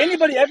 If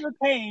anybody ever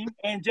came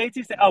and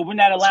JT said, "Oh, we're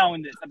not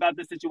allowing this about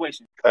this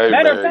situation," Hey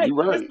matter of man, fact, you're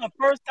this right. is the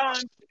first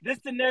time this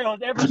scenario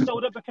has ever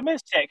showed up in commish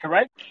chat.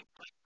 Correct?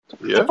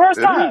 Yeah, The first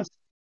it time. is.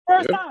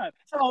 First Yeah. time.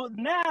 So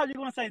now you're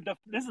gonna say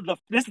this is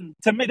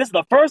to me this is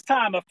the first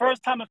time a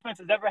first time offense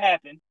has ever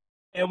happened,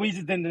 and we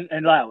just didn't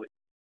allow it.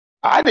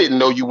 I didn't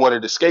know you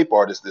wanted escape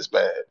artists this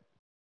bad.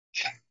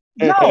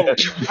 No,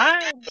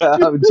 I'm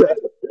I'm just-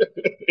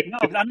 no,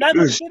 I'm not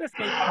gonna get escape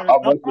artists. I'm I'll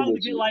messing probably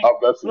with get you. like I'm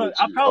messing look. with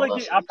you. I'm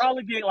messing I'll with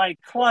probably get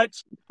like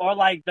clutch or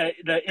like the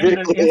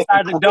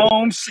inside the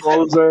dome shit.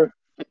 Closer.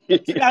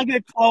 I'll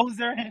get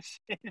closer and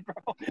shit, bro.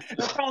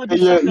 It'll probably be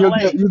Yeah, something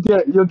lame.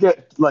 you'll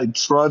get like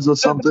truds or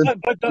something.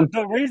 But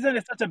the reason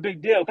it's such a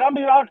big deal, 'cause I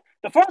mean,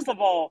 first of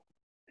all,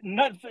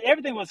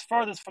 everything was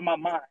furthest from my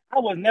mind. I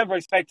was never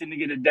expecting to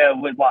get a dev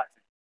with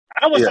Watson.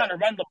 I was Yeah. trying to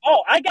run the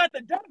ball. I got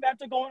the dev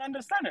after going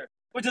under center,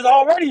 which is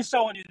already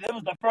showing you that it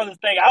was the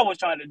furthest thing I was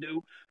trying to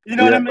do. You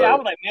know what I mean? I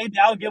was like, maybe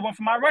I'll get one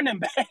for my running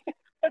back.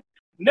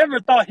 Never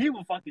thought he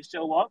would fucking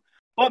show up.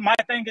 But my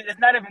thing is, it's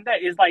not even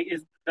that. It's like,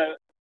 it's the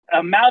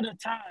amount of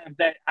time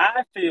that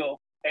I feel,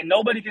 and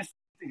nobody can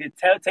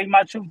take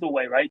my truth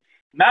away, right?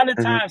 Amount of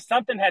time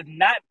something has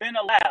not been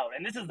allowed,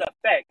 and this is a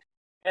fact,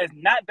 has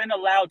not been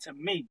allowed to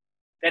me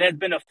that has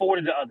been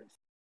afforded to others.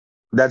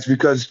 That's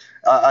because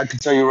I can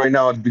tell you right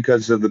now, it's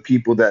because of the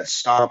people that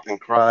stomp and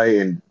cry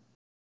and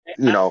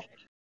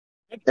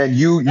and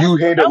you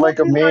handle That like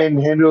would a be like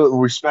man, handle it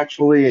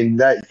respectfully, and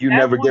that you that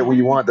never would get what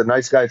you be want. The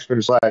nice guys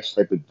finish last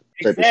type of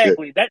shit.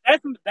 exactly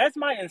that's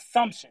my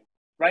assumption,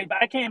 right? But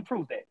I can't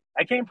prove that.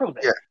 I can't prove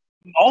that. Yeah.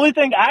 The only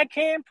thing I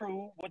can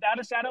prove without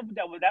a shadow of a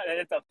doubt, without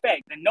it's a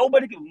fact, and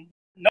nobody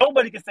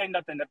can say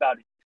nothing about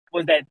it,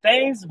 was that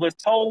things was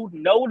told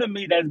no to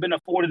me that's been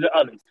afforded to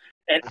others.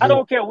 And I hmm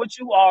don't care what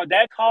you are,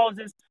 that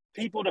causes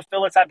people to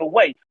feel a type of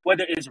way,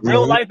 whether it's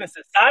real hmm life in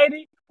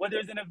society, whether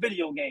it's in a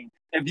video game.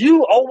 If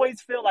you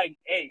always feel like,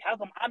 hey, how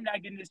come I'm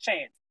not getting this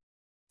chance?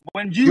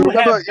 When You you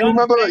remember? have You done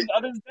remember? things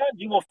others done,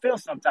 you will feel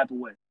some type of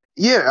way.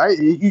 Yeah,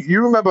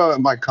 you remember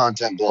my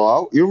content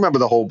blowout? You remember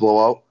the whole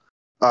blowout?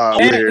 Where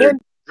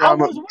And I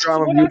drama was with you.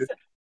 drama What I muted. said,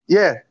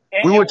 Yeah,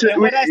 we went to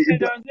and what I said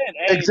then,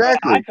 hey, bro, I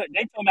exactly, could.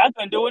 They told me I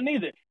couldn't do it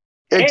neither.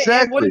 And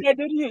what did exactly. that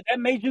do to you? That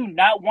made you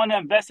not want to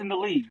invest in the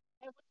league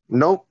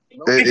Nope.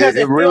 because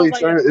It it feels really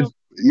like it turned. feels.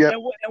 Yep.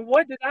 And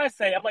what did I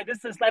say? I'm like, this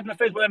is a slap in the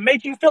face, but it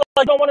makes you feel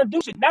like you don't want to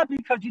do shit, not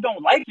because you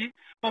don't like it,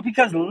 but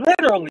because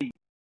literally,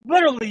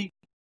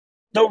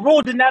 the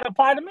rule did not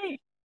apply to me.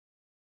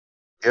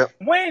 Yep.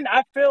 When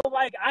I feel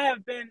like I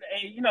have been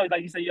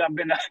like you said, I've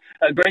been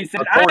a great A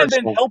citizen. I have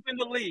been cornerstone. helping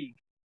the league.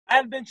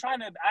 I've been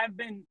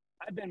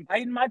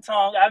biting my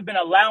tongue. I've been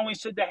allowing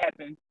shit to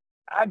happen.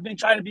 I've been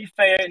trying to be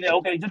fair and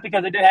okay, just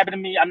because it didn't happen to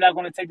me, I'm not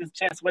going to take this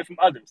chance away from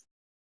others.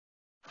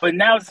 But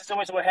now the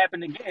situation will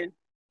happen again,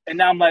 and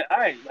now I'm like, all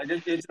right, like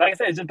it's like I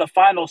said, it's just the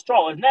final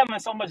straw. It's never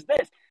so much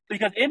this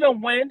because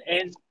even when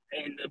and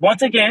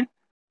once again,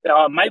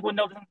 Mike would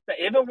know this,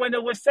 even when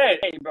it was said,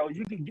 hey, bro,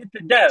 you can get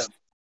the dev.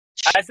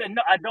 I said,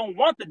 no, I don't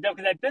want the dev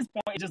because at this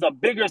point, it's just a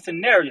bigger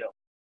scenario.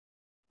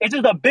 It's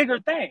just a bigger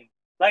thing.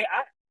 Like,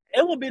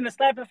 it would be in the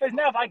slap in the face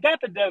now if I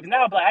got the dev.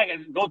 Now, but I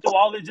can go through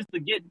all this just to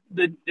get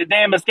the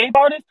damn escape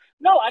artist.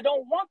 No, I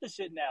don't want the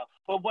shit now.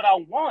 But what I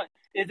want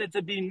is it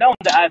to be known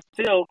that I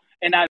feel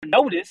and I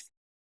notice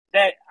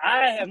that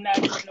I have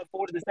not been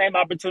afforded the same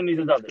opportunities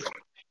as others.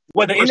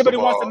 Whether First anybody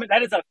of wants to, all,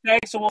 that is a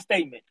factual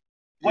statement.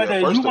 yeah. Whether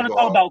you First want of to talk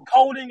all, about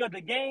coding of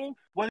the game,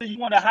 whether you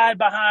want to hide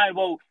behind,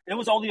 well, it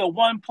was only a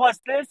 1 plus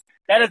this,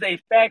 that is a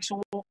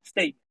factual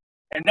statement.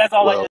 And that's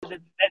all well,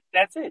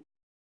 that's it.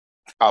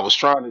 I was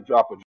trying to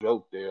drop a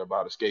joke there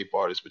about escape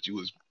artists, but you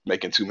was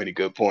making too many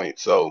good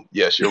points. So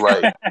yes, you're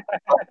right.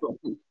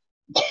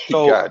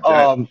 So God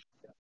damn.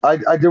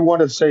 I did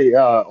want to say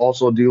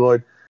also,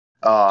 Deloitte,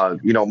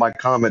 my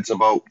comments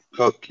about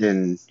Cook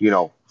and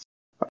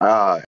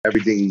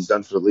everything he's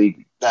done for the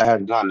league, that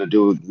had nothing to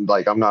do with,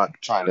 like, I'm not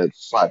trying to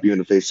slap you in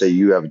the face, say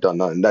you haven't done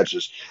nothing. That's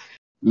just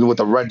with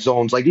the red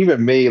zones. Like,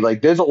 even me,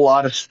 like, there's a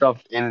lot of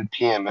stuff in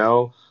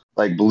PML,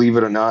 like, believe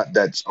it or not,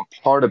 that's a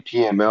part of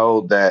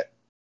PML that,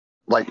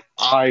 like,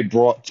 I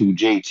brought to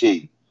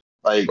JT.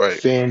 Like, Right.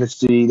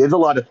 fantasy. There's a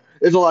lot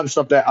of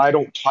stuff that I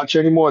don't touch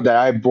anymore that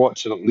I brought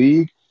to the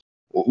league,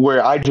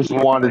 where I just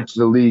wanted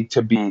the league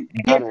to be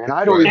better. And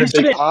I don't Right. even It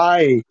think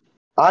shouldn't.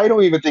 I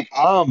don't even think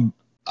I'm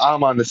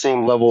on the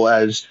same level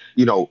as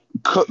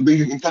because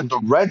the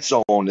red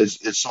zone is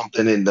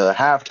something in the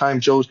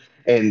halftime shows,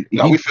 and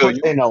No, he we feel put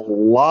you. in a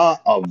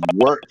lot of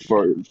work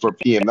for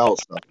PML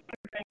stuff.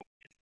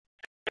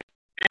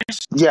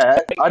 Yeah,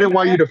 I didn't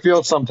want you to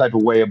feel some type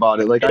of way about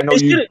it. Like, I know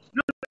It you. shouldn't.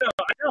 No,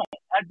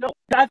 I don't.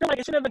 I feel like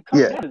it shouldn't even come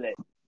Yeah, down to that.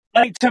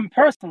 Like, Tim,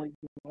 personally,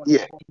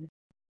 yeah,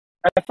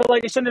 I feel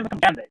like it shouldn't even come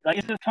down to that. Like,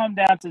 it should come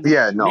down to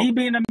yeah. No. me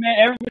being a man,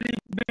 everybody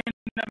being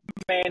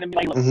a man, and be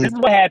like, look, hmm this is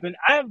what happened.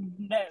 I've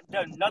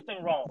done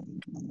nothing wrong.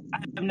 I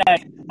have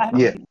not. I have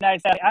Yeah.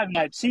 not. I have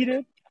not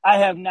cheated. I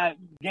have not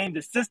gamed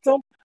the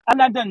system. I've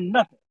not done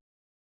nothing.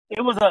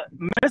 It was a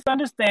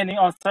misunderstanding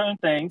on certain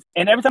things,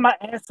 and every time I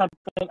ask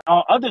something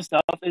on other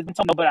stuff, it's been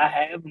told me, but I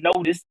have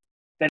noticed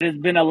that it's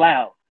been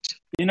allowed.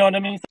 You know what I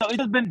mean? So it's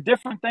just been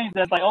different things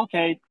that's like,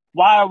 okay,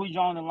 why are we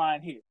drawing the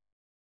line here?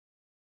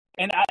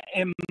 And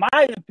in my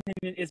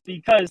opinion, it's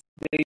because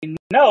they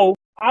know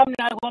I'm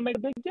not going to make a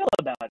big deal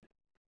about it.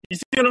 You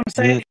see what I'm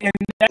hmm saying? And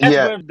that's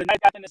Yeah. where the night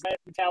after this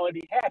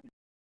mentality happens.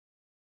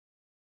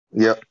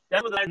 Yep.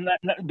 That was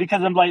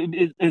because I'm like,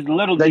 it's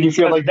literally Then you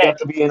feel because of like you that. have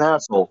to be an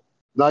asshole.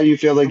 Now you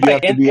feel like you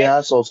Right. have to be an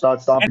asshole. Start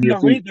And stomping your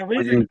feet the when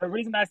reason you. the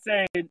reason I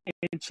said in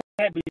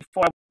chat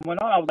before I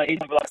went on, I was like, AZ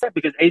upset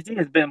because AZ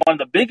has been one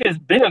of the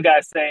bigger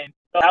guys saying,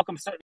 oh, how come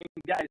certain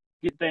guys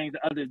get things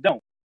that others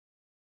don't?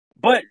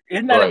 But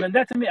it's not Right. even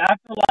that to me. I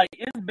feel like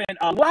it's been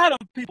a lot of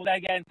people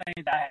that got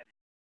things I haven't.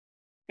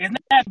 It's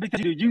not because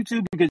you do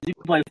YouTube, because you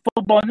play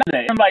football, none of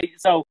that. I'm like,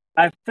 so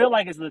I feel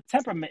like it's a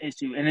temperament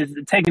issue and it's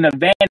taking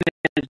advantage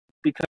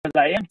because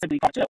I am typically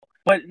chill.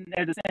 But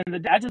at the end of the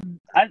day,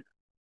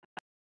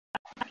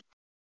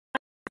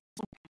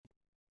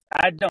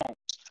 I don't.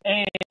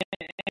 And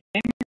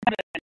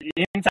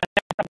anytime,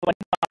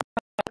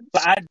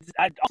 but I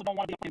also don't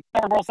want to be in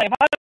third world slave.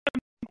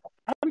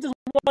 I'm just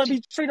want to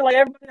be treated like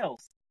everybody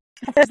else.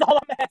 That's all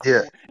I'm asking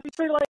Yeah. for. Be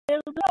treated like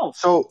everybody else.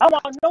 So I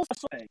want no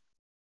such thing.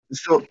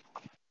 so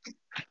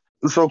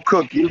so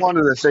Cook, you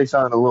wanted to say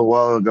something a little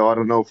while ago. I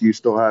don't know if you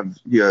still have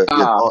your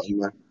Ah, thought in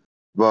there,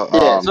 but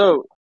yeah.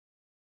 So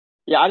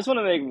Yeah, I just want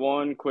to make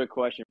one quick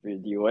question for you,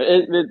 D.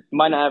 It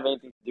might not have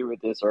anything to do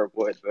with this or it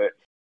would, but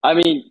I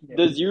mean, Yeah.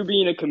 does you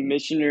being a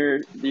commissioner,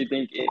 do you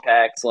think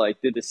impacts like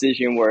the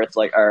decision where it's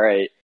like, all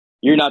right,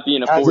 you're not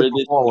being As a afforded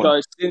this performer,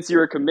 because since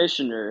you're a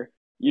commissioner,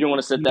 you don't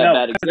want to set that No,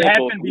 bad because it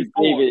example. happened So we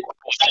before. gave it.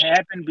 It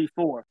happened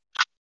before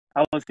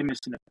I was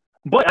commissioner.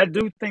 But I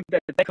do think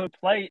that they could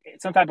play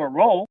some type of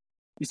role.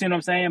 You see what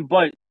I'm saying?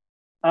 But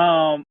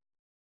I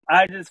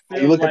just you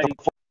feel look at the like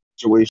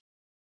situation.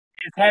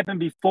 it's happened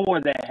before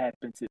that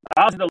happened too.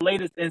 Obviously, the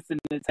latest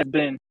incidents have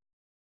been,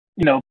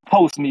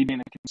 post me being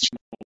a commissioner.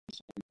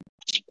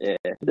 Yeah,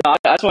 no,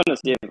 I just want to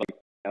see if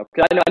like,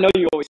 because I know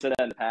you always said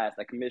that in the past,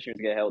 that commissioners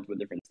get held to a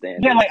different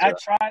standard. Yeah, like so. I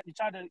tried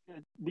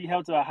to be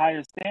held to a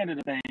higher standard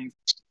of things,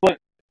 but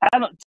I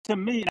don't. To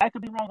me, and I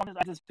could be wrong on this.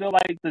 I just feel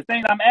like the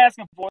thing I'm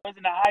asking for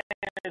isn't a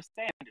higher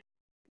standard.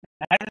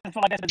 I just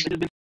feel like that's just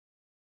been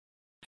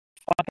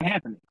fucking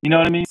happening. You know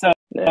what I mean? So,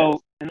 Yeah.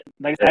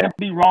 like I could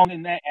be wrong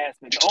in that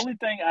aspect. The only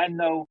thing I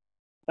know,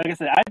 like I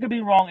said, I could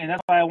be wrong, and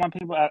that's why I want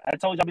people. I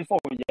told y'all before.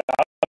 Yeah,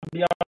 I'll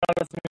be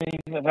honest with me.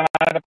 You know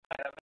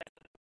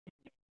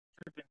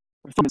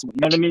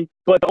what I mean?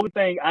 But the only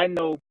thing I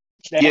know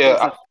that Yeah,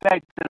 is a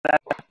fact that I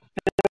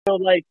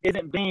feel like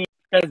that's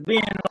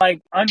being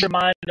like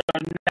undermined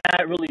or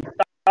not really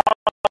thought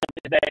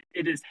of, that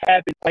it has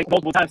happened like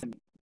multiple times to me.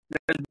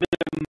 There's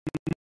been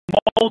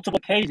multiple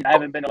occasions I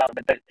haven't been allowed,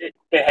 but it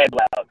had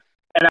allowed.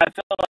 And I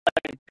feel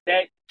like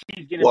that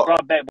keeps getting well,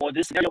 brought back. Boy,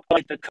 this scenario,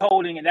 like the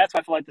coding, and that's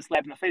why I feel like the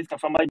slap in the face comes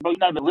from. Like, bro, you're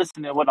not even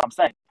listening to what I'm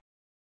saying.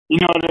 You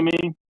know what I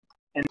mean?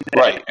 And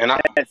right, and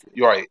that's it.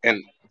 you're right,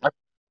 and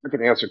I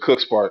can answer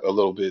Cook's part a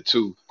little bit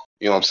too.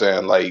 You know what I'm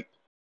saying? Like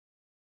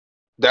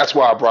that's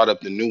why I brought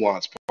up the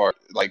nuance part.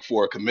 Like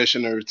for a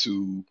commissioner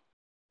to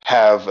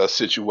have a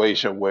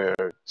situation where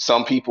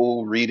some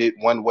people read it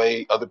one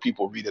way, other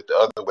people read it the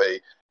other way,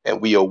 and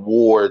we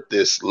award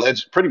this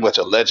pretty much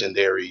a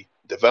legendary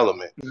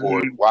development for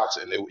Mhm.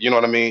 Watson. You know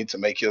what I mean? To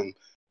make him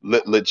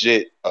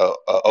legit a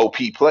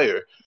OP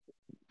player.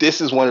 This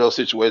is one of those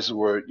situations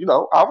where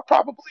I would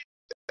probably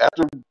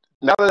after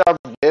now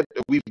that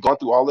we've gone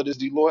through all of this,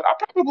 D Lloyd, I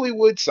probably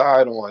would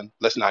side on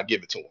let's not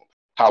give it to him.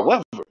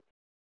 However,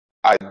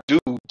 I do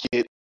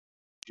get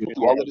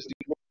through all of this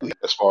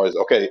as far as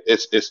okay,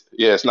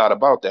 it's not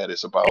about that.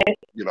 It's about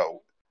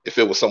if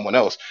it was someone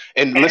else.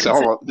 And listen,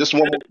 And hold on, this to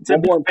one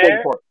be more important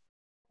fair, part.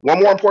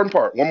 One more important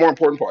part. One more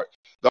important part.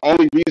 The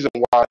only reason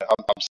why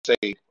I'm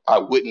saying I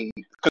wouldn't,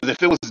 because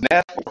if it was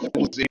Neff, or if it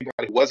was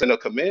anybody who wasn't a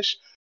commish,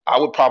 I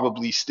would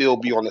probably still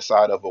be on the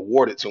side of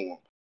award it to him.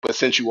 But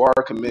since you are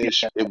a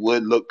commish, it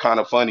would look kind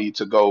of funny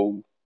to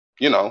go,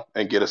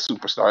 and get a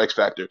superstar X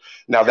Factor.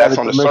 Now Yeah, the that's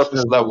on the surface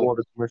commissioners level. award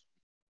the commissioner.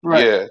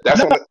 right? Yeah,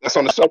 that's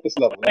on the surface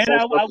level. That's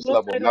And on I the surface will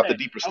level, say to not the that.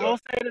 deeper I will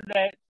stuff. say to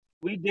that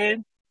we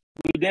did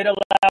allow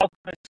 100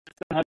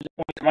 points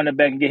to run it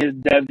back and get his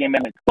dev game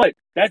back. But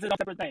that's a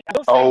separate thing. I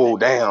will say Oh, that.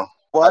 damn.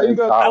 Why you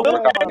gotta I throw will that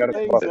in say my Forgot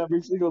face about it.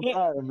 every single yeah,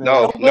 time, man?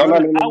 No, no, no, no, listen, no,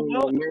 no, I no, will.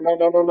 no, no, no,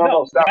 no, no, no.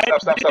 No, Stop, that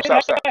stop, stop, stop, didn't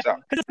stop, stop, stop.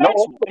 happen because it's No,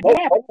 factual. It didn't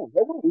happen.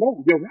 hold on.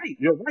 No, you're right.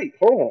 You're right.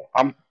 Hold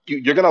on.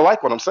 You're gonna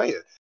like what I'm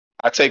saying.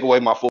 I take away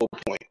my full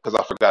point because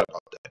I forgot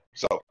about that.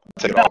 So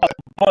I take it No, all back.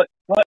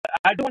 but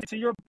I do want to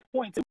your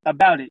point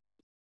about it.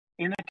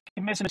 In the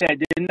commission chat,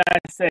 didn't I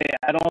say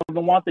I don't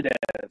even want the dev?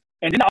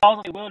 And then I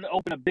also say willing to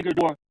open a bigger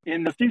door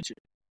in the future.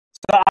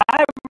 So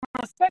I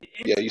respect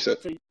it. Yeah, you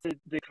said. To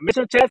the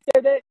commission chat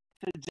said that,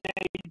 to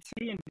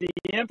JT and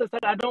DM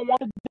said I don't want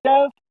the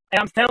dev,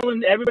 and I'm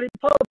telling everybody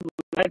publicly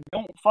I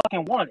don't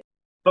fucking want it.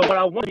 But what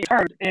I want to be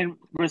heard and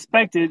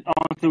respected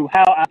on through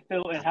how I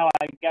feel and how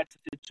I got to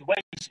the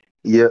situation.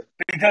 Yeah,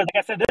 Because, like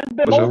I said, there's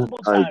been For sure. multiple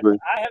I times agree.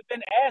 I have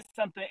been asked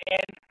something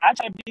and I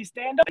try to be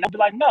stand up and I'll be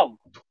like, no,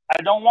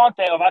 I don't want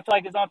that. Or if I feel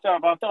like it's unfair,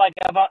 if I feel like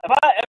if I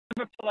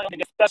ever feel like I'm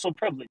a special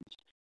privilege,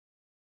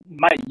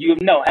 might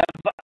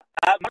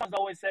mine's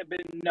always said, but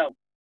no,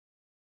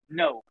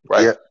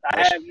 Right. Yeah. I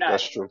have not.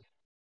 That's true.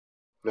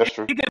 That's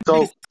true. It could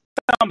So be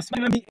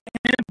something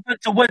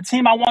to what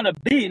team I want to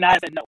be, and I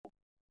said no.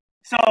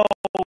 So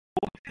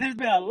there's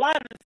been a lot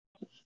of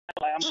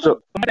like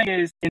my thing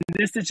is in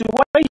this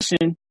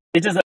situation,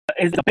 it's a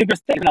bigger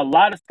stake and a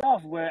lot of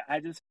stuff where I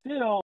just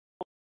feel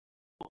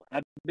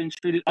I've been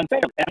treated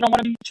unfairly. I don't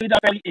want to be treated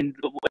unfairly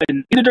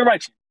in either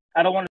direction.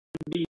 I don't want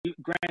to be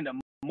granted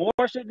more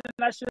shit than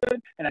I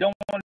should, and I don't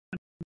want to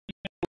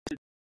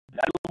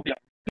be a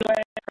real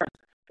ass person.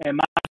 And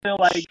I feel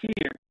like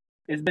here,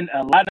 it's been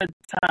a lot of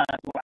times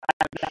where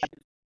I've got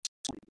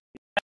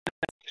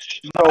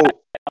so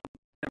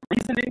the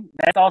reasoning,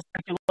 that's all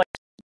speculation.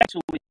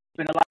 Actually,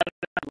 been a lot of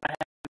times I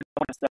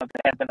have stuff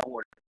that has been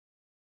awarded.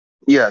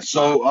 yeah,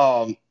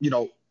 so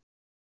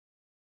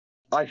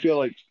I feel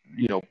like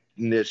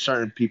there's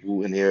certain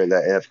people in here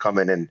that have come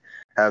in and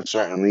have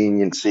certain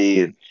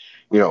leniency and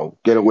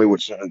get away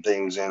with certain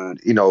things, and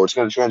it's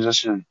going to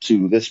transition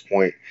to this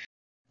point.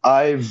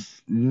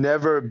 I've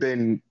never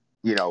been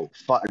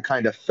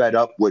kind of fed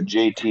up with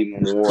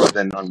JT more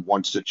than on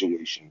one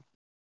situation.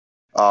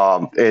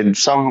 And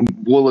some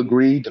will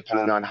agree,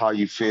 depending on how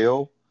you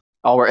feel.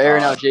 Oh, we're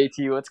airing out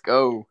JT. Let's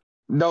go.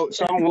 No,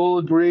 some will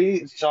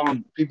agree,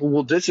 some people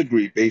will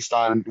disagree based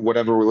on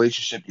whatever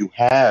relationship you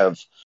have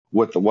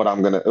with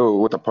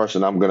with the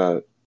person I'm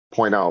gonna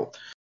point out.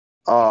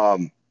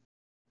 Um,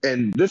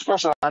 and this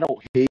person I don't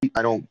hate,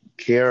 I don't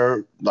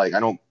care, like I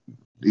don't,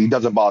 he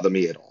doesn't bother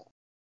me at all.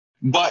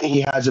 But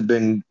he hasn't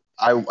been,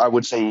 I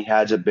would say he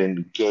hasn't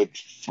been good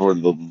for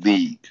the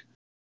league.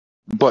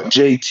 But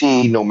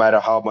JT, no matter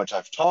how much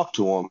I've talked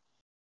to him,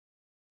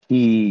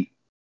 he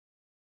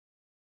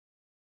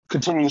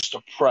continues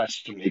to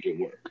press to make it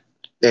work.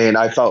 And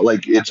I felt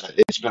like it's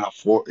been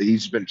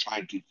he's been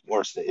trying to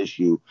force the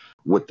issue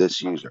with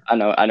this user. I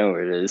know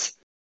where it is.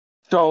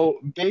 So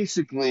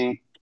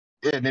basically,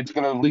 and it's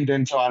going to lead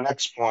into our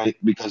next point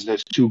because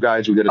there's two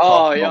guys we got to Oh,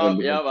 talk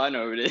about. yep, I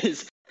know who it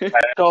is. I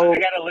So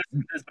gotta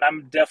listen to this, but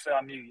I'm definitely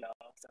on mute, y'all.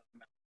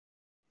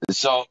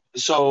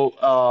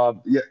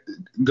 yeah,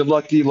 good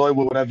luck, Eloy,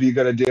 with whatever you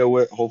got to deal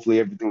with. Hopefully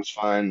everything's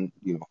fine.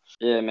 You know,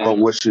 Yeah, well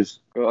man. wishes,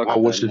 Good luck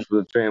well with that, wishes man. for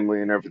the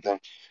family and everything.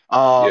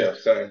 Yeah,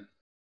 same.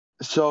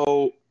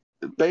 So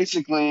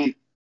basically,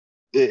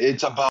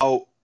 it's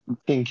about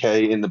King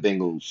K and the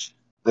Bengals,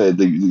 the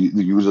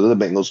user of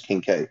the Bengals,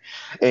 King K,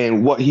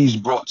 and what he's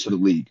brought to the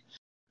league.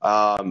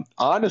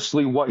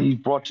 Honestly, what he's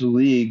brought to the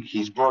league,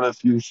 he's brought a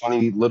few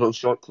funny little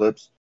short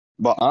clips,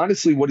 but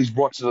honestly, what he's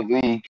brought to the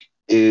league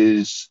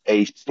is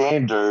a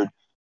standard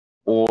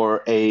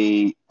or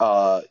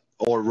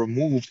or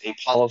removed a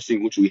policy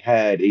which we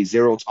had, a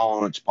zero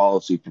tolerance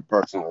policy for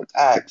personal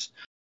attacks.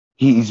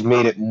 He's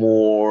made it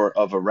more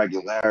of a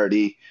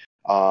regularity.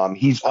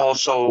 He's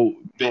also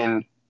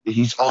been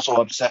he's also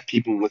upset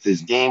people with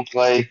his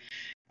gameplay.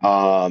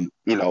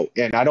 You know,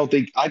 and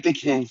I think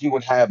he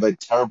would have a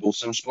terrible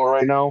sim score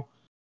right now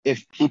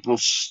if people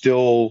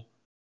still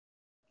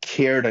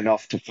cared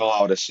enough to fill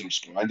out a sim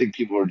score. I think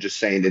people are just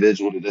saying it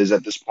is what it is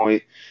at this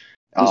point.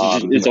 You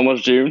It's know,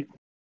 almost June.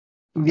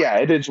 yeah,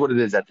 it is what it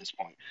is at this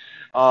point.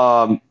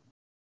 Um,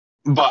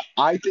 but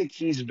I think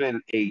he's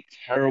been a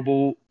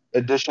terrible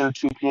addition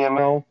to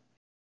PML,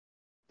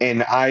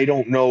 and I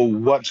don't know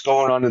what's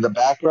going on in the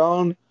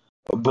background,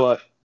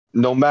 but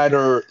no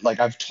matter,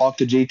 like, I've talked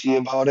to JT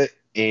about it,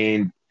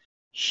 and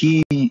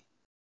it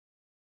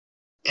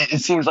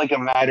seems like a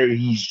matter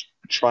he's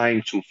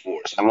trying to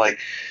force. I'm like,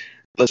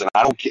 listen,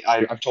 I don't care.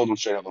 I've told him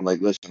straight up, I'm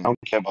like, listen, I don't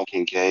care about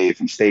King K if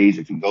he stays,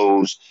 if he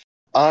goes.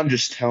 I'm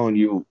just telling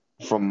you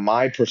from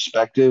my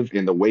perspective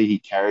and the way he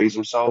carries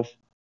himself,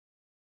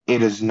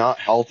 it is not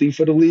healthy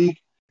for the league.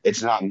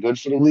 It's not good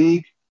for the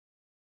league.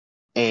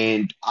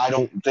 And I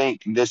don't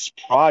think this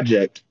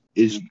project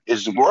is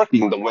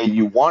working the way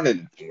you wanted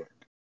it to work.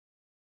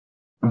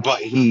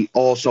 But he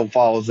also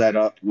follows that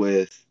up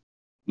with,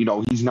 you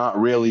know, he's not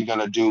really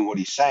gonna do what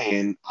he's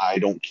saying. I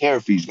don't care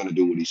if he's gonna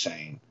do what he's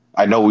saying.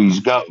 I know he's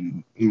got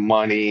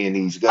money and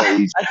he's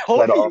I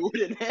hope set he up.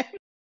 wouldn't.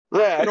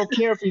 Yeah, I don't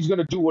care if he's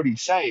gonna do what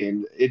he's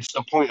saying. It's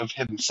the point of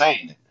him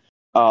saying it.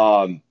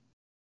 But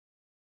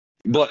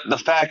the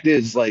fact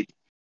is, like,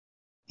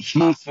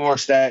 he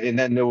forced that, and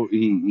then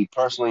he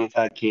personally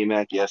attacked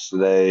K-Mac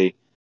yesterday.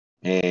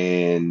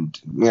 And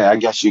yeah, I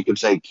guess you could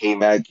say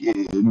K-Mac,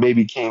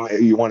 maybe K-Mac,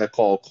 you want to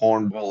call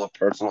Cornball a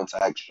personal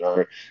attack,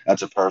 sure,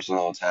 that's a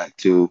personal attack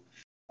too.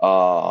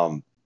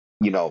 Um,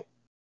 you know,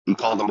 he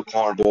called him a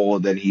cornball,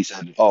 and then he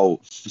said, "Oh,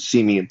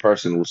 see me in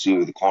person, we'll see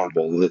who the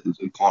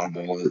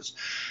cornball is."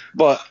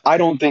 But I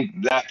don't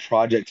think that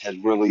project has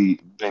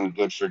really been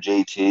good for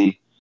JT,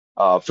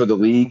 for the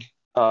league.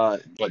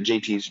 But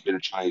JT's been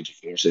trying to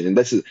force it, and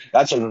that's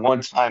the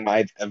one time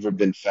I've ever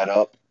been fed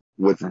up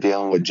with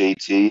dealing with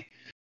JT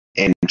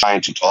and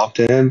trying to talk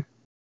to him,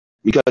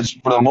 because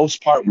for the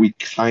most part we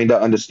kind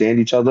of understand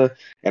each other,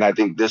 and I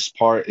think this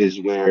part is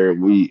where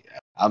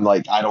I'm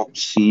like, I don't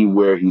see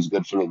where he's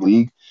good for the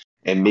league,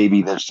 and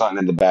maybe there's something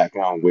in the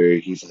background where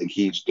he's like,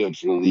 he's good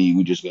for the league,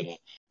 we just gotta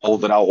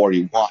hold it out, or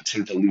he wants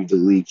him to leave the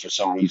league for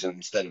some reason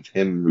instead of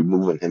him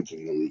removing him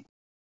from the league.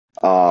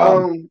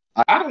 I,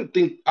 I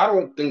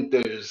don't think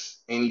there's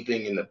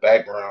anything in the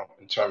background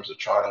in terms of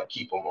trying to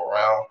keep him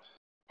around.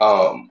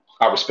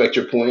 I respect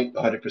your point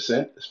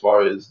 100% as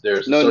far as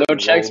there's a No certain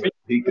checks. role that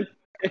he could,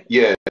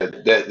 yeah,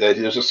 that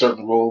there's a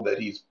certain role that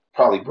he's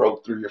probably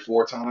broke 3 or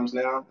 4 times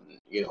now.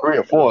 You know, 3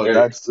 or 4, very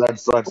that's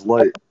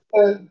light.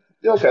 uh,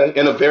 okay,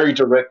 in a very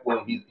direct way,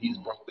 he's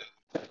broke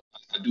that.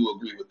 I do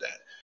agree with that.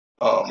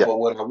 Yeah, But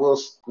what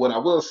I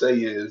will say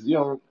is, you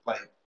know,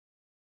 like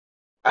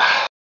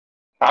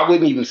I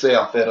wouldn't even say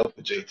I'm fed up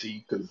with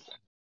JT because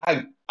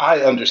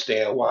I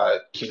understand why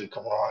King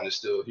Karan is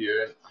still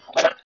here.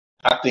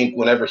 I think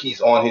whenever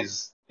he's on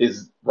his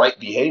right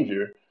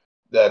behavior,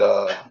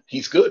 that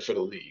he's good for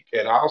the league.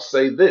 And I'll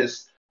say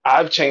this: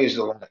 I've changed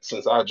a lot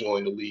since I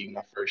joined the league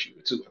my first year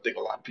too. I think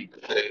a lot of people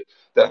say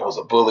that I was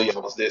a bully, I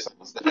was this, I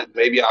was that.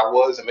 Maybe I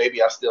was, and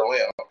maybe I still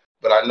am.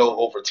 But I know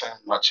over time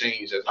I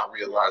changed as I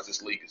realized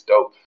this league is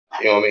dope.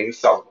 You know what I mean?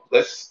 So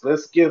let's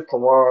give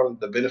Karan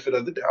the benefit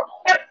of the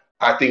doubt.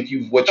 I think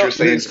what no, you're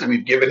saying is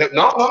we've given him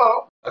no.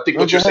 I think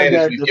no, what go you're ahead, saying is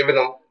guys. we've given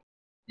him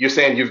you're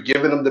saying you've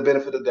given him the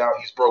benefit of the doubt.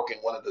 He's broken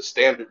one of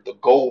the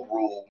gold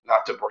rule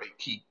not to break.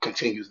 He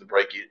continues to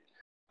break it.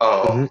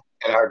 Hmm.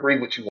 And I agree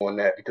with you on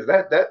that because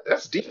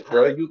that's deep,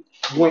 bro. You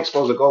ain't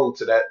supposed to go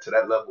to that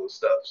level of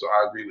stuff. So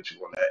I agree with you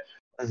on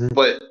that. Hmm.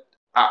 But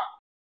I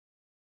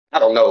I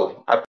don't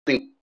know. I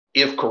think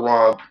if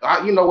Quran,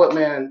 you know what,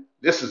 man,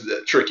 this is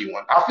a tricky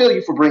one. I feel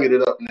you for bringing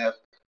it up, Neff.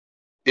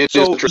 It is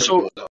a So, tricky so,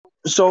 one though.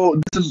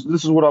 so this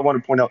is what I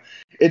want to point out.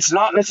 It's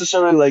not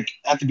necessarily like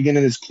at the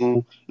beginning it's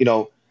cool.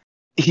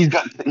 He's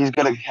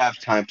gonna have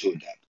time to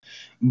adapt.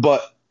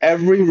 But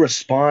every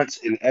response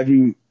in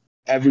every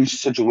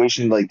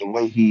situation, like the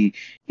way he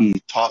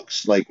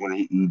talks, like when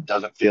he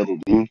doesn't feel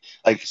the league,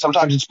 like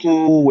sometimes it's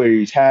cool where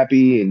he's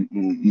happy and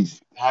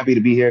he's happy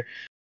to be here,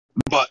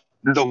 but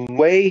the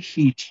way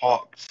he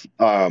talks,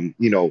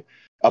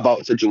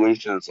 about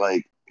situations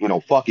like,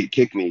 fuck it,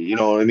 kick me, you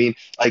know what I mean?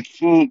 Like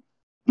he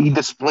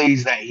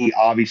displays that he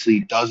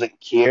obviously doesn't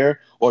care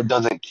or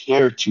doesn't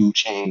care to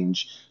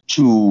change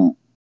to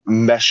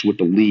mesh with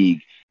the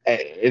league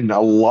in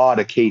a lot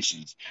of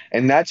cases.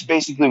 And that's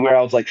basically where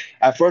I was like,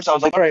 at first I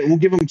was like, all right, we'll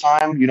give him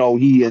time.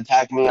 He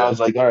attacked me. I Yeah, was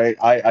like, all right,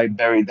 I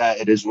buried that.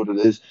 It is what it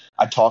is.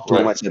 I talked to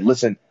him. right, I said,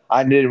 listen,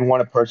 I didn't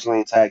want to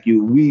personally attack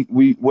you.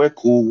 We're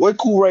cool. We're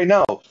cool right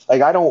now.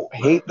 Like I don't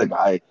right, hate the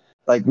guy.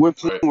 Like we're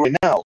cool right, right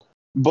now.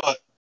 But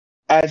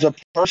as a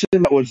person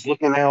that was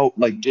looking out,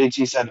 like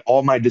JT said,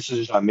 all my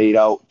decisions are made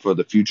out for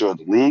the future of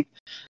the league.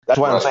 That's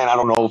why I'm right. saying I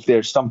don't know if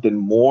there's something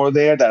more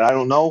there that I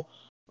don't know.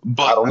 I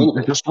But don't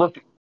either. just look,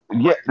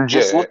 yeah,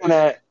 just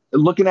Yeah,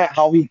 looking at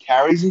how he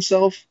carries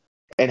himself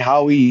and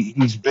how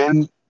he's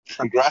been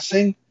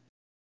progressing.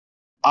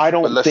 I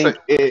but don't let's say think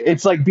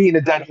it's like being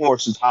a dead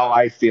horse is how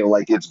I feel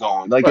like it's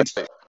going. Like right,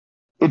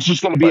 it's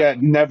just going to be right.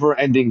 a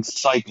never-ending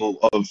cycle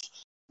of,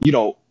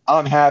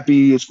 I'm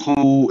happy, it's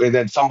cool, and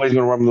then somebody's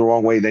going to run him the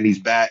wrong way. Then he's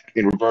back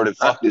and reverted.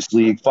 I, Fuck this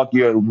league. Fuck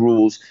your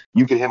rules.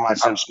 You can hit my I,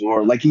 sim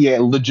score. Like he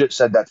legit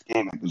said that to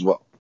K-Mac as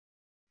well.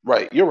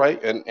 right. You're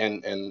right,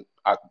 and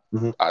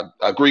Hmm. I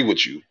agree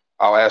with you.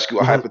 I'll ask you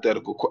a Hmm.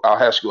 hypothetical.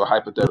 I'll ask you a Hmm.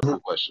 hypothetical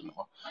question.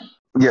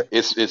 Yeah.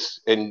 It's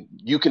and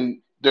you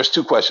can. There's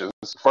two questions.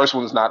 The first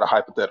one is not a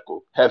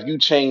hypothetical. Have you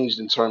changed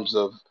in terms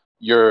of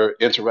your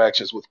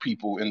interactions with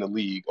people in the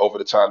league over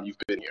the time you've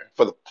been here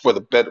for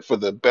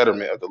the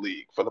betterment of the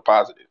league for the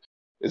positive?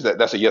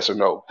 That's a yes or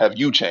no? Have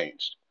you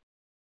changed?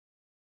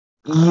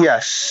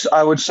 Yes,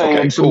 I would say in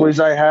Okay, some cool. ways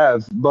I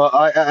have, but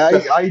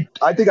That's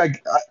I think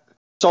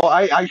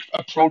I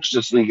approach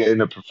this league in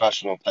a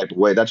professional type of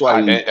way. That's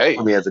why he hey,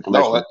 put me as a no,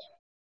 commissioner.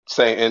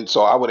 saying, and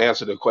so I would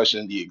answer the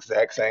question the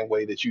exact same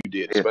way that you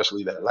did, Yeah.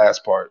 especially that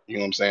last part. You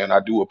know what I'm saying? I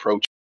do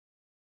approach.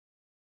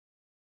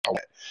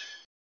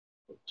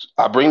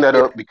 I bring that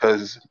Yeah. up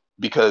because,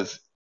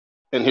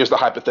 and here's the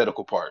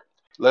hypothetical part.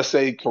 Let's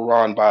say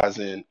Quran buys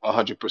in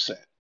 100%,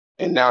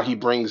 and now he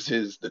brings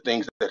the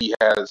things that he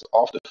has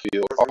off the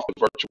field, off the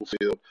virtual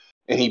field,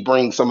 and he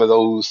brings some of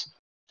those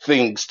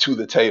things to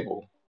the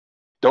table.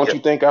 Don't Yeah. you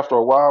think after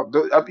a while,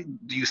 do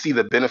you see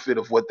the benefit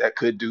of what that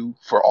could do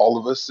for all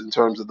of us in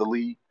terms of the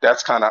league?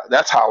 That's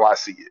how I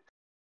see it.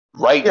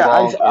 Right, Yeah,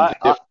 wrong,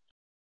 indifferent.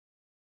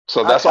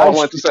 So that's all I I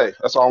wanted to say.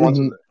 That's all I wanted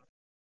to mhm. say.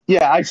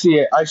 Yeah, I see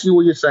it. I see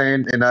what you're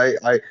saying, and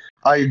I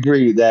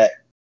agree that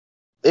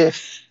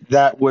if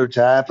that were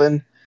to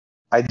happen,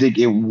 I think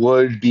it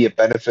would be a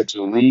benefit to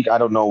the league. I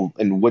don't know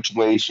in which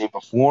way, shape,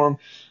 or form.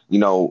 You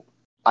know,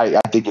 I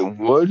think it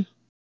would.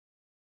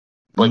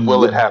 But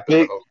will it The happen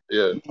big, though?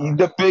 Yeah,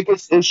 the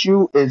biggest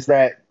issue is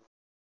that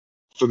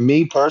for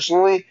me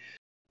personally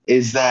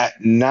is that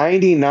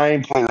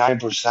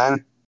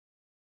 99.9%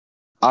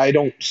 I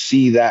don't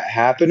see that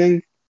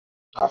happening.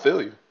 I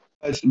feel you.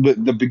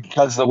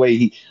 Because the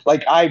way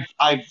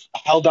I've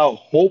held out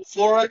hope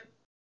for it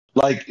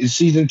like in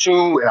season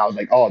two, and I was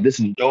like, oh, this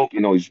is dope.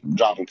 He's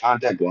dropping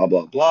content, blah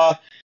blah blah,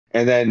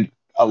 and then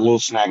a little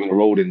snag in the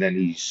road, and then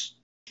he's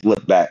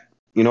flipped back.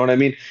 You know what I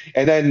mean?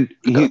 And then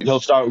Yeah.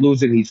 he'll start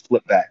losing. He's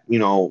flipped back.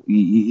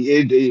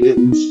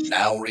 It's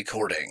Now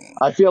recording.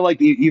 I feel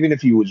like even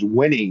if he was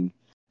winning,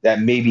 that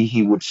maybe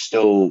he would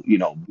still,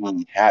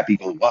 be happy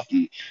go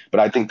lucky. But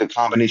I think the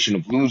combination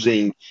of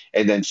losing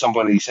and then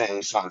somebody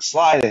saying something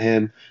sly to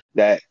him,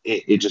 that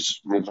it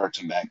just reverts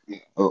him back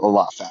a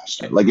lot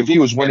faster. Like if he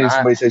was And winning,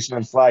 somebody say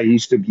something sly, he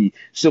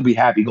still be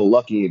happy go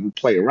lucky and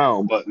play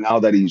around. But now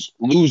that he's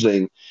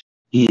losing,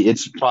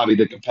 it's probably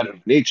the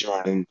competitive nature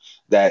on him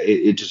that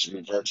it just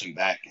reverts him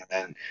back,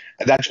 and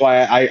that's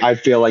why I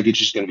feel like it's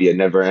just going to be a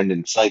never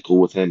ending cycle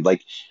with him,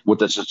 like with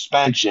the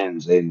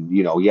suspensions, and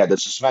he had the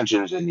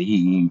suspensions, and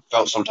he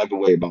felt some type of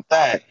way about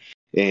that,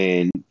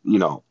 and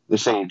they're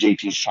saying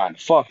JT's trying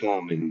to fuck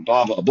him, and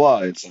blah blah blah.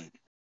 It's like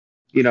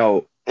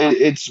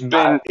it's I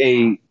been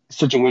a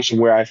situation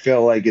where I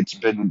feel like it's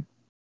been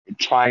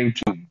trying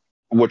to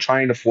we're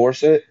trying to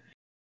force it,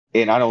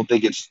 and I don't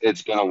think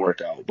it's gonna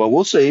work out. But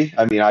we'll see.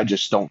 I mean, I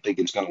just don't think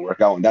it's gonna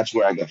work out, and that's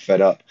where I got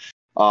fed up.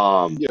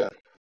 Um, yeah.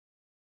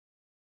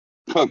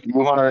 Cook,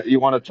 you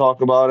wanna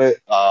talk about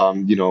it?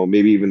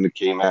 Maybe even the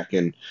K-Mac,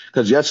 and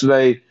because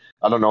yesterday,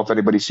 I don't know if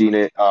anybody's seen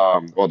it,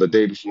 or the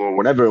day before,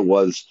 whenever it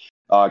was,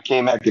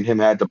 K-Mac and him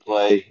had to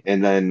play,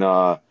 and then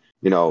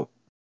you know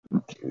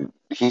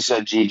he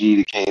said GG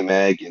to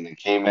K-Mac, and then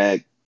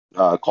K-Mac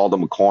called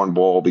him a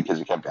cornball because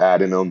he kept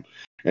adding them.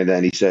 And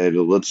then he said,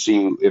 "Let's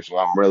see if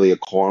I'm really a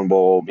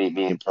cornball, meet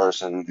me in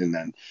person." And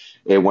then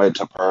it went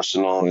to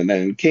personal. And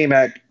then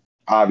K-Mac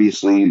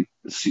obviously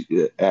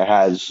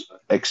has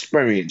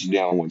experience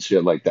dealing with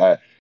shit like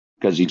that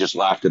because he just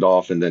laughed it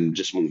off and then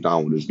just moved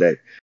on with his day.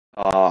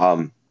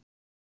 Um,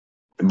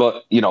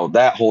 but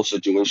that whole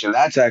situation,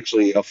 that's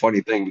actually a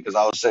funny thing because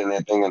I was sitting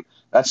there thinking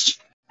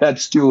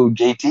that's two of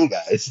JT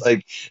guys,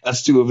 like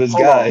that's two of his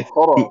Hold on, guys.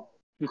 hold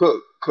on.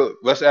 Cook.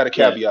 Let's add a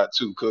Yeah, caveat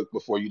too, Cook,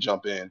 before you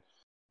jump in.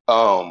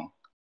 Um,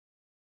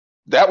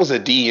 that was a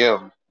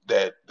DM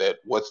that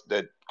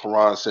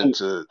Quran sent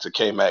to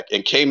K Mac,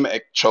 and K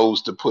Mac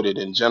chose to put it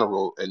in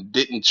general and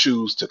didn't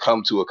choose to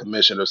come to a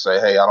commissioner say,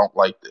 "Hey, I don't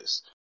like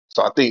this."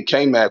 So I think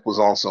K Mac was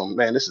on some,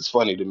 man, this is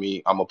funny to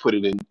me. I'm gonna put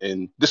it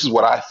in. This is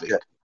what I yeah, think.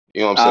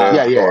 You know what I'm saying?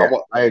 yeah, Ah, So yeah, yeah.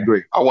 I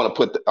agree. I want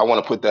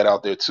to put that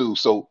out there too.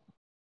 So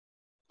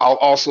I'll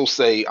also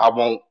say I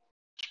won't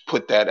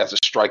put that as a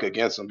strike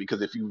against him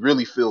because if you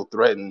really feel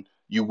threatened,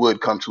 you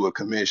would come to a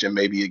commission.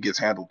 Maybe it gets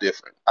handled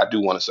different. I do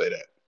want to say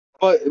that.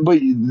 But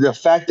the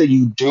fact that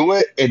you do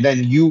it and then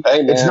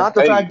Hey it's man, not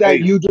the fact that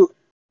hey, you do.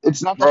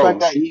 It's not the fact bro,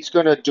 that he's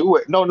gonna do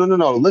it. No, no, no,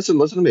 no. Listen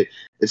to me.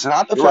 It's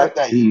not the you're right. fact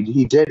that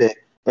he did it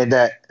and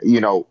that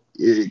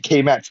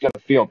K-Mac's gonna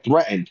feel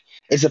threatened.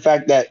 It's the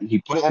fact that he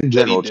put it in That he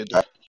general did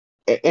chat,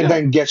 that. and Yeah.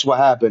 then guess what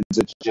happens?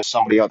 It's just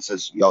somebody else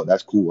says, "Yo,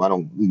 that's cool. I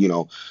don't,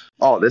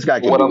 oh, this guy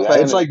But can what I'm do that."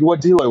 saying It's is, like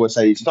what Dealer would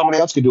say. Somebody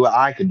else could do it.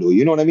 I can do it.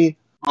 You know what I mean?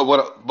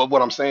 but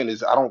what I'm saying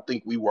is, I don't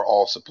think we were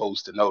all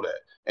supposed to know that.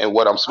 And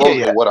Yeah,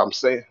 yeah. what I'm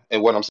saying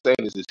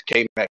is,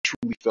 K Mac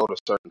truly felt a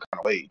certain kind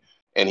of way,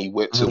 and he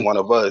went to Mhm. one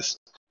of us.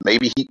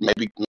 Maybe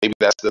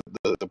that's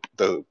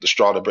the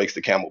straw that breaks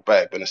the camel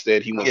back. But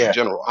instead, he went to Yeah,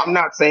 general. I'm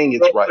not saying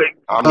it's Real right. quick.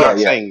 I'm yeah, not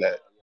yeah. saying that.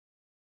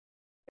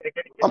 Can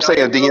I'm y'all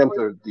hear saying me real DMs quick?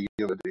 are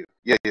the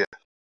yeah, yeah.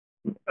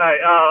 All right.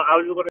 I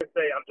was just going to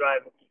say I'm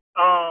driving.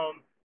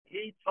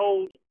 He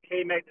told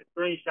K Mac to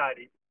screenshot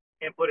it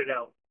and put it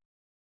out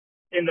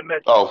in the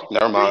message. Oh, He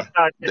never mind.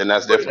 screenshot it Then and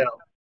that's put it different. out.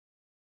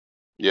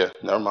 Yeah,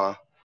 never mind.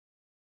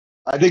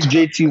 I think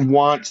JT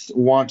wants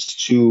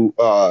to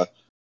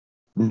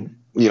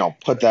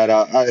put that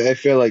out. I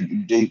feel like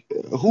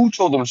who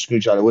told them to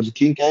screenshot it? Was it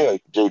King K or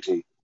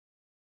JT?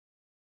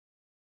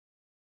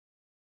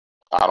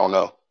 I don't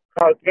know.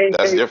 King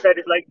That's K different. said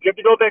it like if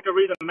you go back and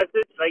read the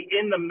message, like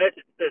in the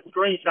message the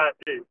screenshot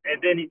this,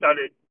 and then he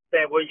started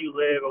saying where you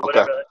live or Okay.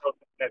 whatever else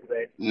next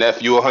day.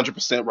 Neff, you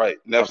 100% right.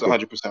 Neff's Okay.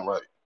 100%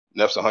 right.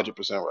 Neff's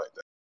 100% right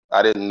there.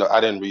 I didn't know.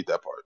 I didn't read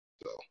that part.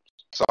 So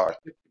sorry.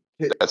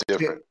 Can, That's can,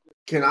 different.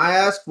 can I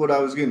ask what I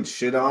was getting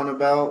shit on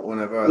about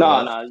whenever I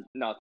no, left?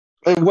 no.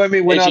 We're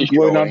It's not just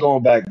we're not trolling.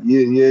 going back. No,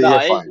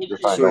 You're fine. it's You're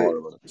just fine. Don't Sweet, worry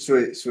about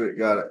it. sweet.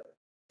 Got it.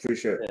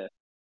 Appreciate it. yeah.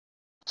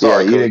 Yeah,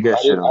 Sorry, you Cook. didn't get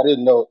shit I on.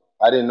 didn't know.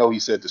 I didn't know he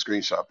said the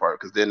screenshot part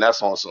because then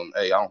that's on some.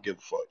 Hey, I don't give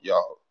a fuck.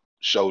 Y'all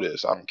show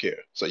this. I don't care.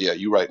 So yeah,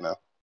 you right now.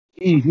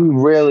 He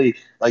really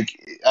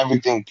like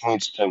everything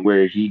points to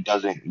where he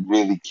doesn't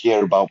really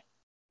care about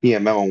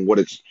PML and what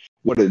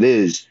it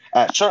is.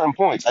 At certain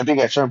points, I think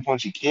at certain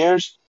points he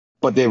cares,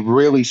 but they're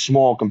really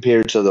small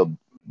compared to the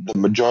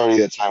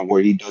majority of the time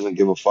where he doesn't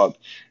give a fuck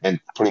and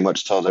pretty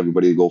much tells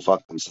everybody to go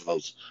fuck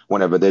themselves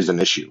whenever there's an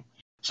issue.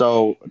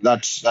 So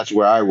that's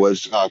where I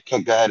was.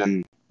 Cook, go ahead,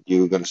 and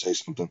you were gonna say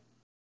something.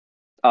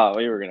 Oh,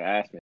 you were gonna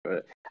ask me,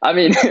 but I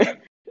mean, I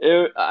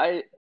feel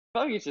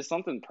like it's just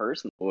something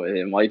personal with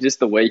him, like just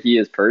the way he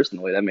is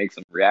personally that makes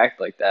him react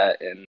like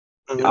that, and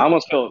Mhm. I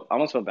almost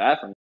feel bad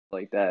for him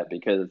like that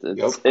because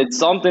Yep. it's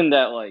something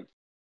that like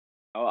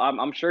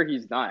I'm sure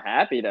he's not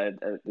happy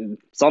that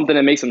something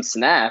that makes him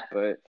snap,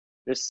 but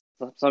there's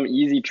some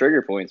easy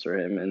trigger points for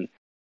him, and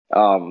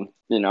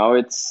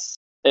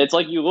it's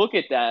like you look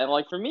at that, and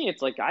like for me,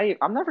 it's like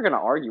I'm never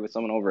gonna argue with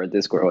someone over a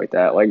Discord like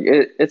that. Like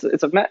it's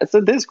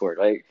a Discord,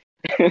 like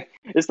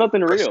it's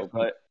nothing real,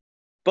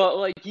 but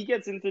like he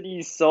gets into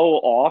these so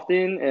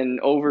often and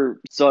over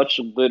such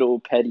little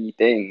petty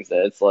things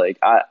that it's like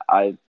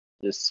I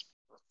just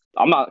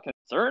I'm not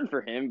concerned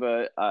for him,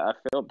 but I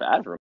feel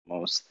bad for him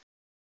almost.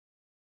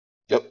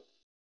 Yep.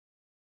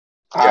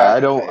 Yeah, I I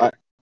don't.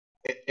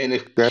 and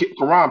if Okay.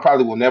 Karan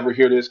probably will never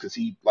hear this because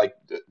he like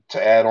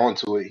to add on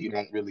to it. He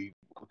don't really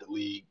with the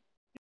league.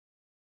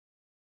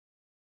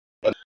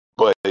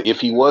 But if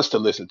he was to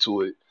listen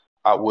to it,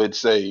 I would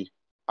say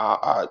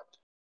I,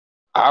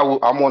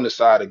 I'm on the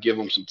side of give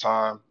him some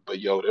time. But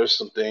yo, there's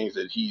some things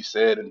that he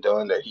said and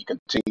done that he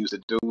continues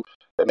to do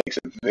that makes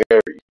it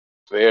very,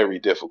 very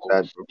difficult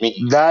That for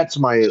me that's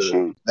my to.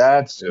 issue.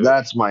 That's Yeah,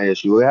 that's my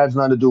issue. It has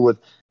nothing to do with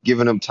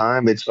giving him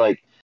time. It's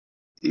like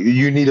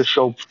you need to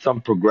show some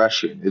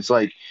progression. It's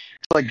like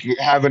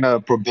having a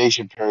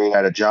probation period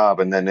at a job,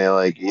 and then they're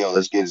like, "Yo,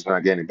 this kid's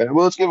not getting better."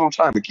 Well, let's give him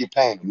time to keep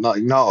paying him.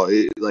 No,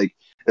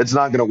 it's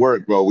not gonna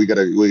work, bro. We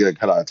gotta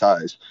cut our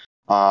ties.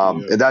 yeah,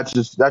 And that's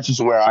just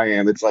where I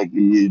am. It's like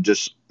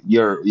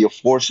you're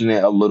forcing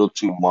it a little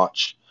too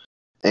much,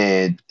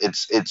 and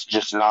it's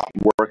just not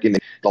working.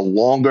 The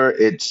longer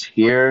it's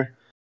here,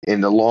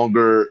 and the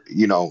longer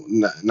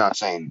not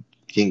saying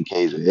King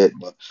K's a hit.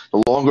 But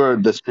the longer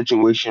the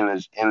situation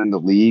is in the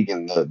league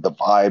and the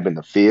vibe and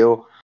the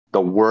feel,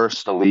 the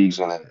worse the league's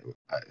gonna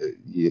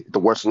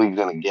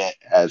get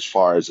as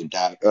far as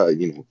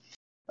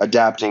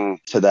adapting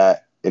to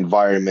that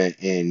environment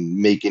and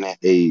making it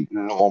a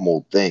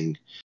normal thing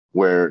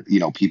where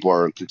people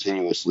are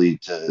continuously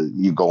to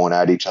you going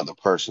at each other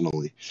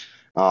personally.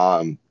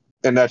 And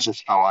that's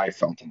just how I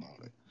felt about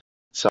it.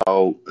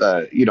 So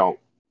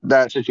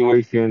that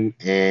situation,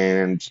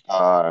 and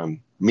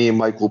me and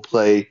Mike will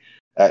play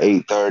at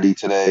 8:30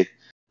 today.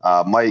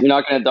 Mike, You're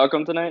not gonna duck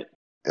him tonight?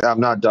 I'm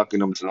not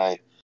ducking him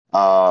tonight.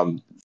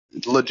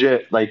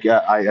 Legit, like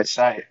I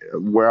sat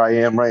where I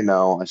am right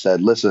now. I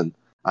said, listen,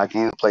 I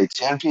can either play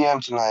 10 p.m.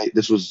 tonight.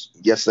 This was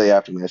yesterday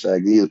afternoon. I said I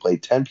can either play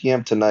 10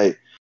 p.m. tonight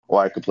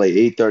or I could play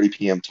 8:30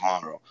 p.m.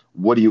 tomorrow.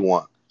 What do you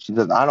want? She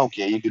says, I don't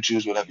care. You can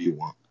choose whatever you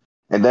want.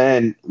 And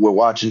then we're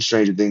watching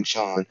Stranger Things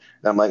showing.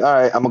 And I'm like, all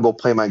right, I'm going to go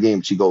play my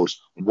game. She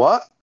goes,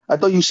 what? I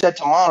thought you said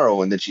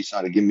tomorrow. And then she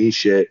started giving me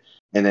shit.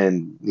 And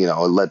then, it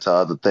led to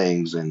other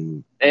things.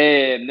 And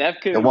Hey, Neff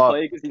couldn't well,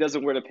 play because he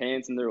doesn't wear the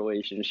pants in the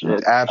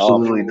relationship.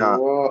 absolutely not.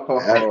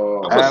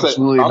 Whoa.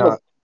 Absolutely not.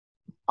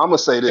 I'm gonna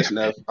say this,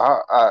 Neff.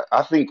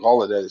 I think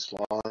all of that is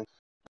fine.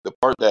 The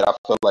part that I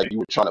felt like you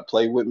were trying to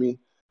play with me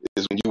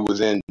is when you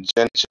was in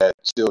Gen Chat,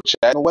 still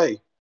chatting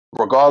away,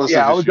 regardless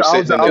Yeah, of if you're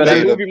sitting in Yo, the that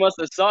bed. movie must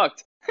have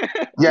sucked.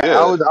 Yeah,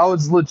 Yeah. I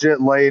was legit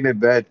laying in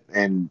bed,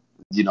 and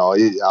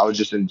I was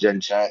just in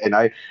Gen Chat, and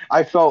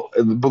I felt,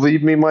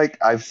 believe me, Mike,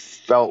 I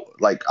felt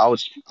like I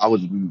was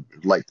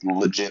like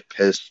legit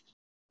pissed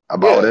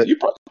about Yeah, it you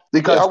probably. Yeah,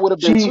 because I would have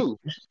been too.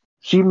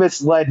 she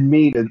misled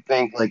me to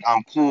think like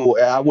I'm cool,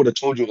 and I would have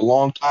told you a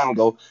long time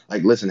ago,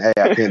 like, listen, hey,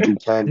 I can't do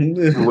 10.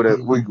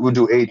 We'll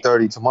do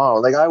 8:30 tomorrow.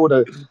 Like I would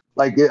have,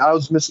 like I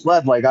was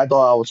misled. Like I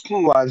thought I was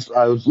cool. I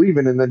was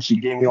leaving, and then she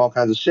gave me all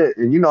kinds of shit.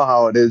 And you know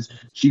how it is.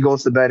 She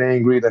goes to bed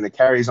angry, then it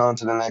carries on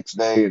to the next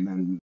day, and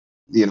then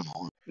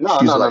No,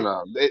 she's no, no, like,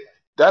 no.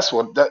 That's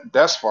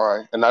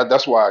fine, and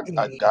that's why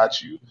I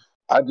got you.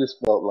 I just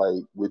felt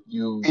like with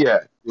you yeah.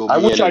 still I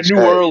wish being I in knew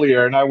chat,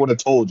 earlier, and I would have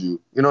told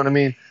you. You know what I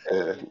mean?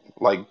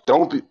 like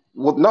don't be.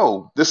 Well,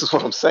 no, this is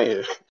what I'm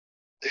saying.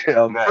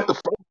 Okay. Put the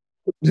phone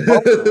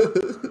down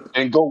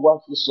and go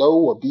watch the show,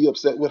 or be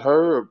upset with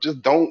her, or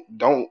just don't.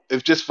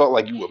 It just felt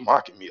like you were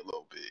mocking me a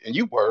little bit, and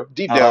you were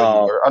deep down.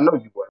 You were. I know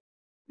you were.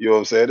 You know what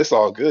I'm saying? It's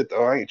all good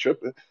though. I ain't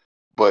tripping.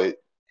 But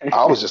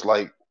I was just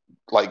like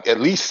at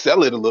least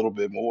sell it a little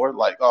bit more.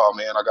 Like, oh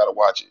man, I gotta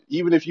watch it.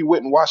 Even if you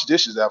went and washed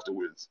dishes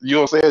afterwards. You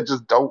know what I'm saying?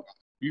 Just don't.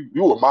 You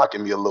were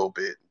mocking me a little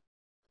bit,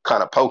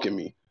 kind of poking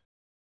me.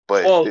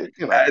 But Well,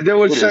 there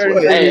was it is certain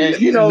what it Hey, is.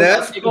 things,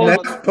 Neff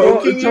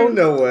poking you? told,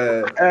 No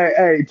way.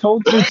 hey,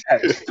 told through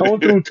text,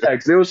 told through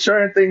text. There was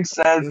certain things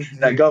said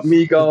that got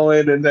me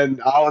going, and then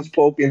I was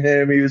poking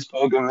him, he was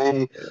poking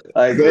me.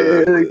 Like,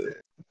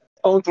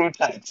 told through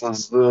text.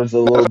 It was a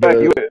little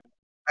bit of,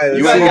 Hey,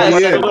 you let's guys see gotta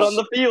settle it on DMs.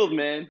 the field,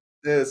 man.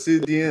 Yeah, let's see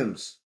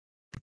DMs.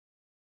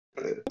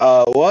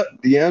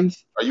 what?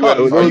 DMs? Are you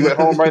at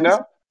home right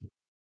now?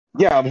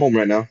 Yeah, I'm home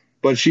right now.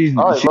 But she,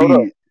 All right, load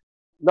up.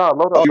 No,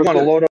 load up. you Let's want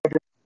to get it. load up?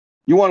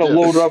 You want to Yeah.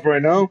 load up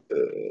right now?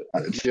 Yeah,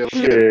 let's get it.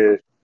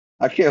 Shit.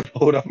 I can't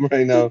load up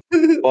right now.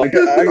 Like,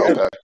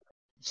 Okay.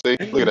 See,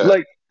 look at that.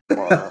 like, Come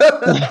on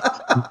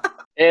now.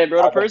 Hey,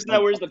 bro, the person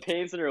that wears the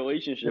pants in a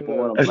relationship will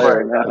want to play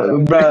right now.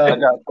 bruh. I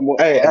got some more.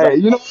 Hey,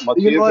 you know My what?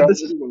 kids got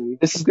This video games.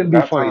 this is gonna I be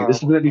got funny. time. This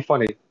is gonna be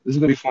funny. This is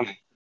gonna be funny.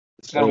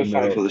 It's gonna Oh be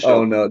funny for no! the show.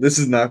 Oh no! This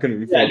is not going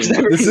to be Yeah, funny. it's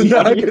never This is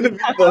gonna not be going to be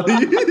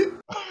funny.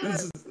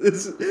 This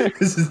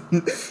is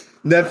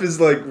Neff is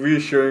like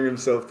reassuring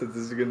himself that this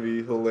is going to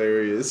be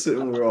hilarious,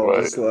 and we're all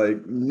Right. just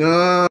like,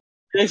 no.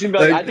 Jason be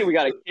like, Like- I think we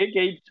got a kick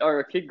H or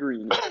a kick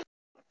green.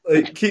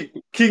 Like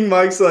King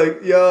Mike's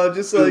like, yo,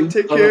 just like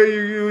take care of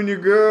you and your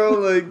girl.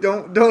 Like,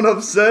 don't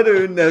upset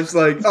her. And Neff's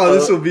like, oh,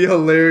 this will be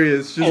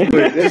hilarious. Just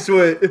wait, just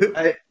wait.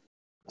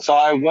 So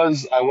I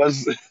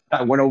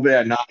went over there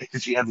at 9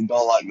 because she hasn't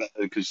gone like that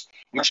because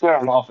we share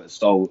an office.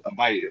 So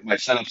my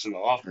setup's in the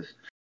office,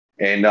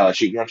 and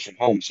she works from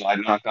home. So I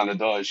knocked on the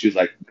door, and she was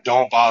like,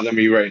 "Don't bother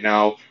me right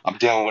now. I'm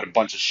dealing with a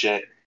bunch of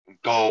shit.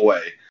 Go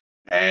away."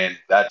 And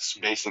that's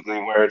basically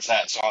where it's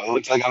at. So it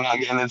looks like I'm not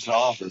getting into the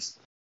office.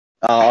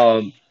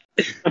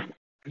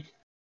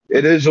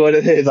 It is what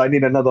it is. I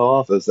need another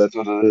office. That's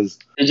what it is.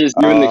 It's just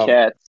you and the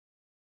cat.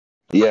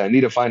 Yeah, I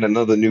need to find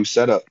another new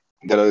setup.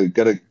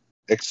 Gotta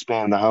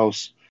expand the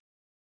house.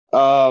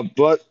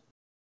 But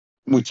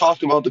we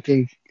talked about the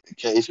King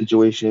K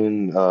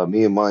situation.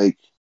 Me and Mike.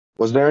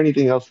 Was there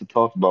anything else to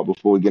talk about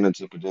before we get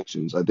into the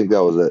predictions? I think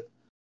that was it.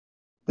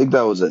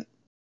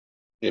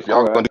 If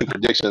y'all gonna do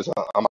predictions,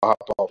 I'm gonna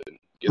hop off and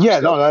get Yeah,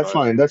 some no, stuff that's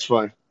done. fine.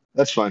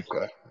 That's fine.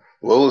 Okay.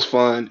 Well, it was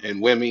fun,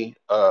 and Wimmy,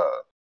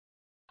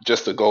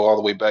 just to go all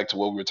the way back to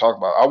what we were talking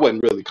about, I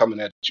wasn't really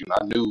coming at you, and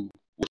I knew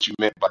what you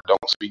meant by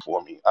 "don't speak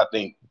for me." I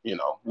think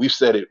we've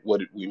said it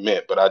what we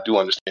meant, but I do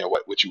understand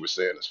what you were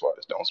saying as far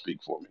as "don't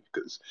speak for me,"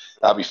 because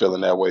I'll be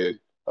feeling that way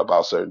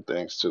about certain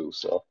things too.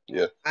 So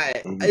yeah,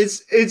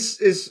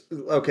 It's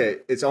okay.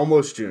 It's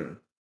almost June.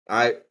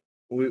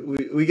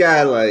 We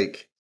got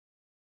like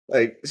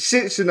like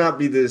shit should not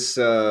be this.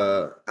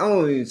 I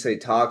don't even say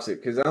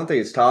toxic because I don't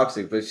think it's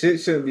toxic, but shit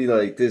shouldn't be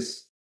like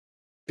this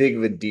big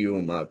of a deal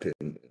in my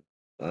opinion.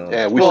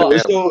 Yeah, we Well,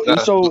 family.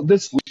 So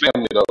this We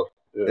family though.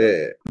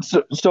 Yeah.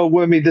 Yeah, so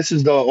with me, this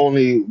is the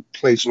only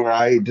place where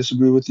I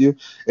disagree with you.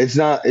 It's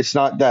not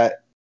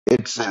that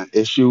it's an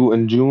issue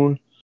in June.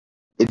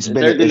 It's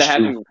been There's an been that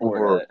issue happened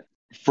before that.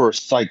 for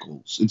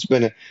cycles. It's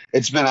been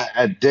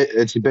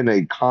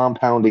a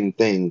compounding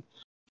thing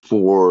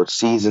for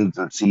seasons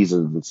and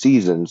seasons and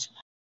seasons.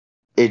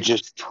 It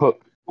just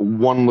took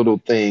one little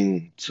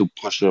thing to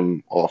push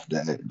him off the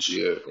edge.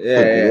 Yeah. Took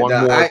yeah. one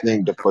No, more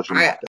thing to push him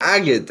off the I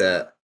edge. get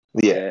that.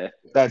 Yeah, Yeah.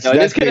 that's No,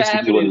 this could have basically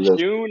happened what in it is.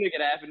 June. It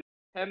could have happened in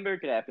September. It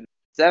could happen in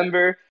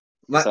December.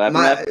 My So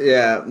my happened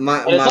yeah and it's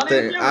my not even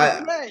thing. June. It's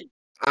in May.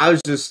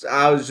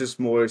 I was just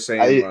more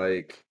saying I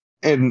like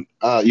and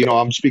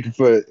I'm speaking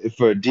for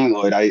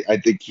Deloitte. I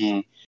think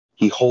he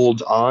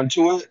holds on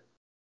to it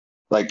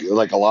like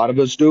a lot of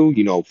us do.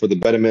 For the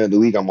betterment of the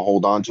league, I'm gonna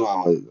hold on to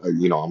it.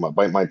 I'm gonna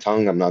bite my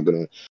tongue. I'm not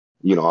gonna,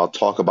 I'll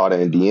talk about it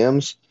in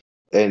DMs.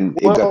 And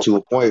it got Well, to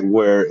a point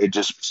where it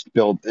just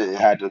spilled. It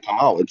had to come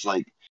out. It's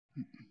like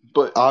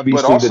but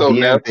obviously the also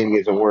Neff, DM thing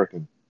isn't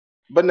working.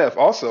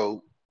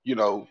 also,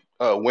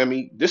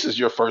 Wemmy, this is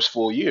your first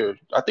full year.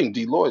 I think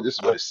D Lloyd, this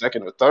is what his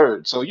second or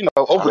third. So,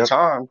 over Yep.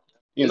 time,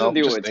 This is just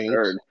Deloitte's things.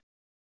 third.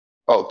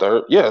 Oh,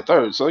 third. Yeah,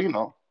 third. So,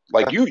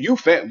 like you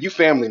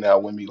family now,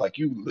 Wemmy. Like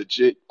you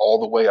legit all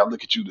the way. I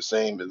look at you the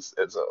same as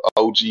a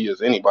OG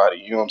as anybody.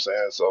 You know what I'm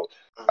saying? So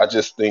I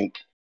just think,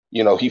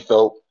 he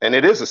felt, and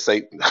it is a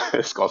safe.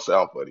 It's gonna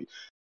sound funny.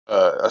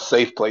 A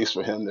safe place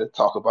for him to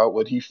talk about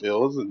what he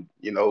feels, and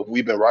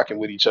we've been rocking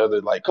with each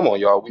other. Like, come on,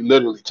 y'all. We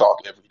literally talk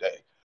every day.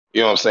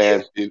 You know what I'm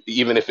Yeah. saying?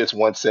 Even if it's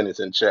one sentence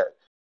in chat,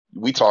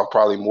 we talk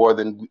probably more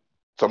than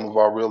some of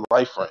our real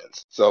life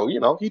friends. So,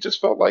 he just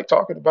felt like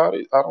talking about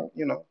it. I don't,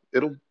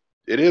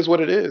 it is what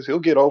it is. He'll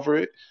get over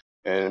it,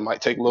 and it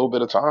might take a little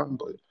bit of time,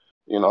 but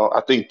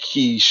I think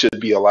he should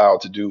be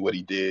allowed to do what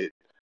he did.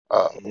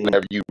 Mhm.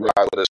 Whenever you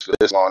ride with us for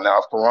this long. Now,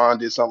 if Karan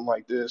did something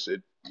like this,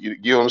 you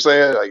know what I'm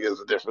saying? Like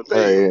it's a different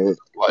thing. Right.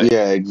 Like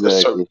Yeah. there's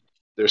certain Exactly.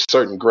 there's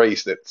certain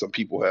grace that some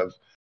people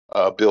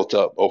have built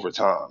up over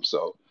time.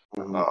 So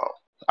Mhm. uh,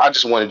 I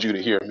just wanted you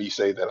to hear me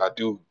say that I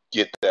do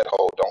get that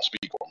whole "don't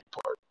speak for me"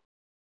 part.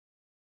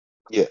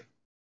 Yeah.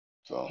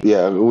 So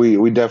Yeah.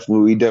 We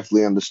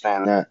definitely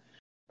understand that.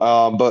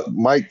 But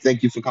Mike,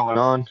 thank you for coming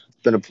on.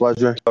 It's been a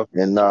pleasure.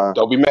 And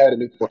don't be mad at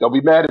me. Don't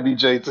be mad at me,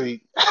 JT.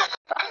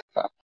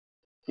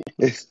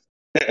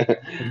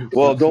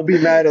 well, don't be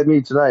mad at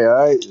me tonight, all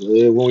right?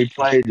 When we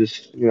play,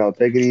 just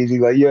take it easy.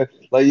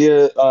 Let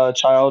your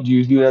child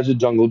use you as a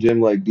jungle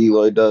gym, like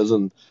Deloy does,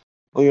 and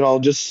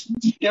just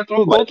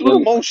go Like through the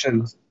Wimmy,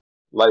 motions.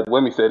 like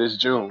Wimmy said, it's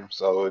June,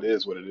 so it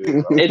is what it is. I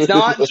don't It's know.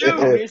 not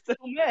June. It's still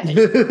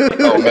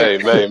May. Oh,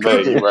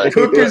 May, you're right.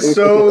 Cook is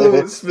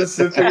so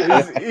specific.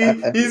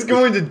 He's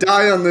going to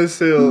die on this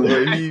hill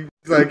where he's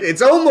like,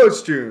 it's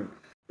almost June.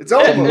 It's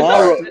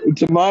almost.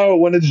 Tomorrow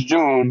when it's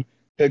June,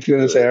 Pick's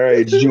gonna say, "All right,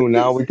 it's June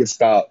now. We can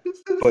stop."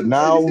 But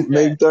now, Yeah.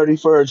 May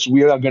 31st,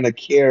 we are gonna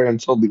care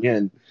until the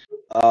end.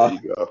 There Uh,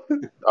 you go.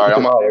 All right,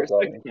 I'm out. They That's respect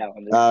all. the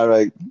calendar. all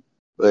right,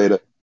 later.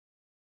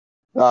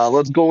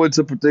 Let's go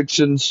into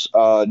predictions.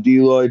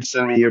 Deloitte,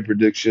 send me your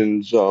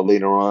predictions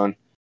later on.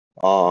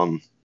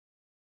 Um,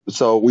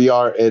 so we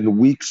are in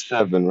week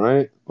 7,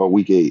 right? Or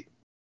week 8?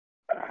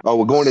 Oh,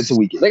 we're going into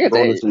week I 8. think it's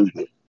Going eight. into week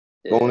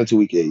 8. Going Yeah. into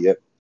week 8.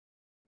 Yep.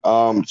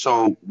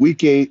 So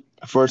week 8,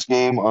 first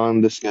game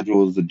on the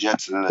schedule is the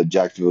Jets and the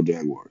Jacksonville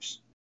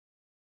Jaguars.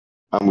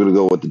 I'm gonna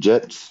go with the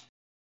Jets.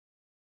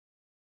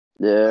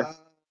 Yeah.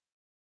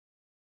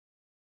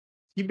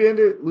 T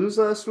Bandit lose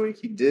last week?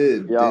 He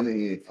did, Yeah. didn't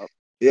he?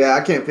 Yeah,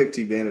 I can't pick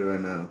T Bandit right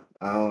now.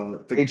 I'll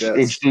pick Jets.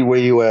 HD, where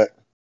you at?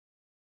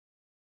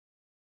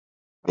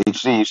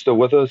 HD, you still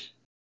with us?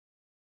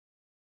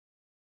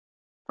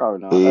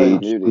 Probably not. I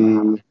was muted.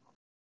 HD,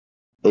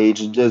 H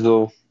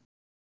Dizzle.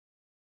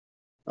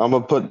 I'm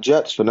gonna put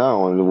Jets for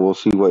now, and we'll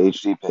see what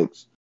HD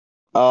picks.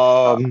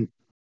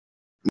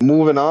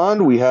 Moving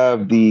on, we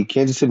have the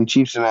Kansas City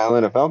Chiefs and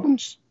Atlanta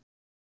Falcons.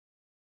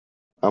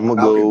 I'm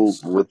gonna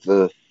Falcons. go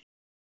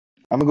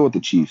with the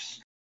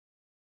Chiefs.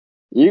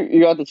 You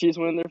got the Chiefs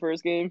winning their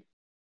first game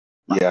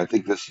Yeah, I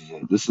think this is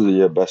it. This is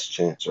your best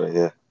chance right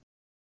here.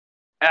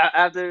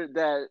 after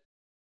that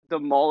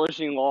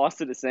demolishing loss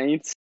to the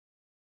Saints.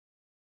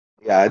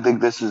 Yeah, I think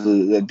this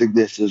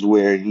is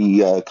where he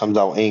comes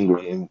out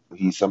angry and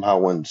he somehow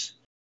wins.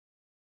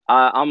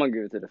 I'm gonna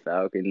give it to the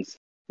Falcons.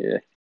 Yeah.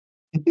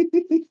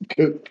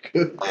 Cook,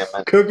 Yeah,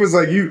 man. Cook was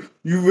like, you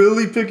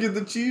really picking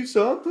the Chiefs,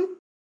 huh?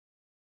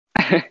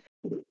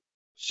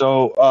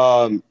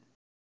 So,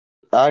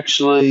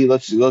 actually,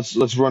 let's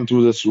run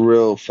through this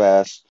real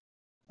fast.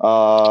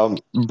 Brown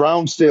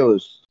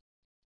Steelers.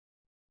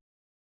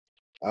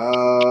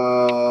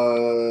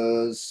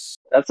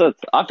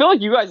 I feel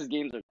like you guys'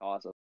 games are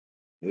toss up.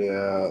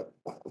 Yeah.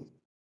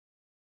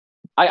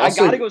 I I'll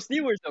gotta say, go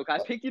Steelers though. 'Cause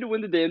I picked you to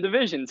win the damn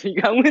division, so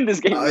you gotta win this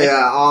game, man.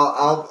 yeah,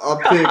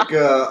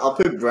 I'll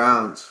pick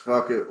Browns.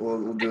 Fuck it,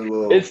 we'll do a It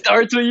little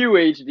starts with you,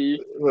 HD.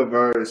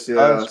 reverse.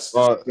 Yeah, Starts,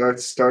 starts with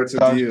starts,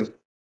 you.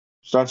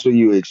 starts with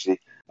UHC.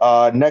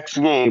 Next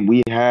game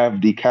we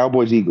have the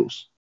Cowboys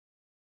Eagles.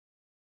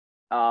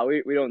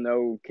 We don't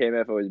know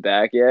KMFO is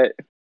back yet.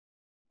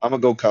 I'm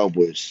gonna go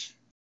Cowboys.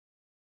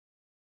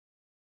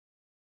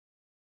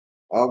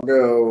 I'll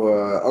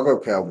go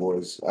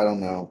Cowboys. I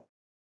don't know.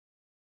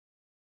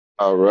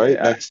 All right,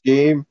 Yeah. next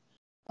game,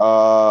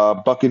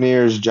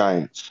 Buccaneers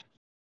Giants.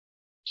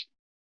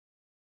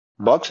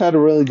 Bucks had a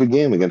really good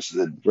game against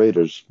the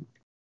Raiders,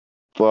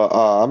 but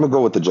I'm gonna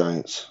go with the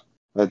Giants.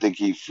 I think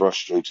he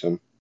frustrates him.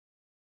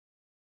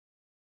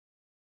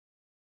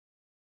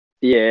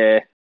 Yeah.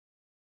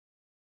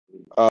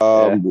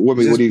 What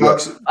Is do this you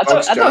got? I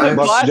thought the Giants?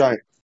 Bucks class.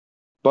 Giants.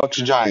 Bucks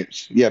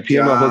Giants. Yeah,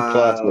 PML Hood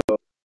Classic.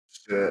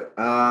 Shit.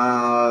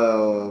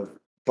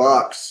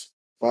 Bucks.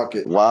 Fuck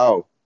it.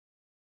 Wow.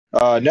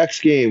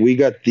 Next game we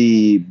got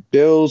the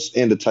Bills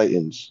and the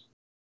Titans.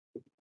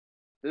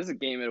 This is a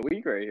game of the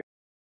week right here.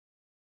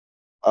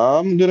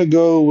 I'm gonna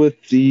go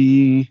with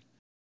the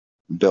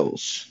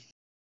Bills.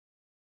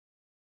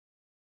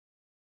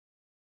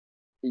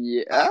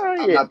 Yeah.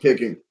 I'm Yeah. not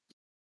picking.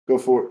 Go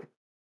for it.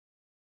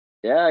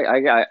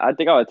 Yeah. I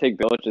think I would take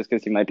Bill just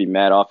because he might be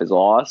mad off his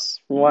loss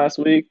from last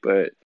week.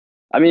 But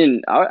I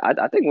mean,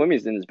 I think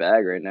Wimmy's in his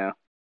bag right now.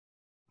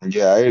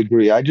 Yeah, I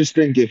agree. I just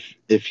think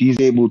if he's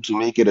able to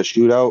make it a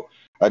shootout,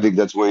 I think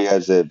that's where he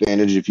has the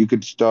advantage. If you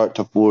could start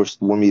to force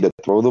Wimmy to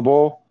throw the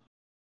ball,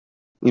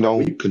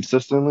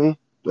 consistently,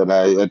 then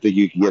I think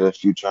you can get a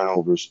few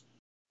turnovers.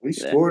 We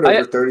scored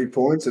over 30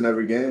 points in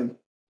every game.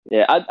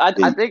 Yeah, I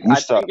think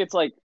suck. it's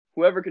like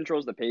whoever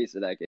controls the pace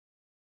of that game.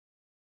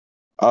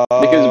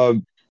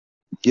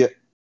 Yeah.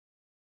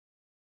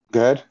 Go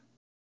ahead.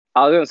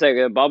 I was gonna say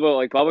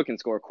Bubba can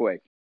score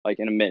quick, like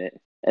in a minute.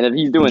 And if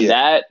he's doing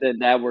that, then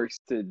that works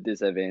to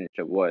disadvantage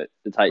of what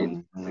the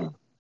Titans. Because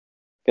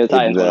the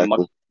Titans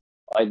want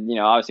to,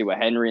 obviously with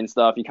Henry and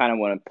stuff, you kind of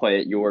want to play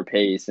at your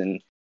pace and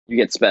you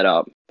get sped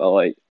up. But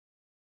like,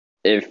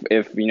 if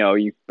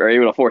you are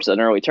able to force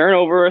an early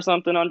turnover or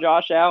something on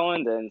Josh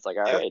Allen, then it's like,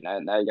 all right,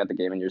 now you got the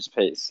game in your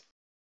pace.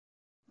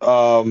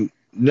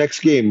 Next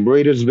game,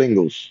 Raiders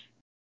Bengals.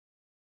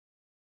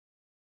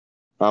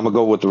 I'm gonna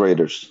go with the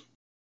Raiders.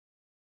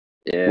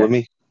 Yeah. With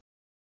me.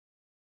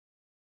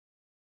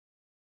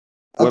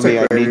 I'll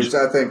take Raiders.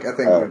 I think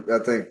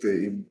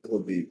that he'll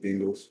beat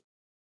Bengals.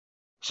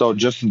 So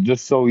just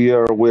so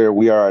you're aware,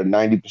 we are at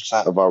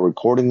 90% of our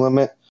recording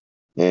limit,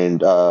 and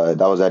that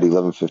was at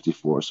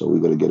 11:54. So we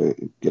gotta get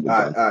it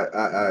done.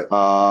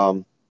 All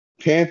right.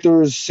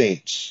 Panthers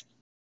Saints.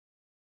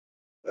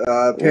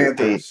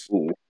 Panthers.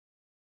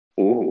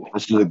 Ooh.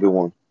 This is a good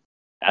one.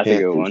 That's Panthers.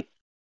 A good one.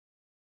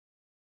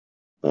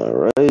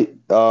 All right.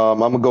 I'm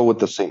gonna go with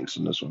the Saints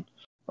in this one.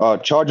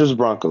 Chargers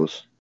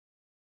Broncos.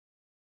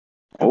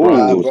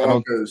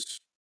 Broncos.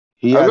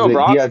 He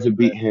hasn't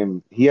beat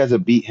him. He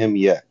hasn't beat him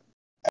yet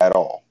at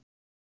all.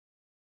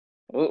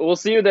 We'll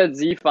see if that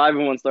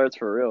Z5-1 starts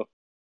for real.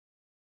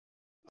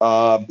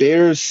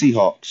 Bears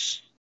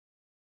Seahawks.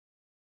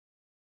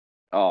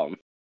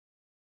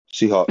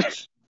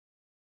 Seahawks.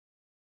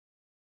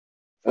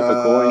 Flip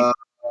a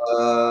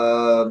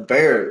coin.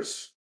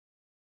 Bears.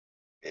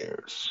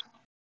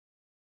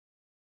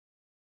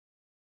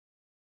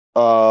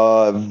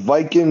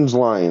 Vikings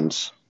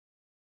Lions.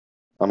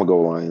 I'm gonna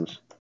go Lions.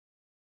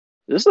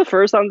 Is this the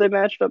first time they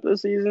matched up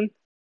this season?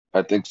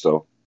 I think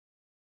so.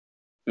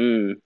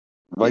 Vikings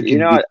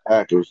beat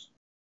Packers.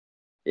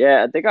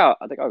 Yeah, I think I'll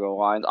go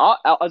Lions.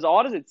 As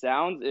odd as it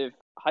sounds, if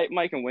Hype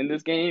Mike can win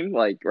this game,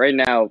 like right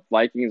now,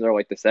 Vikings are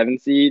like the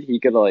 7th seed.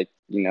 He could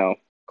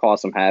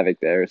cause some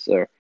havoc there.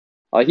 So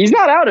he's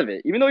not out of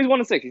it, even though he's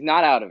 1-6. He's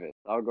not out of it.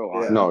 I'll go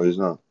Lions. No, he's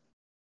not.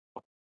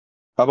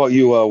 How about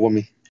you,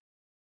 Wimmy?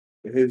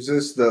 Who's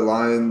this? The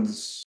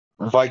Lions.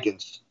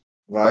 Vikings.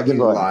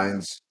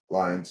 Lions.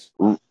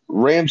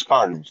 Rams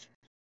Cardinals.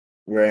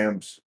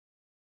 Rams.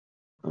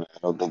 I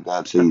don't think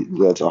that's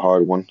a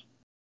hard one.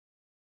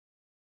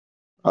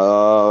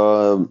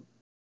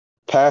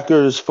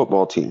 Packers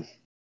football team.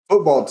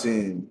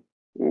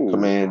 Ooh.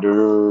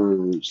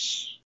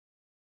 Commanders.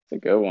 That's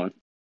a good one.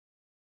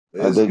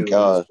 I don't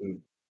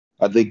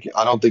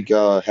think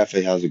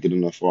Hefe has a good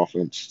enough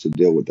offense to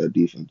deal with that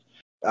defense.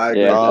 I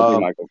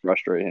think might go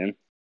frustrate him.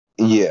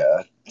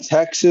 Yeah.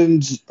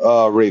 Texans,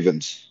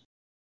 Ravens.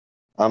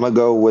 I'm gonna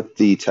go with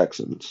the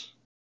Texans.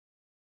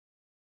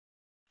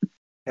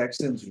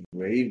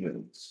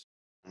 Ravens.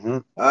 Mm-hmm.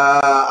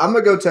 I'm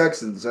gonna go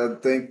Texans. I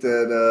think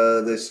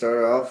that they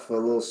start off a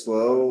little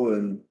slow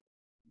and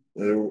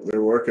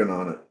they're working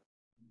on it.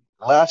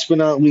 Last but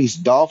not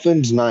least,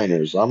 Dolphins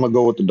Niners. I'm gonna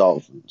go with the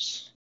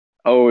Dolphins.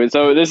 Oh,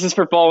 so this is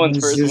for Fallen's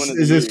first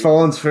win. Is this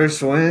Fallen's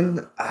first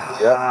win?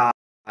 Yeah.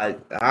 All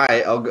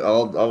right,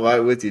 I'll ride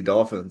with you,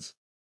 Dolphins.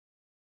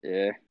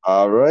 Yeah.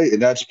 All right,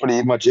 and that's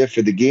pretty much it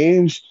for the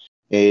games.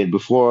 And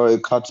before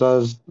it cuts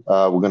us,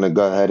 we're gonna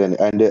go ahead and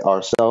end it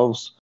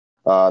ourselves.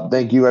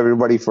 Thank you,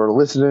 everybody, for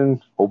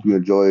listening. Hope you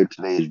enjoyed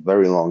today's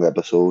very long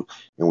episode,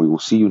 and we will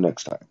see you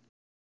next time.